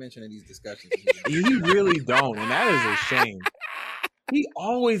don't get mentioned in these discussions. He really don't, and that is a shame. He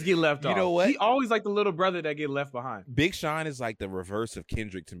always get left off. You know what? He always like the little brother that get left behind. Big Sean is like the reverse of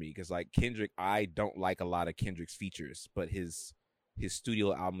Kendrick to me, because like Kendrick, I don't like a lot of Kendrick's features, but his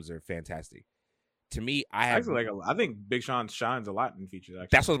studio albums are fantastic. To me, I think Big Sean shines a lot in features. Actually,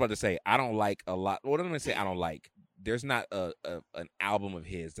 that's what I was about to say. I don't like a lot. What I'm gonna say, I don't like. There's not an album of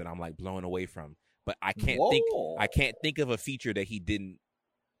his that I'm like blown away from, but I can't think of a feature that he didn't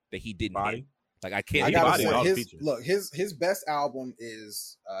hit. Like I can't. I gotta say, his best album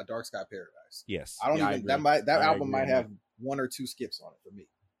is Dark Sky Paradise. Yes, I don't even that album might have one or two skips on it for me.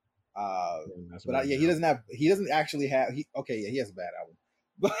 But he doesn't actually have. He has a bad album.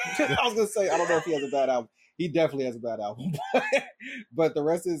 But I was gonna say, I don't know if he has a bad album. He definitely has a bad album. But the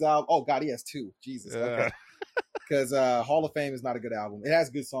rest of his album, oh God, he has two. Jesus. Okay. Because Hall of Fame is not a good album. It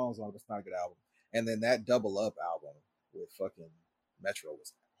has good songs on it, but it's not a good album. And then that Double Up album with fucking Metro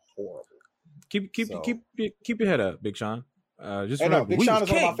was horrible. Keep your head up, Big Sean. Big Sean is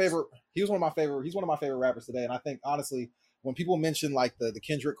one of my favorite. He's one of my favorite rappers today. And I think honestly, when people mention like the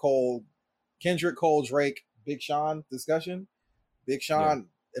Kendrick Cole, Drake, Big Sean discussion, Big Sean,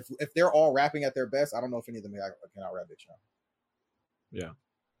 if they're all rapping at their best, I don't know if any of them can out rap Big Sean. Yeah,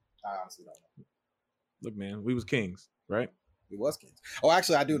 I honestly don't know. Look, man, we was kings, right? We was kings. Oh,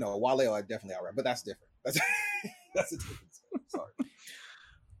 actually, I do know. Wale, I definitely out rap, but that's different. That's a different story. Sorry.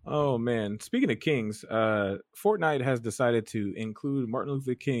 Oh man, speaking of kings, Fortnite has decided to include Martin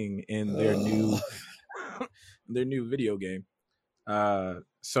Luther King in their new video game.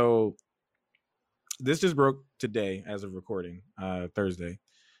 So this just broke today as of recording, Thursday.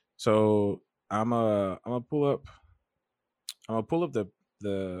 So I'm gonna pull up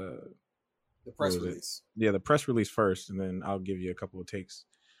the press release. Yeah, the press release first, and then I'll give you a couple of takes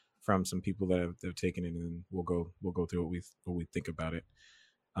from some people that have taken it, and then we'll go through what we think about it.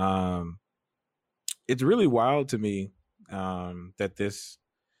 It's really wild to me that this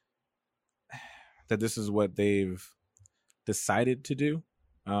is what they've decided to do.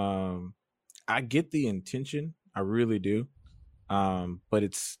 I get the intention, I really do, but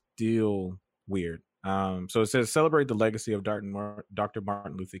it's still weird. So it says celebrate the legacy of Dr.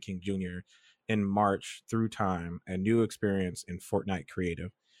 Martin Luther King Jr. in March through time, a new experience in Fortnite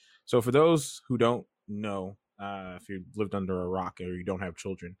Creative. So for those who don't know, if you've lived under a rock or you don't have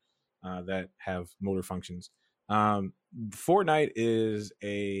children that have motor functions, Fortnite is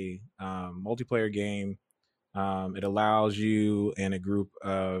a multiplayer game. It allows you and a group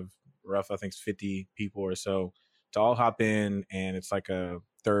of I think it's 50 people or so to all hop in, and it's like a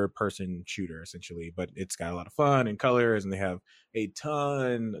third person shooter essentially, but it's got a lot of fun and colors, and they have a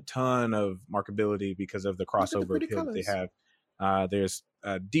ton of marketability because of the crossover appeal that they have. There's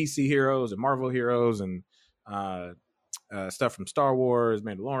DC heroes and Marvel heroes and stuff from Star Wars,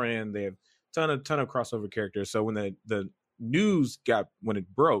 Mandalorian. They have ton of crossover characters. So when the news when it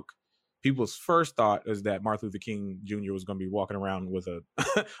broke, people's first thought is that Martin Luther King Jr. was going to be walking around with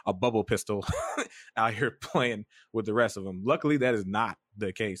a bubble pistol out here playing with the rest of them. Luckily, that is not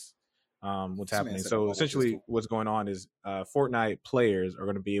the case. What's happening? So essentially what's going on is Fortnite players are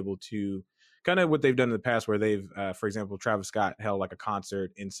going to be able to kind of what they've done in the past, where they've, for example, Travis Scott held like a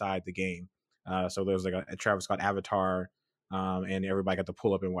concert inside the game. So there's like a Travis Scott avatar and everybody got to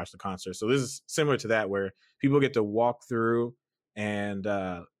pull up and watch the concert. So this is similar to that, where people get to walk through and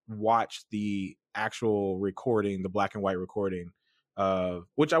watch the actual recording, the black and white recording,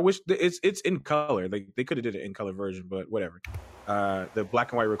 which I wish it's in color. They could have did it in color version, but whatever. The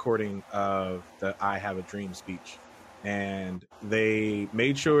black and white recording of the "I Have a Dream" speech, and they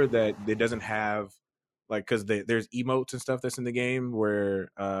made sure that it doesn't have like, because there's emotes and stuff that's in the game where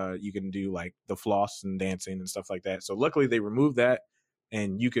you can do like the floss and dancing and stuff like that. So luckily they removed that,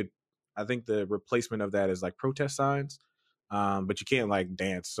 and you could, I think the replacement of that is like protest signs, but you can't like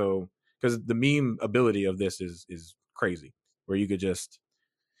dance. So because the meme ability of this is crazy, where you could just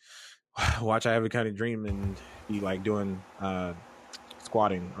watch "I Have a Kind of Dream" and be like doing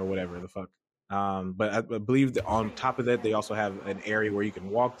squatting or whatever the fuck. But I believe that on top of that, they also have an area where you can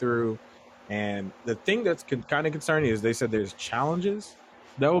walk through. And the thing that's kind of concerning is they said there's challenges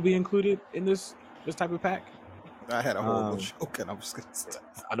that will be included in this type of pack. I had a horrible joke, and I'm just gonna say,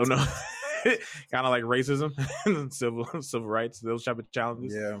 I don't know, kind of like racism and civil rights, those type of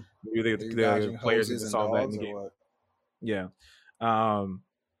challenges. yeah, Maybe the players need to solve that in the game. Yeah.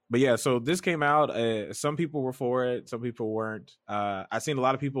 But yeah, so this came out. Some people were for it, some people weren't. I've seen a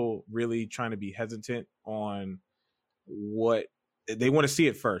lot of people really trying to be hesitant on what they want to see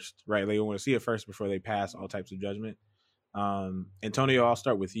it first, right? They want to see it first before they pass all types of judgment. Antonio, I'll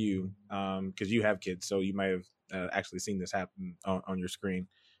start with you because you have kids, so you might have actually seen this happen on your screen.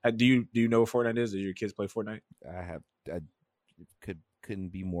 Do you know what Fortnite is? Do your kids play Fortnite? I couldn't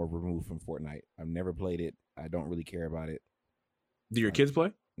be more removed from Fortnite. I've never played it. I don't really care about it. Do your kids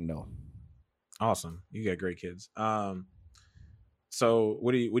play? No. Awesome. You got great kids. So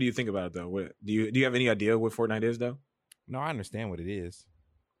what do you think about it though? Do you have any idea what Fortnite is though? No, I understand what it is.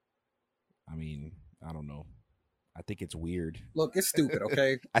 I mean, I don't know. I think it's weird. Look, it's stupid,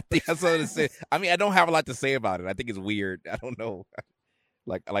 okay? I think that's what to say. I mean, I don't have a lot to say about it. I think it's weird. I don't know.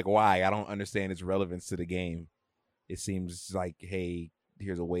 Like why? I don't understand its relevance to the game. It seems like, hey,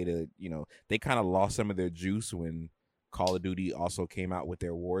 here's a way to, they kind of lost some of their juice when Call of Duty also came out with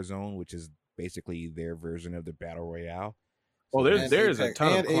their Warzone, which is basically their version of the Battle Royale. Well, there's a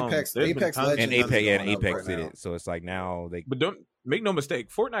ton of clones. Apex Legends Apex did it. So it's like now they. But don't make no mistake,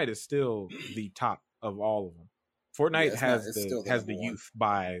 Fortnite is still the top of all of them. Fortnite has the youth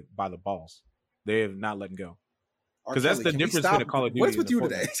by the balls. They have not let go. Because that's the difference between a Call of Duty. What's with you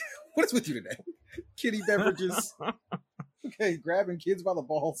today? What is with you today? Kitty beverages. Okay, grabbing kids by the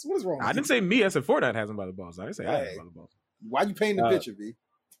balls. What is wrong with I didn't say me. I said Fortnite has them by the balls. I didn't say I have them by the balls. Why you painting the picture, B?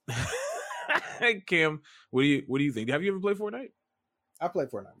 Hey, Kim, what do you think? Have you ever played Fortnite? I played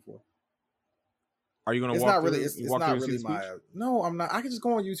Fortnite before. Are you going to walk not through? Really, it's not really my. No, I'm not. I can just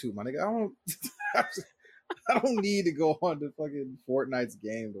go on YouTube, my nigga. I don't need to go on to fucking Fortnite's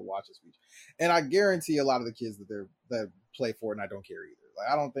game to watch a speech. And I guarantee a lot of the kids that play Fortnite don't care either. Like,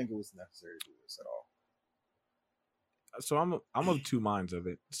 I don't think it was necessary to do this at all. So I'm of two minds of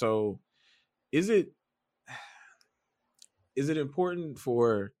it. So is it important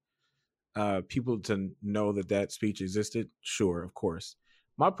for people to know that speech existed? Sure, of course.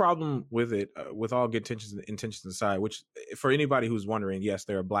 My problem with it, with all good intentions aside, which for anybody who's wondering, yes,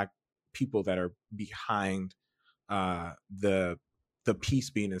 there are Black people that are behind the piece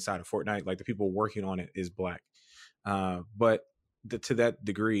being inside of Fortnite. Like the people working on it is Black, but to that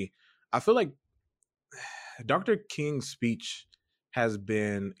degree, I feel like Dr. King's speech has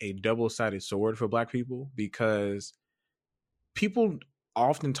been a double-sided sword for Black people, because people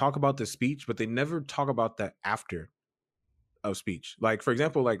often talk about the speech, but they never talk about the after of speech. Like, for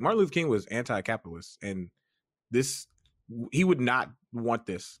example, like Martin Luther King was anti-capitalist, and he would not want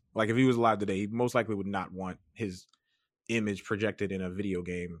this. Like, if he was alive today, he most likely would not want his image projected in a video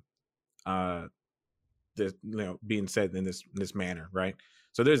game, being said in this manner, right?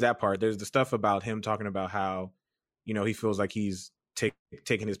 So there's that part. There's the stuff about him talking about how, he feels like he's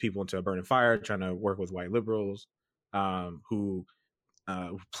taking his people into a burning fire, trying to work with white liberals, who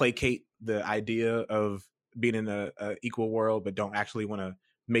placate the idea of being in a equal world, but don't actually want to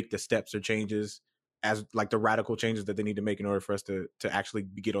make the steps or changes as like the radical changes that they need to make in order for us to actually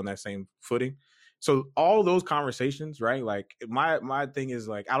get on that same footing. So all those conversations, right? Like my thing is,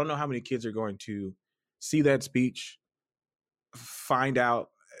 like, I don't know how many kids are going to see that speech, find out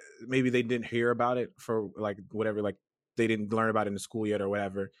maybe they didn't hear about it for like whatever, like they didn't learn about it in school yet or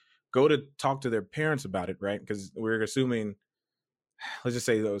whatever, go to talk to their parents about it, right? Because we're assuming, let's just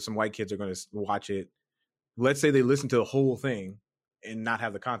say some white kids are going to watch it. Let's say they listen to the whole thing and not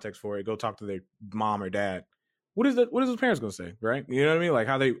have the context for it, go talk to their mom or dad. What is those parents going to say, right? You know what I mean? Like,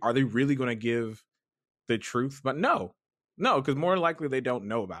 are they really going to give the truth? But no, because more likely they don't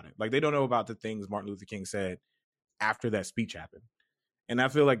know about it. Like, they don't know about the things Martin Luther King said after that speech happened. And I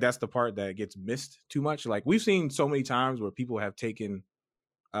feel like that's the part that gets missed too much. Like we've seen so many times where people have taken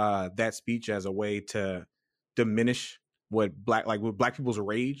that speech as a way to diminish what black people's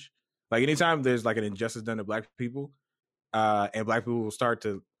rage. Like anytime there's like an injustice done to black people, and black people will start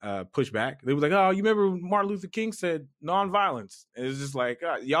to push back. They were like, "Oh, you remember Martin Luther King said nonviolence?" And it's just like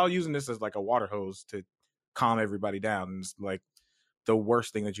y'all using this as like a water hose to calm everybody down. And it's like the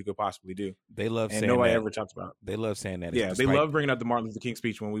worst thing that you could possibly do. They love and saying nobody that. ever talks about. They love saying that. Yeah, they love bringing up the Martin Luther King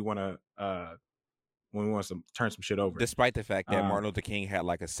speech when we want to turn some shit over. Despite the fact that Martin Luther King had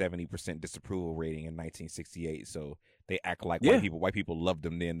like a 70% disapproval rating in 1968, so they act like white people loved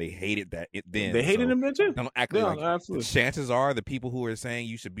him then. They hated that then. They hated him then too. Don't act like absolutely. Chances are the people who are saying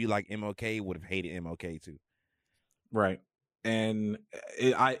you should be like MLK would have hated MLK too. Right, and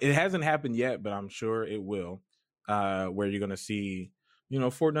it hasn't happened yet, but I'm sure it will. Where you're going to see,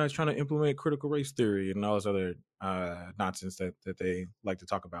 Fortnite's trying to implement critical race theory and all this other nonsense that they like to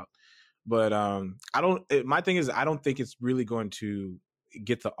talk about. But my thing is, I don't think it's really going to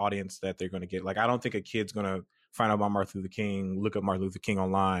get the audience that they're going to get. Like, I don't think a kid's going to find out about Martin Luther King, look up Martin Luther King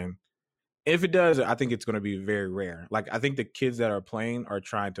online. If it does, I think it's going to be very rare. Like, I think the kids that are playing are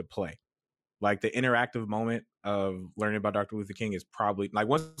trying to play. Like, the interactive moment of learning about Dr. Luther King is probably, like,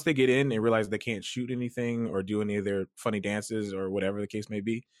 once they get in and realize they can't shoot anything or do any of their funny dances or whatever the case may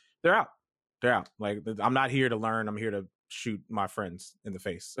be, they're out. They're out. Like, I'm not here to learn. I'm here to shoot my friends in the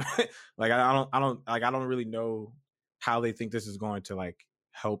face. Like, I don't really know how they think this is going to like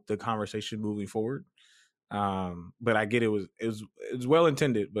help the conversation moving forward. But I get it was well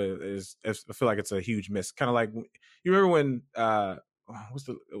intended, but I feel like it's a huge miss. Kind of like, you remember when what's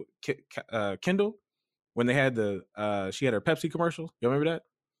the Kendall, when they had she had her Pepsi commercial. You remember that?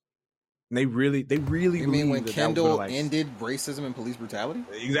 And they really. You mean when Kendall ended racism and police brutality?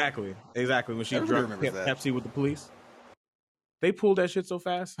 Exactly. When she drunk Pepsi with the police, they pulled that shit so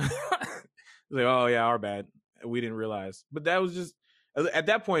fast. Like, oh yeah, our bad. We didn't realize. But that was just at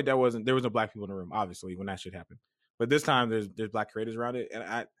that point there was no black people in the room, obviously, when that shit happened. But this time there's black creators around it,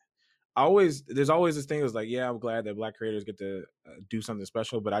 and there's always this thing. It was like, yeah, I'm glad that black creators get to do something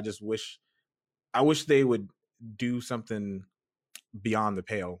special, but I just wish they would do something beyond the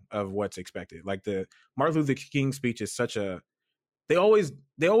pale of what's expected. Like the Martin Luther King speech is such a, they always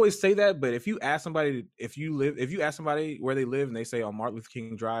say that, but if you ask somebody where they live and they say on Martin Luther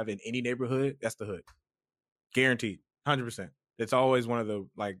King Drive in any neighborhood, that's the hood. Guaranteed. 100%. It's always one of the,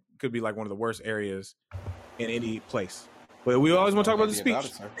 like, could be like one of the worst areas in any place. But we always want to talk about the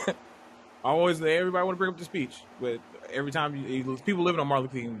speech. Everybody want to bring up the speech, but every time people living on Martin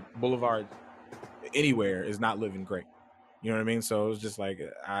Luther King Boulevard anywhere is not living great. You know what I mean? So it's just like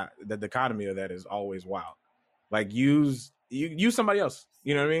the dichotomy of that is always wild. Like use somebody else.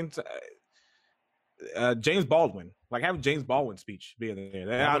 You know what I mean? James Baldwin. Like have James Baldwin speech be in there.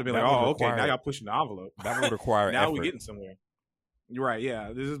 That would have been like, oh, okay, now y'all pushing the envelope. That would require now effort. we're getting somewhere. You're right.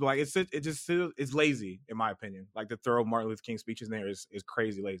 Yeah, this is like it's lazy in my opinion. Like to throw Martin Luther King speeches in there is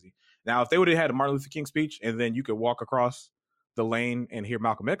crazy lazy. Now, if they would have had a Martin Luther King speech and then you could walk across the lane and hear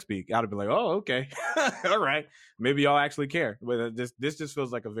Malcolm X speak, I'd have been like, oh, okay, all right, maybe y'all actually care. But this just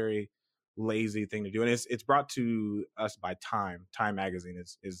feels like a very lazy thing to do, and it's brought to us by Time. Time magazine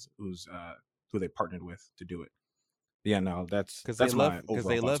is who they partnered with to do it. Yeah, no, that's because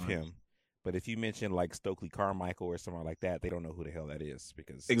they love him. But if you mention like Stokely Carmichael or someone like that, they don't know who the hell that is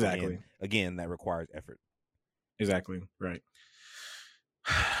because exactly again that requires effort. Exactly right.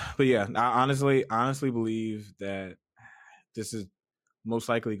 But yeah, I honestly believe that this is most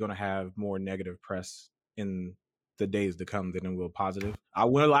likely going to have more negative press in the days to come than it will positive. I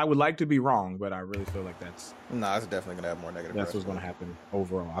would like to be wrong, but I really feel like it's definitely going to have more negative press. That's what's going to happen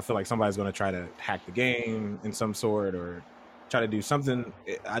overall. I feel like somebody's going to try to hack the game in some sort or try to do something.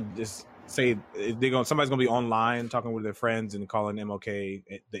 I just say somebody's going to be online talking with their friends and calling MLK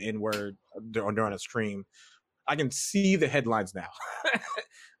the N-word during a stream. I can see the headlines now.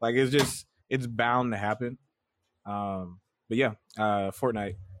 Like it's bound to happen. But yeah,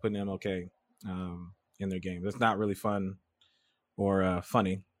 Fortnite putting MLK in their game. That's not really fun or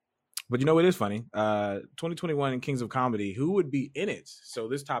funny. But it is funny. 2021 Kings of Comedy, who would be in it? So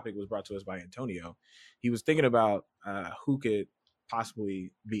this topic was brought to us by Antonio. He was thinking about who could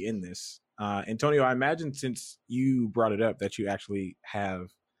possibly be in this. Antonio, I imagine since you brought it up that you actually have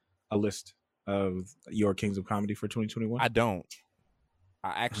a list of your Kings of Comedy for 2021. I don't.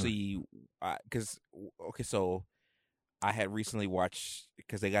 I actually, so I had recently watched,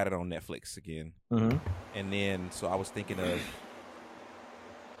 because they got it on Netflix again. Mm-hmm. And then, so I was thinking of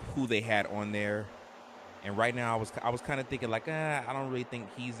who they had on there And right now, I was kind of thinking like, I don't really think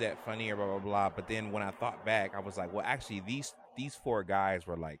he's that funny or blah blah blah. But then when I thought back, I was like, well, actually, these four guys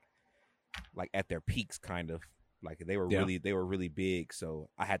were like at their peaks, kind of like they were really big. So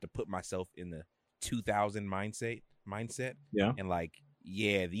I had to put myself in the 2000 mindset, Yeah. and like,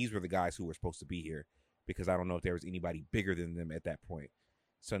 yeah, these were the guys who were supposed to be here, because I don't know if there was anybody bigger than them at that point.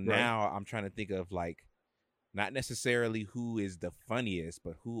 So now I'm trying to think of like, not necessarily who is the funniest,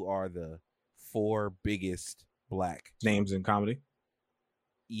 but who are the 4 biggest black names in comedy.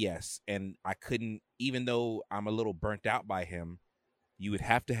 Yes, and I couldn't, even though I'm a little burnt out by him, you would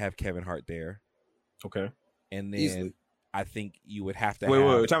have to have Kevin Hart there. Okay. And then Easily. I think you would have to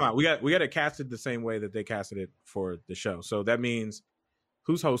wait, time out. We got to cast it the same way that they casted it for the show. So that means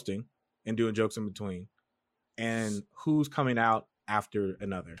who's hosting and doing jokes in between, and who's coming out after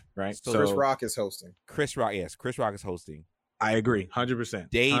another, right? So Chris Rock is hosting. Chris Rock is hosting. I agree, 100%.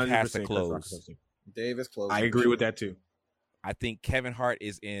 Dave 100% has to Chris close. Rock is hosting. Dave is closing. I agree with that too. I think Kevin Hart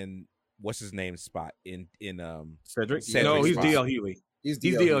is in what's his name spot in Cedric. Cedric's No, he's spot. DL Hughley. He's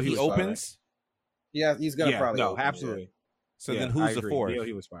He's DL. DL. he Hughley opens. Yeah, he's gonna probably. no, open, absolutely. yeah. So Yeah, then I who's the agree. fourth? DL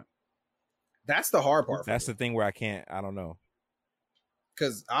Hughley spot. That's the hard part. That's the thing where I don't know.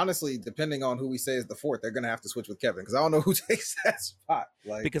 Because honestly, depending on who we say is the fourth, they're gonna have to switch with Kevin because I don't know who takes that spot.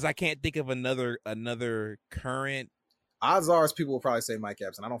 Like, Because I can't think of another current. odds are people will probably say Mike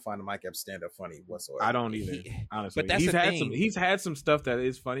Epps, and I don't find the Mike Epps stand up funny whatsoever. I don't either. Honestly, but that's he's the had thing. he's had some stuff that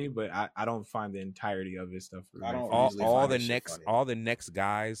is funny, but I don't find the entirety of his stuff. I don't funny. usually all find the that shit next funny. all the next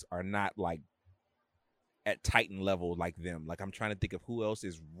guys are not like at Titan level like them. Like, I'm trying to think of who else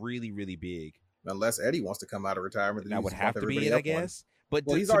is really, really big. Unless Eddie wants to come out of retirement, then That you would just have bump to be everybody it, I up one. guess. But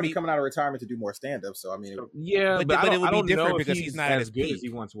Well, to- he's to already me- coming out of retirement to do more stand up, so I mean, Yeah, But- but, but I it would don't be different know if because he's he's not at as his good peak. as he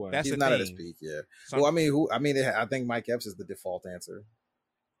once was. That's he's the not at his thing. peak. Yeah. So Well, I mean, I think Mike Epps is the default answer.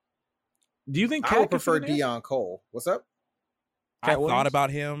 Do you think I Cat would could prefer fit in there? Dion Cole. What's up? I Cat thought Williams?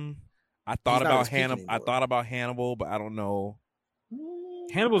 about him. I thought not at about his peak Hannibal. I anymore. thought about Hannibal, but I don't know.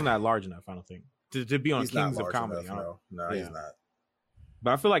 Hannibal's not large enough. I don't think to be on He's not Kings of large Comedy. enough, I don't- no, Yeah. he's not.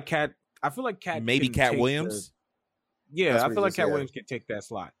 But I feel like Cat. Maybe can Cat take Williams. Yeah, That's I what feel he like just Cat said. Williams can take that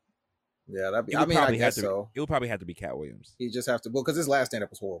slot. Yeah, that'd be. It I would mean, I probably have guess to. so. It would probably have to be Cat Williams. He just have to. Well, because his last stand up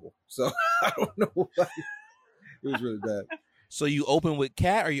was horrible, so I don't know. Like, it was really bad. So you open with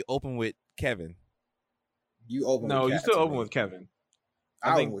Cat or you open with Kevin? You open. No, with you Cat still to open me. with Kevin.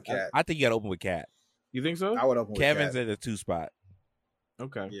 I think- open with Cat. I think you got to open with Cat. You think so? I would open with Kevin's Cat. at the 2 spot,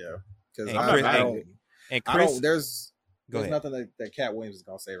 Okay. Yeah, because And I Chris- don't. and I Chris. don't. There's Go ahead. nothing that Cat Williams is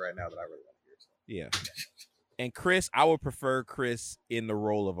gonna say right now that I really want to hear. So. Yeah. And Chris, I would prefer Chris in the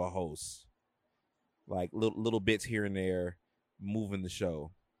role of a host, like little bits here and there, moving the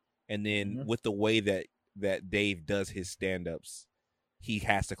show, and then Mhm. with the way that Dave does his stand-ups, he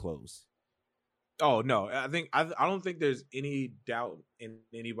has to close. Oh no, I don't think there's any doubt in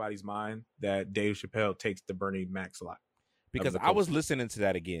anybody's mind that Dave Chappelle takes the Bernie Mac slot. Because the I was close. listening to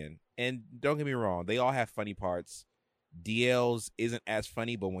that again, and don't get me wrong, they all have funny parts. DL's isn't as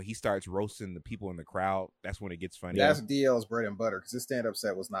funny, but when he starts roasting the people in the crowd, that's when it gets funny. That's DL's bread and butter because his stand up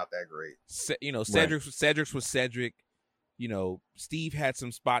set was not that great. Cedric's was Cedric. Steve had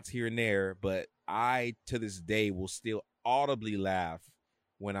some spots here and there, but I to this day will still audibly laugh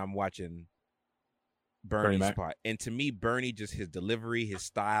when I'm watching Bernie's Mac. spot. And to me, Bernie, just his delivery, his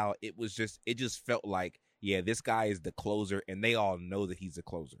style, it just felt like, yeah, this guy is the closer, and they all know that he's the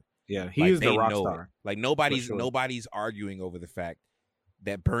closer. Yeah, he Like, is the they rock know star. it. Like nobody's sure. arguing over the fact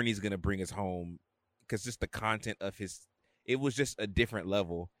that Bernie's gonna bring us home, because just the content of it was just a different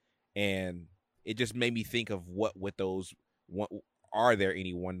level, and it just made me think of what are there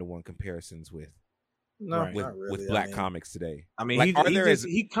any 1-to-1 comparisons with No, Right. with Not really. black I mean- comics today? I mean, Like,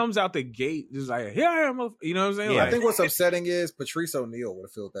 he comes out the gate just like, here I am, you know what I'm saying? Yeah. I think what's upsetting is Patrice O'Neal would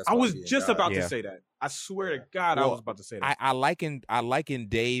have felt that. I was spot just being about God. Yeah. to say that. I swear to God, I Well, was about to say that. I liken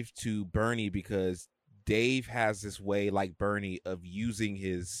Dave to Bernie because Dave has this way, like Bernie, of using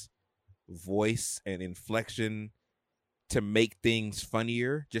his voice and inflection to make things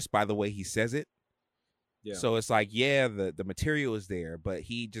funnier just by the way he says it. Yeah. So it's like, yeah, the material is there, but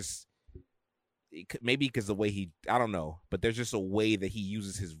he just maybe because the way I don't know, but there's just a way that he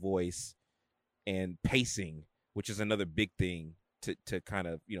uses his voice and pacing, which is another big thing to kind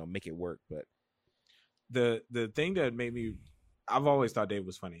of make it work. But the thing that made me, I've always thought Dave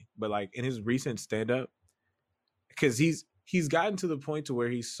was funny, but like in his recent stand up, because he's gotten to the point to where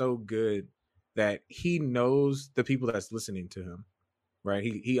he's so good that he knows the people that's listening to him, right?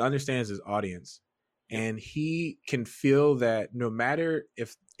 He understands his audience, and he can feel that no matter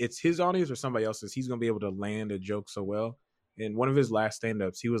if it's his audience or somebody else's, he's gonna be able to land a joke so well in one of his last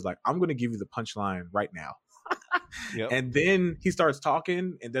stand-ups, he was like, I'm going to give you the punchline right now. Yep. And then he starts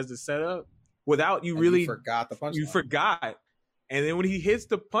talking and does the setup without you And really forgot the punchline. you forgot. And then when he hits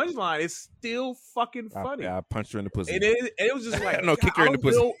the punchline, it's still fucking funny. I punched her in the pussy. And it was just like, No, kick her in the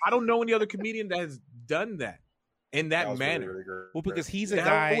pussy. I don't know any other comedian that has done that in that was manner. really great. Well, because he's a That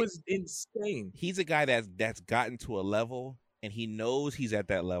guy. was insane. He's a guy that's gotten to a level, and he knows he's at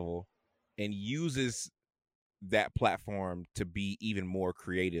that level, and uses that platform to be even more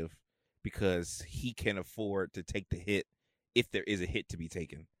creative because he can afford to take the hit if there is a hit to be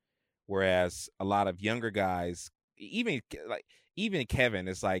taken. Whereas a lot of younger guys, even Kevin,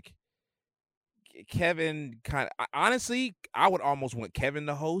 it's like Kevin kind of, honestly, I would almost want Kevin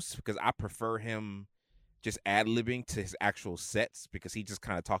to host because I prefer him just ad-libbing to his actual sets because he just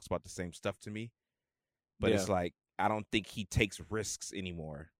kind of talks about the same stuff to me. But it's like, I don't think he takes risks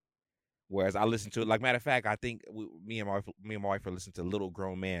anymore. Whereas I listen to it, like, matter of fact, I think me and my wife are listening to Little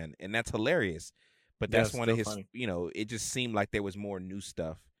Grown Man, and that's hilarious. But that's one of his, funny. It just seemed like there was more new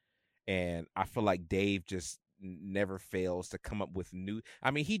stuff. And I feel like Dave just never fails to come up with new.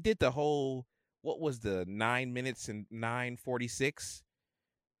 I mean, he did the whole, what was the 9 minutes and 9:46?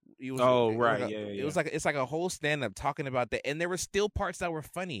 It was like it's like a whole stand up talking about that, and there were still parts that were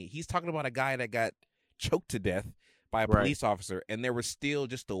funny. He's talking about a guy that got choked to death by a police officer, and there was still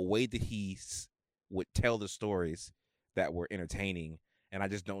just the way that he would tell the stories that were entertaining. And I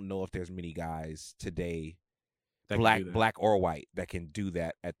just don't know if there's many guys today, black or white, that can do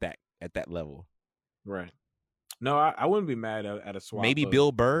that at that level. Right. No, I wouldn't be mad at a swap. Maybe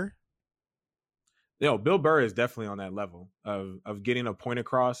Bill Burr. Bill Burr is definitely on that level of getting a point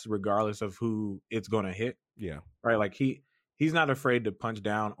across regardless of who it's going to hit. Yeah. Right. Like he's not afraid to punch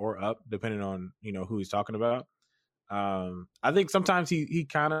down or up depending on, who he's talking about. I think sometimes he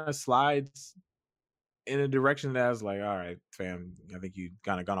kind of slides in a direction that's like, all right, fam, I think you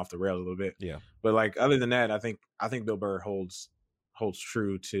kind of gone off the rails a little bit. Yeah. But like, other than that, I think Bill Burr holds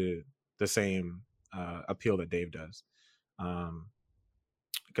true to the same appeal that Dave does.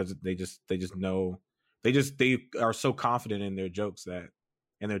 Because they just know, they are so confident in their jokes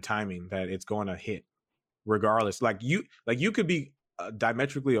and their timing that it's going to hit regardless. Like you could be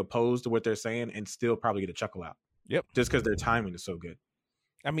diametrically opposed to what they're saying and still probably get a chuckle out. Yep. Just because their timing is so good.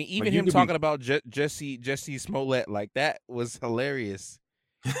 I mean, even like him talking about Jesse Smollett, like, that was hilarious.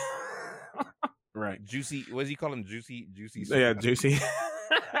 Right. Juicy. What does he call him? Juicy. Yeah, Juicy.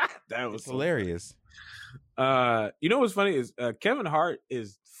 That was hilarious. What's funny is Kevin Hart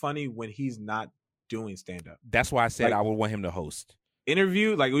is funny when he's not doing stand up. That's why I said, like, I would want him to host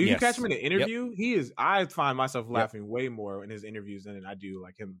interview. Like, when you Yes. catch him in an interview, Yep. he is. I find myself laughing way more in his interviews than I do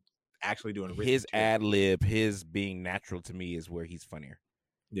like him actually doing a his ad lib, his being natural to me is where he's funnier.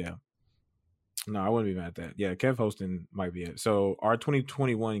 Yeah. No, I wouldn't be mad at that. Yeah, Kev hosting might be it. So our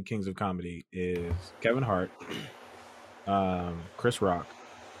 2021 Kings of Comedy is Kevin Hart, Chris Rock.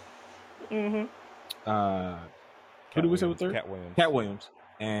 Mm-hmm. Who do we say with third? Cat Williams. Cat Williams.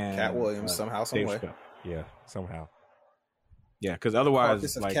 And Cat Williams somehow, some Dave way. Chappelle. Yeah, somehow. Yeah, because otherwise,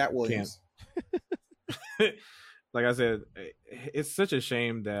 Carcass of like, Cat Williams. like I said, it's such a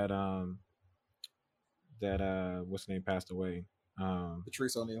shame that what's the name passed away.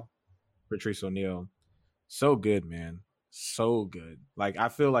 Patrice O'Neal. So good, man. So good. Like, I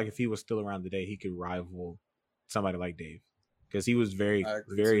feel like if he was still around today, he could rival somebody like Dave. Because he was very,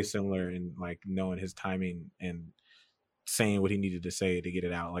 very similar in, like, knowing his timing and saying what he needed to say to get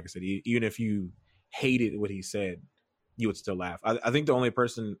it out. Like I said, even if you hated what he said, you would still laugh. I think the only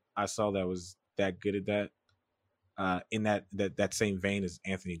person I saw that was that good at that, in that same vein, is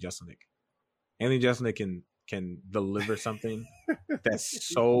Anthony Jeselnik. Anthony Jeselnik can deliver something that's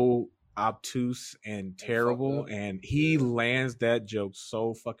so obtuse and terrible, and he lands that joke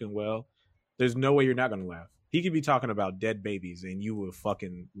so fucking well. There's no way you're not going to laugh. He could be talking about dead babies and you will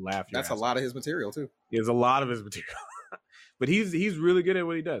fucking laugh. That's a lot of his material too. There's a lot of his material. But he's really good at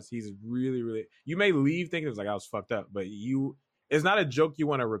what he does. He's really, really. You may leave thinking it's like, I was fucked up, but it's not a joke you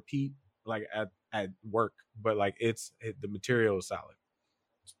want to repeat like at work. But like the material is solid.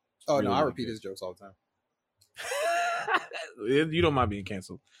 Oh really, no, I really repeat good. his jokes all the time. You don't mind being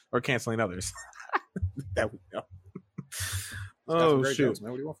canceled or canceling others. There we go. Oh shoot, shoot,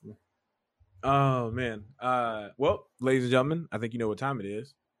 man! What do you want from me? Oh man. Well, ladies and gentlemen, I think you know what time it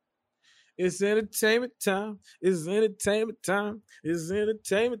is. It's entertainment time. It's entertainment time. It's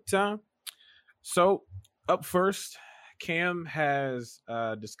entertainment time. So, up first, Cam has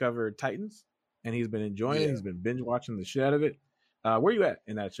discovered Titans, and he's been enjoying it. He's been binge watching the shit out of it. Where you at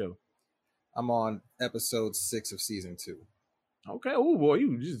in that show? I'm on episode 6 of season 2. Okay. Oh boy,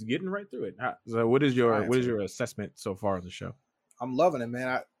 you just getting right through it. So, what is your Trying to. your assessment so far of the show? I'm loving it,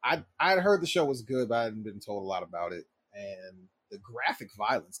 man. I had heard the show was good, but I hadn't been told a lot about it. And the graphic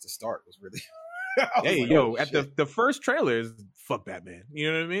violence to start was really. I was Hey, like, yo, oh, at shit. the first trailer is fuck Batman. You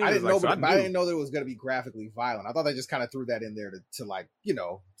know what I mean? I It's didn't like, know, so but I knew. didn't know that it was going to be graphically violent. I thought they just kind of threw that in there to like,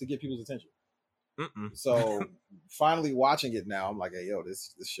 to get people's attention. Mm-mm. So finally watching it now, I'm like, hey, yo,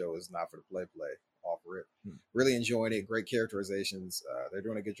 this show is not for the play. Off rip. Really enjoying it. Great characterizations. They're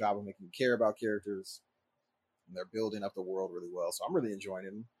doing a good job of making you care about characters, and they're building up the world really well. So I'm really enjoying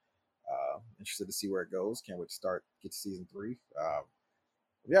it. Interested to see where it goes. Can't wait to get to season 3.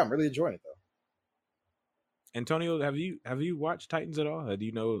 Yeah, I'm really enjoying it though. Antonio, have you watched Titans at all? Do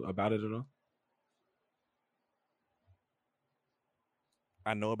you know about it at all?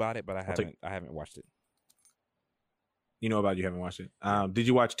 I know about it, but I haven't watched it. You know about it, you haven't watched it. Did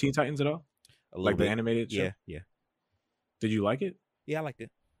you watch Teen Titans at all? A little Like the bit. animated show? Yeah. Did you like it? Yeah, I liked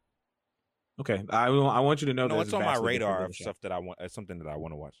it. Okay, I want you to know No, that it's on my vastly different radar than of the show. stuff that I want. Something that I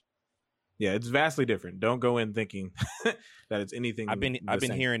want to watch. Yeah, it's vastly different. Don't go in thinking that it's anything. I've been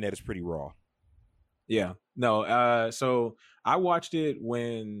same. hearing that it's pretty raw. Yeah, no. So I watched it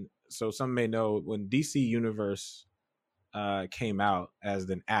when. So some may know when DC Universe came out as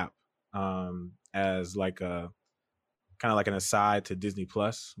an app, as like a kind of like an aside to Disney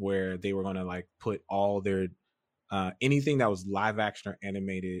Plus, where they were going to like put all their anything that was live action or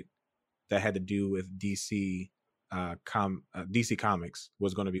animated that had to do with DC DC Comics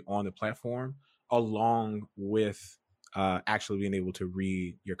was going to be on the platform, along with actually being able to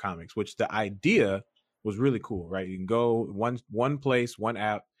read your comics, which the idea was really cool, right? You can go one place, one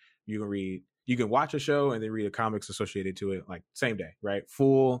app, you can watch a show and then read the comics associated to it, like same day, right?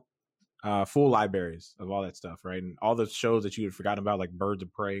 Full libraries of all that stuff, right? And all the shows that you had forgotten about, like Birds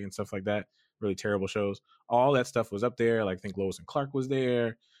of Prey and stuff like that, really terrible shows. All that stuff was up there. Like I think Lois and Clark was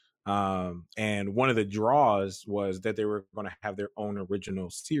there. And one of the draws was that they were going to have their own original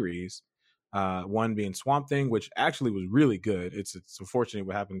series. One being Swamp Thing, which actually was really good. It's unfortunate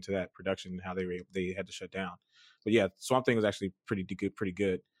what happened to that production and how they had to shut down. But yeah, Swamp Thing was actually pretty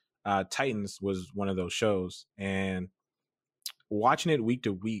good. Titans was one of those shows, and watching it week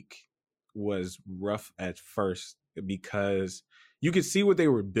to week was rough at first because you could see what they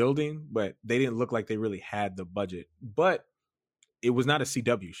were building, but they didn't look like they really had the budget. But it was not a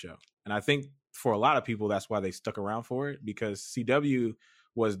CW show. And I think for a lot of people, that's why they stuck around for it, because CW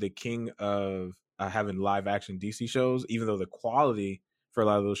was the king of having live action DC shows, even though the quality for a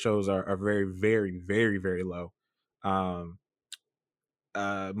lot of those shows are very, very, very, very low.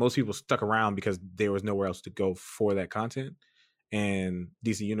 Most people stuck around because there was nowhere else to go for that content. And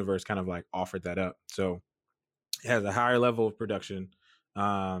DC Universe kind of like offered that up. So it has a higher level of production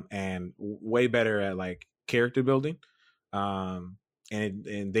and way better at like character building. And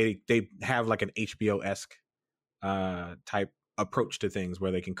they have like an HBO-esque type approach to things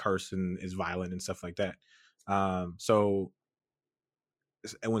where they can curse and is violent and stuff like that. So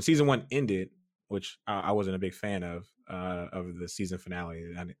when season 1 ended, which I wasn't a big fan of the season finale,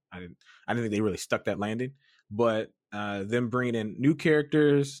 I didn't think they really stuck that landing. But them bringing in new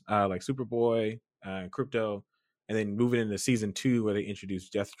characters like Superboy, Crypto, and then moving into season 2 where they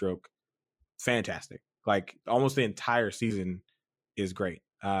introduced Deathstroke, fantastic. Like almost the entire season is great.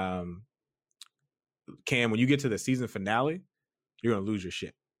 Cam, when you get to the season finale, you're gonna lose your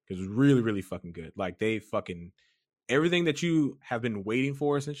shit because it's really, really fucking good. Like they fucking everything that you have been waiting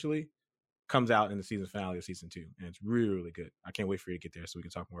for essentially comes out in the season finale of season 2, and it's really, really good. I can't wait for you to get there so we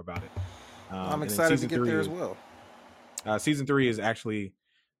can talk more about it. I'm excited to get there as well. Season 3 is actually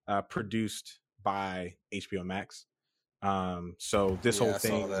produced by HBO Max. So this whole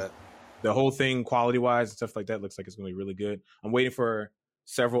thing, the whole thing, quality wise and stuff like that, looks like it's going to be really good. I'm waiting for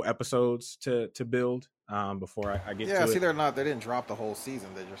several episodes to build before I get to it. Yeah, see, they didn't drop the whole season.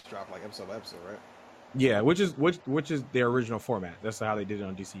 They just dropped like episode by episode, right? Yeah, which is their original format. That's how they did it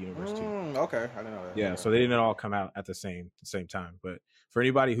on DC Universe too. Okay, I didn't know that. Yeah, okay. so they didn't all come out at the same time. But for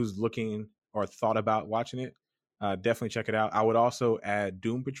anybody who's looking or thought about watching it, definitely check it out. I would also add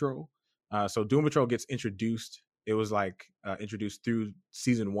Doom Patrol. So Doom Patrol gets introduced. It was like introduced through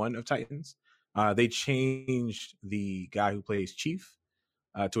season 1 of Titans. They changed the guy who plays Chief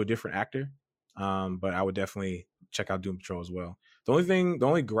to a different actor. But I would definitely check out Doom Patrol as well.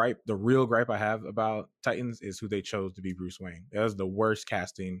 The real gripe I have about Titans is who they chose to be Bruce Wayne. That was the worst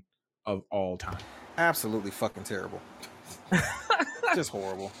casting of all time. Absolutely fucking terrible. Just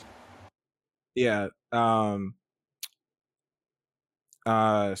horrible. Yeah.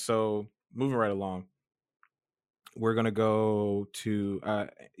 So moving right along, we're gonna go to.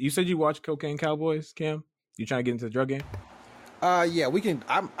 You said you watched Cocaine Cowboys, Cam? You trying to get into the drug game? Yeah, we can.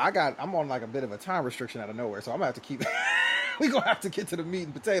 I'm on like a bit of a time restriction out of nowhere, so I'm gonna have to keep. We gonna have to get to the meat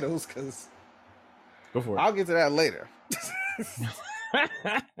and potatoes because Go for it. I'll get to that later.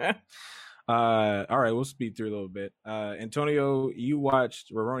 All right, we'll speed through a little bit. Antonio, you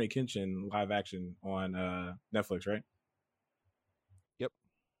watched Rurouni Kenshin live action on Netflix, right? Yep.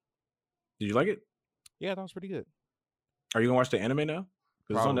 Did you like it? Yeah, that was pretty good. Are you gonna watch the anime now?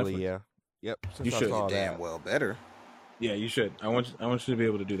 Because it's on Probably, Netflix. yeah. Yep. Since You I should. saw Damn that, well better. Yeah, you should. I want you to be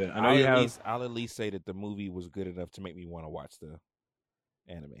able to do that. I know I'll you at have. I'll at least say that the movie was good enough to make me want to watch the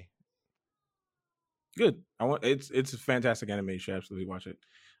anime. Good. It's a fantastic anime. You should absolutely watch it.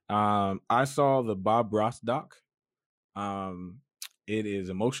 I saw the Bob Ross doc. It is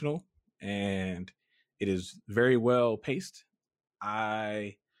emotional and it is very well paced.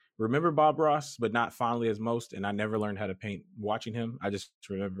 I remember Bob Ross, but not fondly as most, and I never learned how to paint watching him. I just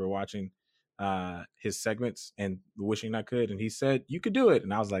remember watching his segments and wishing I could, and he said you could do it,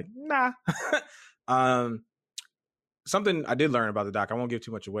 and I was like, nah. Something I did learn about the doc, I won't give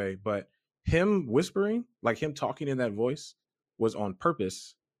too much away, but him whispering, like him talking in that voice, was on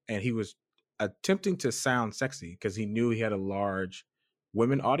purpose, and he was attempting to sound sexy because he knew he had a large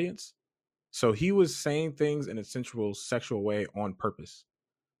women audience. So he was saying things in a sensual, sexual way on purpose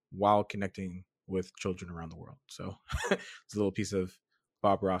while connecting with children around the world. So it's a little piece of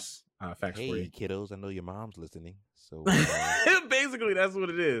Bob Ross facts for you. Hey, kiddos, I know your mom's listening. So Basically, that's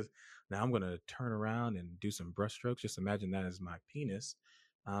what it is. Now I'm going to turn around and do some brushstrokes. Just imagine that as my penis.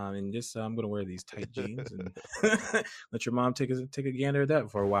 And just I'm going to wear these tight jeans and let your mom take a gander at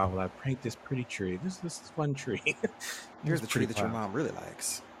that for a while I paint this pretty tree. This is a fun tree. Here's the tree that your cloud. mom really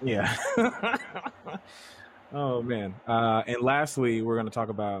likes. Yeah. Oh man. And lastly, we're going to talk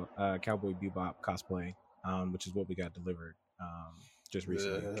about Cowboy Bebop cosplay, which is what we got delivered just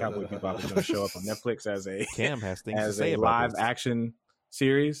recently. Cowboy Bebop is going to show up on Netflix as a Cam has things to as say a about live this. action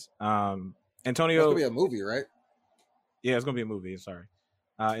series. It's Antonio, gonna be a movie, right? yeah, it's going to be a movie. Sorry,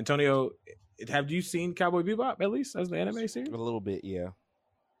 Antonio. Have you seen Cowboy Bebop at least as the anime series? A little bit, yeah.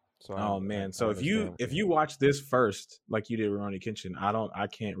 So Oh man! So if you watch this first, like you did Rurouni Kenshin, I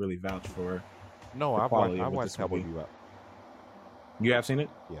can't really vouch for. no, the I quality of what watched this will Cowboy be. Bebop. You have seen it?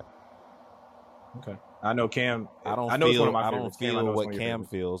 Yeah. Okay. I know Cam. I don't know it's one of feel my I don't favorites. Cam, I know feel it's what one of your Cam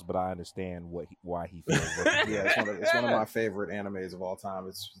favorites. feels, but I understand why he feels. what he Yeah, it's one of my favorite animes of all time.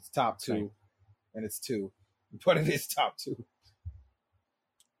 It's top two, Same. and it's two, but it is top two.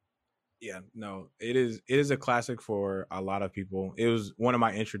 Yeah, no, it is a classic for a lot of people. It was one of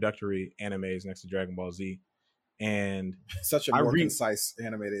my introductory animes next to Dragon Ball Z, and Such a I more re- concise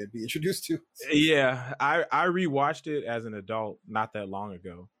anime to be introduced to. yeah, I rewatched it as an adult not that long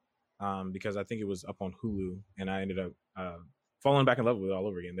ago, because I think it was up on Hulu, and I ended up falling back in love with it all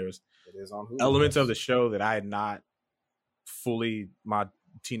over again. There was It is on Hulu. elements of the show that I had not fully, my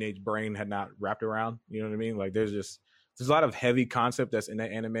teenage brain had not wrapped around. You know what I mean? Like there's a lot of heavy concept that's in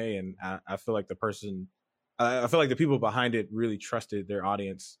that anime, and I feel like I feel like the people behind it really trusted their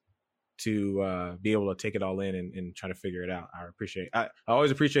audience to be able to take it all in and try to figure it out. I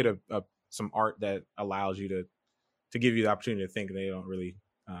always appreciate some art that allows you to give you the opportunity to think, and they don't really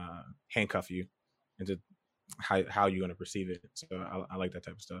handcuff you into how you're going to perceive it. So I like that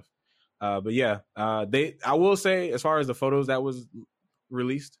type of stuff. But yeah, I will say, as far as the photos that was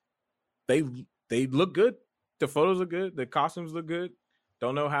released, they look good. The photos look good. The costumes look good.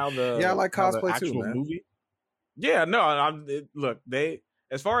 Don't know how I like how the cosplay too, actual man. movie. Yeah, no, look, they,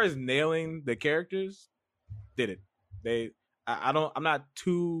 as far as nailing the characters, did it. I'm not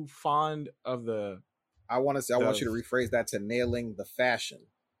too fond of the. I want you to rephrase that to nailing the fashion.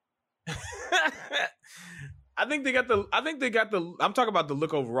 I think they got the. I'm talking about the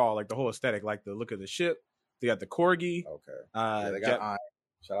look overall, like the whole aesthetic, like the look of the ship. They got the corgi. Okay. Yeah, they got Iron.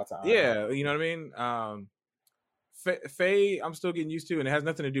 Shout out to Iron. Yeah, you know what I mean. Faye, I'm still getting used to, and it has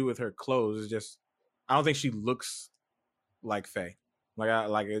nothing to do with her clothes. It's just I don't think she looks like Faye.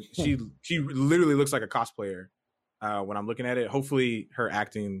 She literally looks like a cosplayer when I'm looking at it. Hopefully, her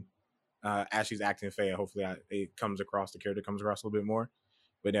acting as she's acting Faye, hopefully the character comes across a little bit more.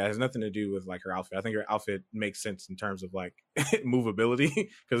 But yeah, it has nothing to do with like her outfit. I think her outfit makes sense in terms of like movability,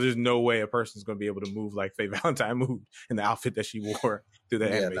 because there's no way a person's going to be able to move like Faye Valentine moved in the outfit that she wore through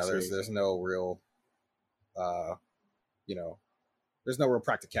the anime series. There's no real, there's no real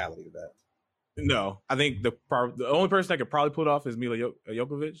practicality to that. No, I think the only person that could probably pull it off is Mila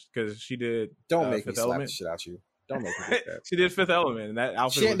Jovovich, because she did. Don't make me Fifth slap Element. the shit out you. Don't make me do that. She did Fifth Element, and that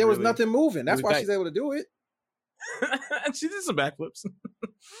outfit. There was nothing moving. That's really why she's able to do it. She did some backflips.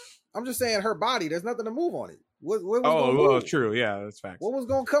 I'm just saying, her body. There's nothing to move on it. What was Oh, gonna well, move? true. Yeah, that's facts. What was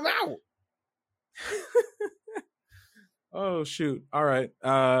going to come out? Oh shoot! All right.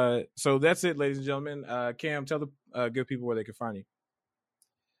 So that's it, ladies and gentlemen. Cam, tell the good people where they can find you.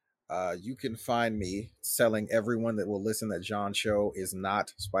 You can find me telling everyone that will listen that John Show is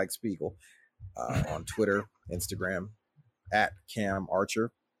not Spike Spiegel on Twitter, Instagram, at Cam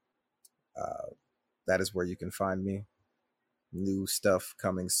Archer. That is where you can find me. New stuff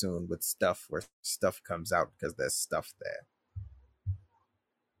coming soon with stuff where stuff comes out because there's stuff there.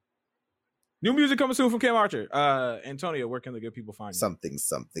 New music coming soon from Cam Archer. Antonio, where can the good people find you?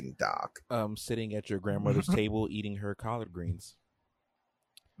 Something dark. Sitting at your grandmother's table eating her collard greens.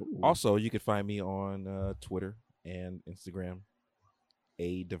 Ooh. Also, you can find me on Twitter and Instagram.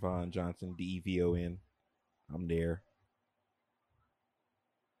 A Devon Johnson, DEVON. I'm there.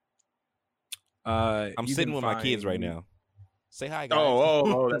 I'm you sitting can with my kids find- right now. Say hi, guys.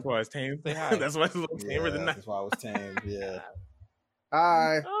 Oh, that's why it's tame. Say hi. That's why it's a little tamer than that. That's why I was tamed. Yeah.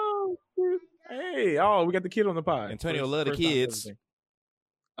 Hi. Oh, hey! Oh, we got the kid on the pod. Antonio love the time for kids.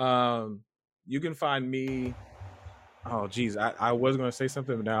 everything. You can find me. Oh, geez, I was going to say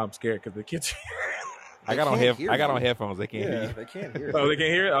something, but now I'm scared because the kids. I got on headphones. They can't hear you. They can't hear. Oh, they can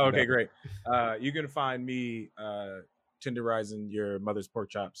hear it. Oh, okay, No. great. You can find me tenderizing your mother's pork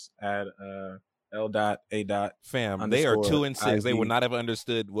chops at L.A. Fam, they are 2 and 6. They IV. would not have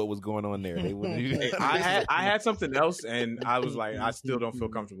understood what was going on there. They would. Hey, I had something else, and I was like, I still don't feel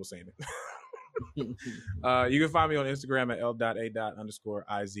comfortable saying it. You can find me on Instagram at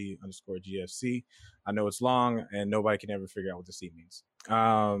L.A._IZ_GFC. I know it's long, and nobody can ever figure out what the C means.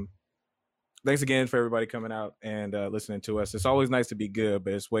 Thanks again for everybody coming out and listening to us. It's always nice to be good,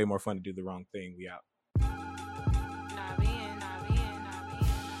 but it's way more fun to do the wrong thing. We out.